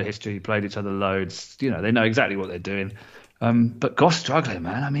 load of history, played each other loads. They know exactly what they're doing. But Goff's struggling,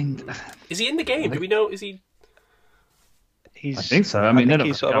 man. I mean, is he in the game? Do we know? Is he? I think so. I think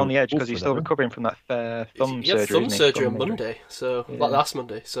he's sort of on the edge because he's still recovering from that thumb He had surgery. thumb surgery on Monday, like last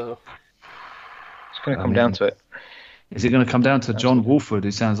Monday. So it's going to come down to it. Is it going to come down to John Wolford,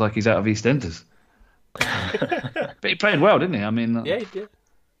 who sounds like he's out of EastEnders? But he played well, didn't he? I mean, yeah, he did.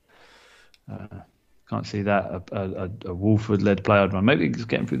 Can't see that a Wolford-led player would run. Maybe he's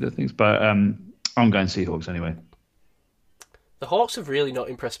getting through the things, but I'm going Seahawks anyway. The Hawks have really not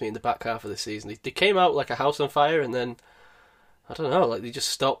impressed me in the back half of the season. They came out like a house on fire, and then I don't know, like they just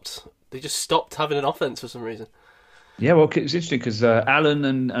stopped having an offense for some reason. Yeah, well, it's interesting because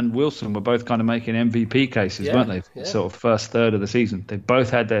Allen and Wilson were both kind of making MVP cases, weren't they? Yeah. Sort of first third of the season. They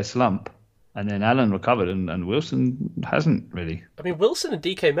both had their slump, and then Allen recovered, and Wilson hasn't really. I mean, Wilson and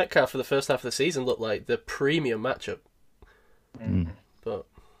DK Metcalf for the first half of the season looked like the premium matchup. But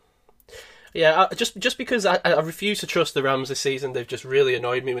yeah, just because I refuse to trust the Rams this season. They've just really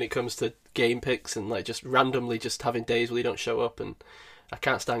annoyed me when it comes to game picks and like just randomly just having days where they don't show up, and I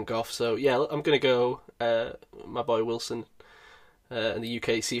can't stand Goff. So yeah, I'm going to go my boy Wilson and the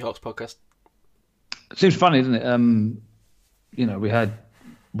UK Seahawks podcast. It seems funny, doesn't it? We had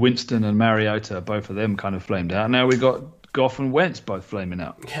Winston and Mariota, both of them kind of flamed out. Now we got Goff and Wentz both flaming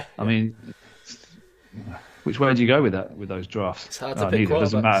out. Yeah. I mean, which way do you go with that, with those drafts? It's hard to pick It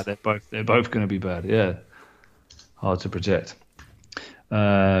doesn't quarterbacks. matter. They're both going to be bad. Yeah, hard to project.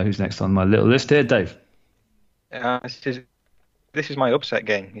 Who's next on my little list here, Dave? This is my upset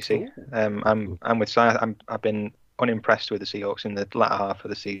game. You see, I'm with Si. I've been unimpressed with the Seahawks in the latter half of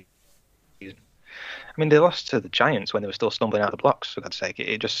the season. I mean, they lost to the Giants when they were still stumbling out of the blocks, for God's sake.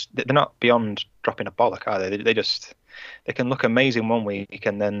 They're not beyond dropping a bollock, are they? They can look amazing one week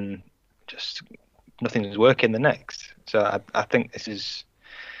and then just nothing's working the next. So I think if there's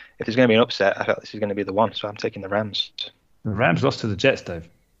going to be an upset, I felt this is going to be the one. So I'm taking the Rams. The Rams lost to the Jets, Dave.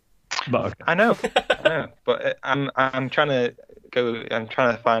 But okay. I know, but I'm trying to go. I'm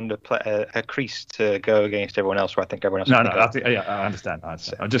trying to find a crease to go against everyone else, where I think everyone else. I understand.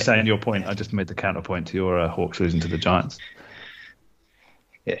 I'm just saying your point. I just made the counterpoint to your Hawks losing to the Giants.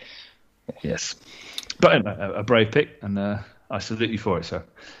 Yes. But a brave pick, and I salute you for it, sir.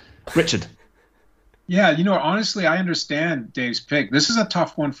 Richard. Yeah, honestly, I understand Dave's pick. This is a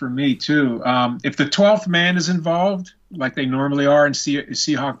tough one for me, too. If the 12th man is involved, like they normally are in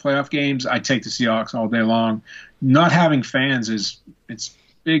Seahawks playoff games, I take the Seahawks all day long. Not having fans it's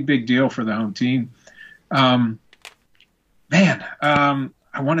big deal for the home team. I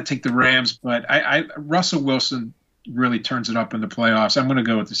want to take the Rams, but Russell Wilson really turns it up in the playoffs. I'm going to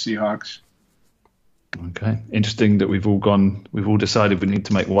go with the Seahawks. Okay, interesting that we've all decided we need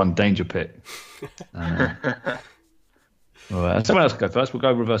to make one danger pick. All right, someone else go first. We'll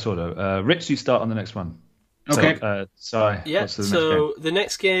go reverse order. Rich, you start on the next one. Okay. So the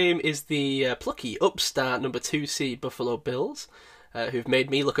next game is the plucky upstart number 2 seed Buffalo Bills, who've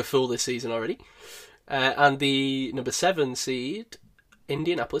made me look a fool this season already, and the number 7 seed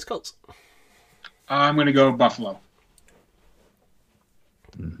Indianapolis Colts. I'm going to go Buffalo.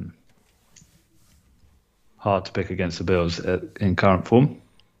 Mm-hmm. Hard to pick against the Bills in current form.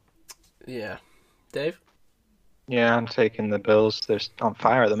 Yeah. Dave? Yeah, I'm taking the Bills. They're on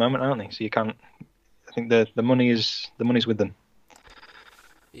fire at the moment, aren't they? So you can't. I think the money's with them.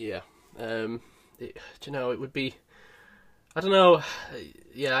 Yeah. It would be. I don't know.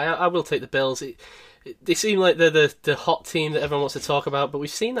 Yeah, I will take the Bills. They seem like they're the hot team that everyone wants to talk about, but we've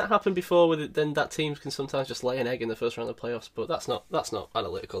seen that happen before. With it, then that team can sometimes just lay an egg in the first round of the playoffs. But that's not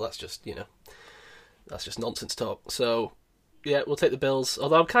analytical. That's just that's just nonsense talk. So Yeah, we'll take the Bills.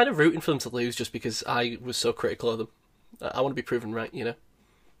 Although I'm kind of rooting for them to lose just because I was so critical of them. I want to be proven right, you know.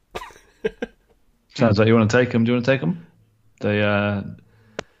 Sounds like you want to take them. Do you want to take them?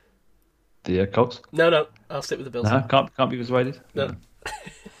 The Colts? No, I'll stick with the Bills. No, can't be persuaded. No.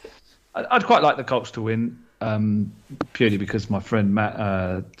 I'd quite like the Colts to win, purely because my friend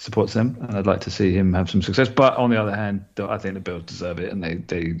Matt supports them, and I'd like to see him have some success. But on the other hand, I think the Bills deserve it, and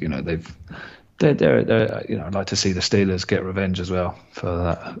I'd like to see the Steelers get revenge as well for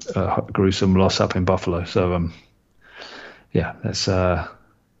that gruesome loss up in Buffalo. So that's I'm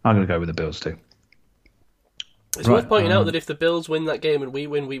going to go with the Bills too. It's worth pointing out that if the Bills win that game and we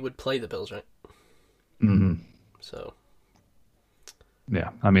win, we would play the Bills, right? Mm-hmm. So. Yeah,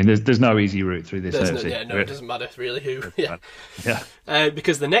 I mean, there's no easy route through this AFC. It doesn't matter really who. Yeah,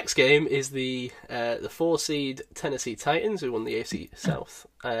 because the next game is the 4-seed Tennessee Titans, who won the AFC South,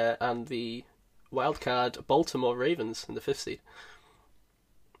 and the wildcard Baltimore Ravens in the 5th seed.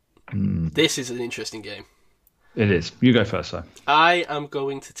 This is an interesting game. It is. You go first, though. I am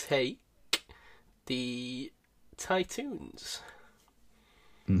going to take the Titans.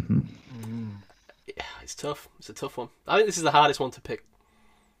 Mm-hmm. Yeah, it's tough. It's a tough one. I think this is the hardest one to pick.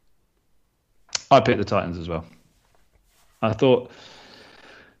 I picked the Titans as well. I thought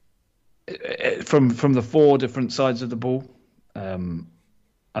from the 4 different sides of the ball,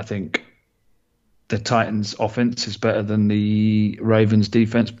 I think the Titans' offense is better than the Ravens'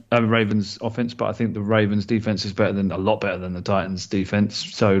 defense. Ravens' offense, but I think the Ravens' defense is a lot better than the Titans' defense.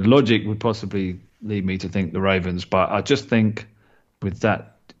 So logic would possibly lead me to think the Ravens, but I just think with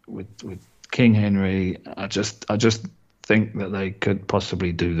King Henry, I just think that they could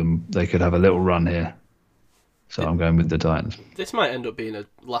possibly do them. They could have a little run here. So I'm going with the Titans. This might end up being a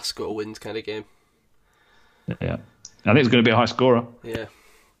last score wins kind of game. Yeah. I think it's going to be a high scorer. Yeah.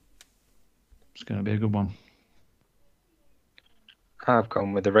 It's going to be a good one. I've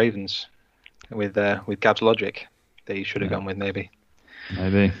gone with the Ravens. With Gab's logic, that he should have gone with maybe.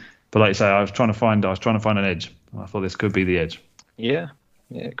 Maybe. But like you say, I was trying to find an edge. I thought this could be the edge. Yeah,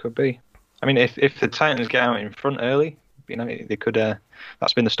 it could be. I mean, if the Titans get out in front early, they could.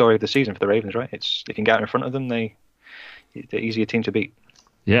 That's been the story of the season for the Ravens, right? It's if you can get out in front of them, they're easier team to beat.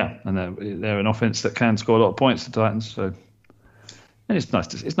 Yeah, and they're an offense that can score a lot of points. The Titans, so and it's nice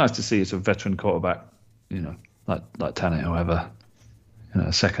to see it's a veteran quarterback, like Tannehill have a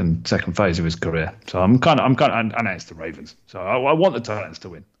second phase of his career. So I'm kind of, I know it's the Ravens, so I want the Titans to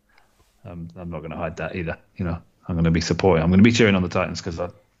win. I'm not going to hide that either. I'm going to be supporting. I'm going to be cheering on the Titans because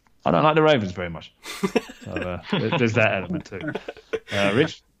I don't like the Ravens very much. So there's that element too.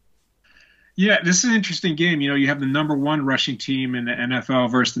 Rich? Yeah, this is an interesting game. You have the number 1 rushing team in the NFL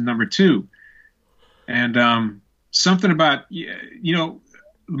versus the number 2. And something about,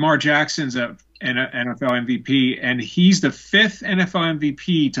 Lamar Jackson's an NFL MVP, and he's the 5th NFL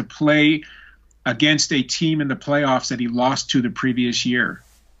MVP to play against a team in the playoffs that he lost to the previous year.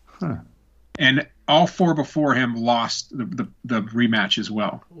 Huh. And all 4 before him lost the rematch as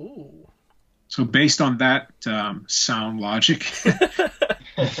well. Ooh. So based on that sound logic,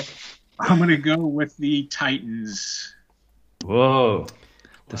 I'm going to go with the Titans. Whoa.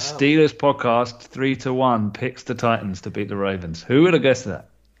 The Steelers podcast 3-1 picks the Titans to beat the Ravens. Who would have guessed that?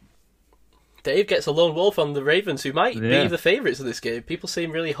 Dave gets a lone wolf on the Ravens, who might be the favourites of this game. People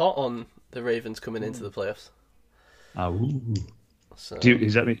seem really hot on the Ravens coming into the playoffs. Oh. So,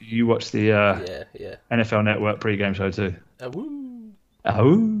 Does that mean you watch the NFL Network pre-game show too?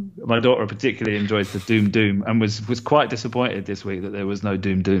 My daughter particularly enjoys the Doom and was quite disappointed this week that there was no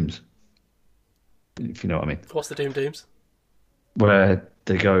Dooms. If you know what I mean. What's the Dooms? Where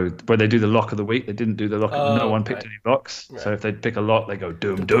they do the lock of the week. They didn't do the lock. No one picked any locks. Right. So if they pick a lock, they go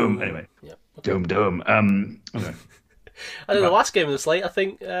Doom. Anyway, yeah, okay. Doom. Okay. I think the last game of the slate, I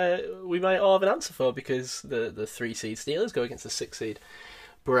think we might all have an answer for, because the 3-seed Steelers go against the 6-seed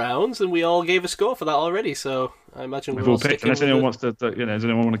Browns, and we all gave a score for that already. So I imagine we've all picked. Unless anyone wants to, does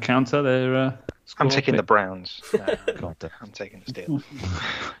anyone want to counter their? I'm taking the Browns. I'm taking the Steelers.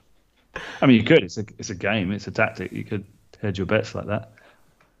 I mean, you could. It's a game. It's a tactic. You could hedge your bets like that.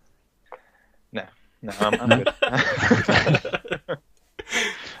 No, I'm good.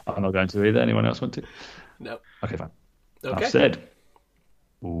 I'm not going to either. Anyone else want to? No. Okay, fine. Okay. I've said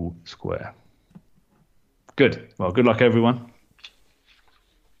all square. Good. Well, good luck, everyone.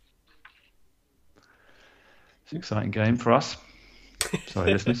 It's an exciting game for us.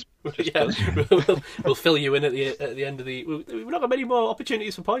 Sorry, listeners. We'll fill you in at the end of the. We've not got many more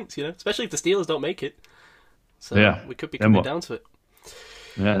opportunities for points, especially if the Steelers don't make it. So we could be coming down to it.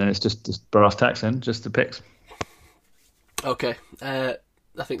 Yeah, then it's just brass tacks then, just the picks. Okay, I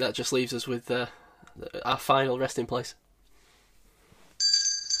think that just leaves us with our final resting place.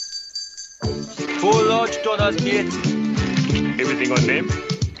 Four large dollars, mate. Everything on them?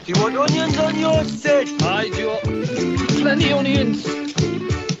 Do you want onions on your set? I do. Plenty onions.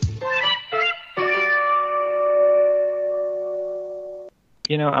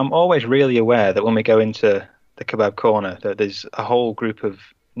 You know, I'm always really aware that when we go into the Kebab Corner, that there's a whole group of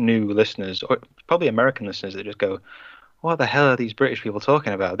new listeners, or probably American listeners, that just go, what the hell are these British people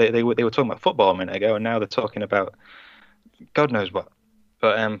talking about? They were talking about football a minute ago, and now they're talking about God knows what.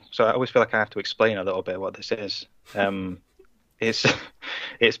 But so I always feel like I have to explain a little bit what this is.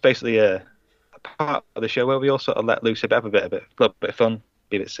 It's basically a part of the show where we all sort of let loose a little bit of fun,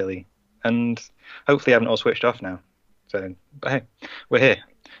 be a bit silly, and hopefully I haven't all switched off now. So, but hey, we're here.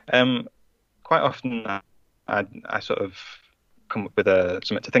 Quite often I sort of come up with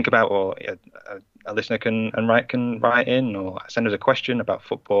something to think about, or a listener can write in, or send us a question about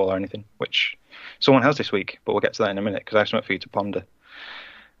football or anything, which someone has this week, but we'll get to that in a minute because I have something for you to ponder.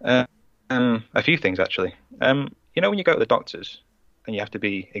 A few things actually. You know, when you go to the doctors and you have to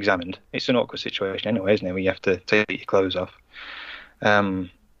be examined, it's an awkward situation anyway, isn't it? Where you have to take your clothes off. You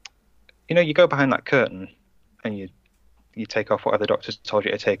know, you go behind that curtain and you take off whatever the doctors told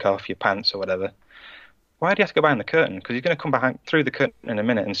you to take off, your pants or whatever. Why do you have to go behind the curtain? Because he's going to come through the curtain in a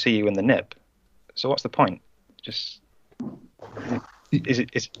minute and see you in the nip. So what's the point? Just is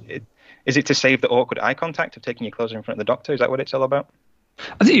it to save the awkward eye contact of taking your clothes in front of the doctor? Is that what it's all about?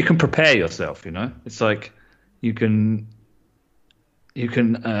 I think you can prepare yourself. You know, it's like you can.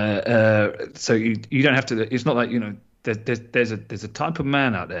 So you don't have to. It's not like, you know. There's a type of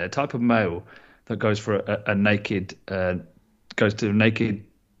man out there, a type of male that goes for a naked, goes to a naked,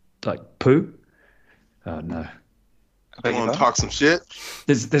 like, poo. Oh no. I want to talk some shit.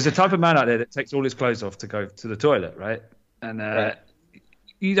 There's a type of man out there that takes all his clothes off to go to the toilet, right? And Right.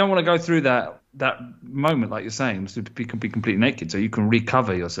 You don't want to go through that moment, like you're saying, to be completely naked, so you can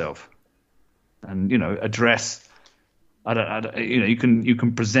recover yourself, and, you know, address. I don't you know, you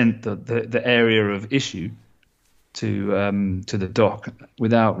can present the area of issue to the doc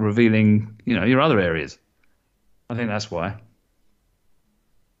without revealing, you know, your other areas. I think that's why.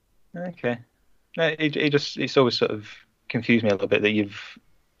 Okay. No, it's always sort of confused me a little bit that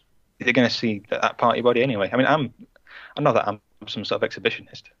they're going to see that part of your body anyway. I mean, I'm not that I'm some sort of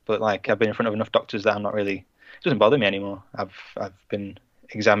exhibitionist, but like, I've been in front of enough doctors that I'm not really. It doesn't bother me anymore. I've been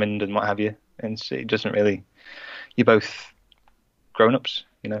examined and what have you, and it doesn't really. You're both grown-ups,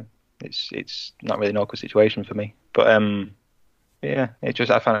 you know. It's not really an awkward situation for me. But yeah, I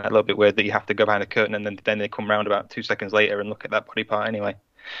found it a little bit weird that you have to go behind a curtain and then they come round about 2 seconds later and look at that body part anyway.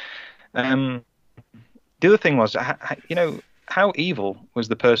 The other thing was, you know, how evil was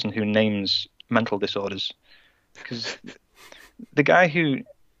the person who names mental disorders? Because the guy who,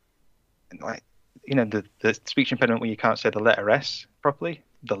 like, you know, the speech impediment where you can't say the letter S properly,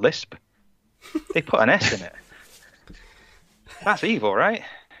 the lisp, they put an S in it. That's evil, right?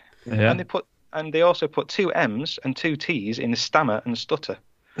 Yeah. And they also put 2 M's and 2 T's in stammer and stutter.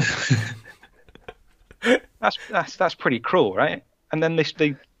 That's pretty cruel, right? And then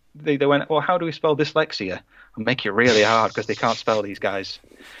they went, well, how do we spell dyslexia? And make it really hard because they can't spell, these guys.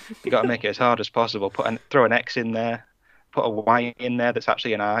 You got to make it as hard as possible. Throw an X in there, put a Y in there that's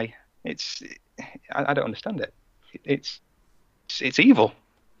actually an I. I don't understand it. It's evil.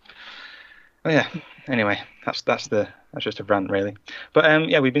 Oh yeah. Anyway, that's just a rant, really. But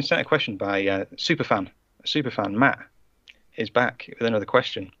yeah, we've been sent a question by a superfan Matt is back with another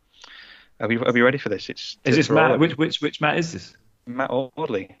question. Are we ready for this? Is this Matt? Which Matt is this? Matt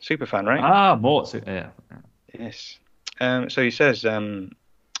Audley, superfan, right? Ah, Mort. Yeah. Yes. So he says,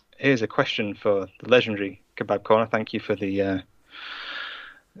 here's a question for the legendary Kebab Corner. Thank you for the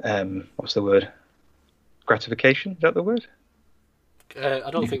what's the word? Gratification? Is that the word?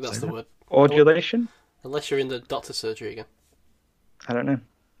 I don't think that's the word. Audulation? Unless you're in the doctor's surgery again. I don't know.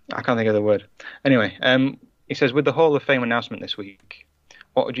 I can't think of the word. Anyway, he says, with the Hall of Fame announcement this week,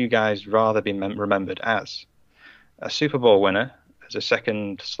 what would you guys rather be remembered as? A Super Bowl winner, as a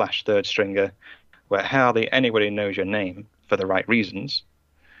 2nd/3rd stringer, where hardly anybody knows your name for the right reasons,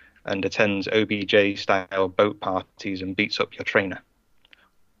 and attends OBJ-style boat parties and beats up your trainer?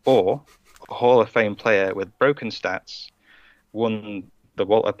 Or a Hall of Fame player with broken stats, won the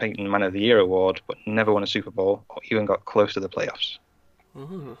Walter Payton Man of the Year award, but never won a Super Bowl or even got close to the playoffs.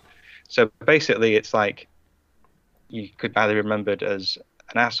 Mm. So basically, it's like you could either be remembered as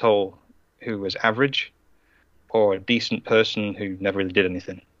an asshole who was average, or a decent person who never really did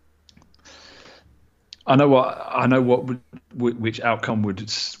anything. I know which outcome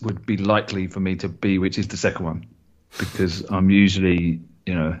would be likely for me to be, which is the second one, because I'm usually,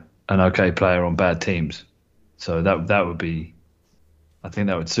 you know, an okay player on bad teams. So that would be, I think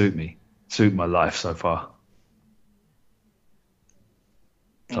that would suit me. suit my life so far.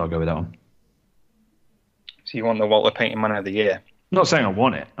 So I'll go with that one. So you want the Walter Payton Man of the Year? I'm not saying I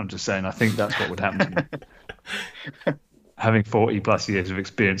want it. I'm just saying I think that's what would happen to me. Having 40 plus years of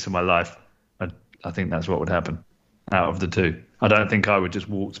experience in my life, I think that's what would happen out of the two. I don't think I would just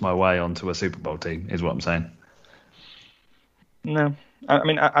waltz my way onto a Super Bowl team, is what I'm saying. No. I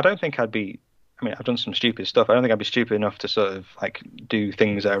mean, I don't think I'd be... I mean, I've done some stupid stuff. I don't think I'd be stupid enough to sort of like do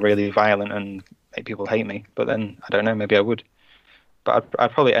things that are really violent and make people hate me. But then, I don't know, maybe I would. But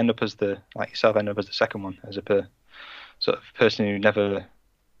I'd probably end up as like yourself, end up as the second one, as a sort of person who never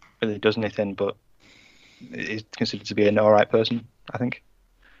really does anything, but is considered to be an all right person, I think.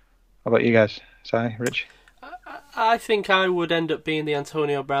 How about you guys? Si, Rich? I think I would end up being the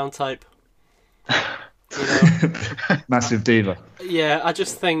Antonio Brown type. You know? Massive diva. Yeah, I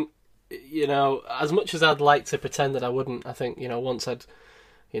just think, you know, as much as I'd like to pretend that I wouldn't, I think, you know, once I'd,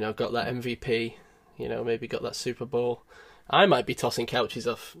 you know, got that MVP, you know, maybe got that Super Bowl, I might be tossing couches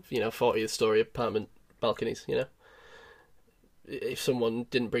off, you know, 40th story apartment balconies, you know, if someone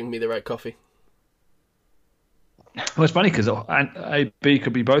didn't bring me the right coffee. Well, it's funny because AB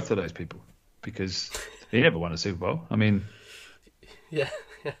could be both of those people because he never won a Super Bowl. I mean, yeah.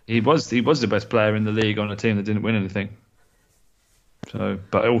 He was the best player in the league on a team that didn't win anything. So,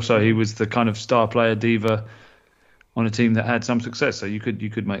 but also he was the kind of star player diva on a team that had some success. So you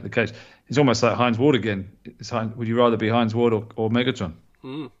could make the case. It's almost like Hines Ward again. Would you rather be Hines Ward or Megatron?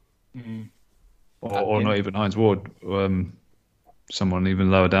 Mm. Or not even Hines Ward? Someone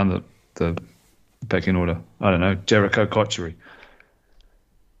even lower down the pecking order. I don't know. Jericho Cotchery.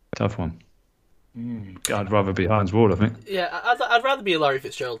 Tough one. I'd rather be Hines Ward, I think. Yeah, I'd rather be a Larry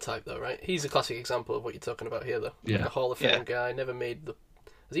Fitzgerald type, though, right? He's a classic example of what you're talking about here, though. Yeah. Like a Hall of Fame guy, never made the...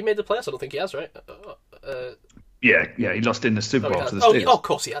 Has he made the playoffs? I don't think he has, right? Yeah, he lost in the Super Bowl to the Steelers. Oh, of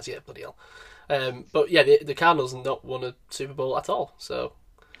course he has, yeah, bloody hell. But yeah, the Cardinals have not won a Super Bowl at all, so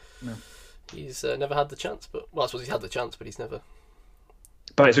no. He's never had the chance. But I suppose he's had the chance, but he's never...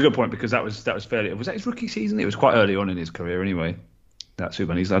 But it's a good point because that was fairly... Was that his rookie season? It was quite early on in his career anyway. That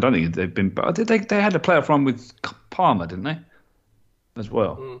Super Bowl. I don't think they've been... But they had a playoff run with Palmer, didn't they? As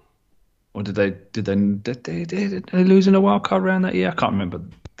well. Mm. Or did they lose in a wild card round that year? I can't remember.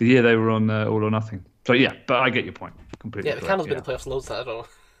 The year they were on All or Nothing. So yeah, but I get your point completely. Yeah, the Cardinals been in the playoffs loads. I don't know.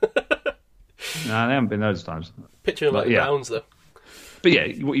 No, they haven't been those times. Picture him like the Browns though. But yeah,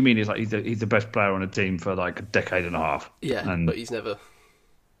 what you mean is like he's the best player on a team for like a decade and a half. Yeah, but he's never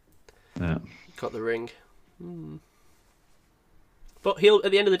got the ring. Hmm. But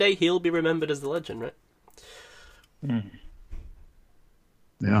at the end of the day, he'll be remembered as the legend, right? Mm.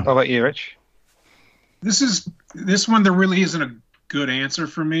 Yeah. How about you, Rich? This one. There really isn't a good answer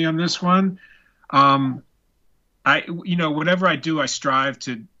for me on this one. Whatever I do, I strive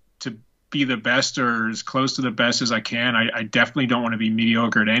to be the best or as close to the best as I can. I definitely don't want to be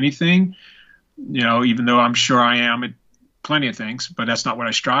mediocre at anything. You know, even though I'm sure I am at plenty of things, but that's not what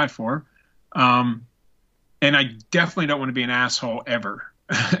I strive for. And I definitely don't want to be an asshole ever.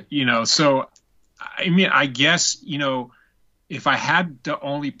 So I mean, I guess, if I had to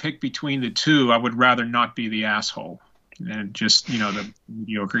only pick between the two, I would rather not be the asshole and just, the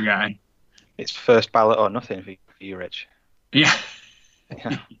mediocre guy. It's first ballot or nothing for you, Rich. Yeah.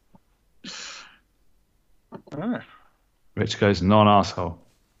 Yeah. Ah. Rich goes non-arsehole.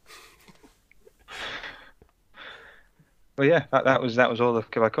 Well, yeah, that was all the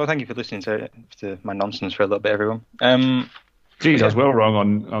cover. Thank you for listening to my nonsense for a little bit, everyone. Jeez, I was well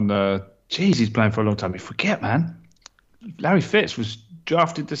wrong on the... Jeez, he's playing for a long time. You forget, man. Larry Fitz was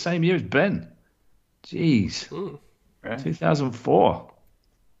drafted the same year as Ben. Jeez. Right. 2004.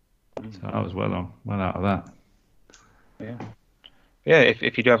 So I was well out of that. Yeah. Yeah,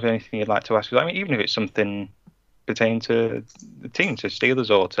 if you do have anything you'd like to ask, I mean, even if it's something pertaining to the team, to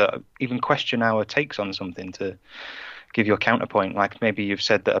Steelers, or to even question our takes on something, to give your counterpoint, like maybe you've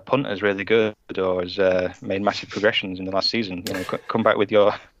said that a punter's really good or has made massive progressions in the last season, come back with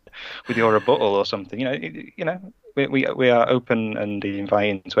your rebuttal or something. We are open and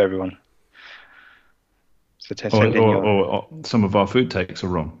inviting to everyone. So or some of our food takes are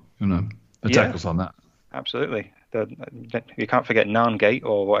wrong. Attack us on that. Absolutely. You can't forget Narngate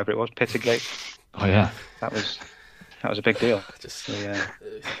or whatever it was, Pittergate. Oh yeah, that was a big deal. Just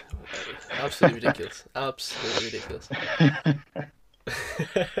absolutely ridiculous. Absolutely ridiculous.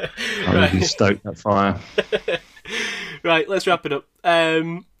 I'm really stoked that fire. Right, let's wrap it up.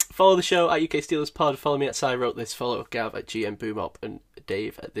 Follow the show at UK Steelers Pod. Follow me at Si Wrote This. Follow Gav at GM Boomop and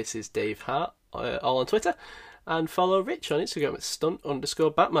Dave at This Is Dave Hart, all on Twitter. And follow Rich on Instagram at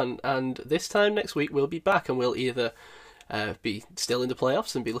stunt_Batman. And this time next week we'll be back and we'll either be still in the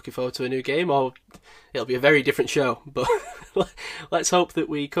playoffs and be looking forward to a new game, or it'll be a very different show. But let's hope that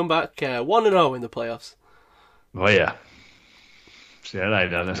we come back 1-0 in the playoffs. Oh yeah. See you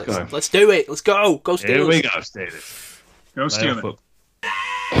later. Let's go. Let's do it. Let's go. Go Steelers. Here we go, Steelers. Go Steelers.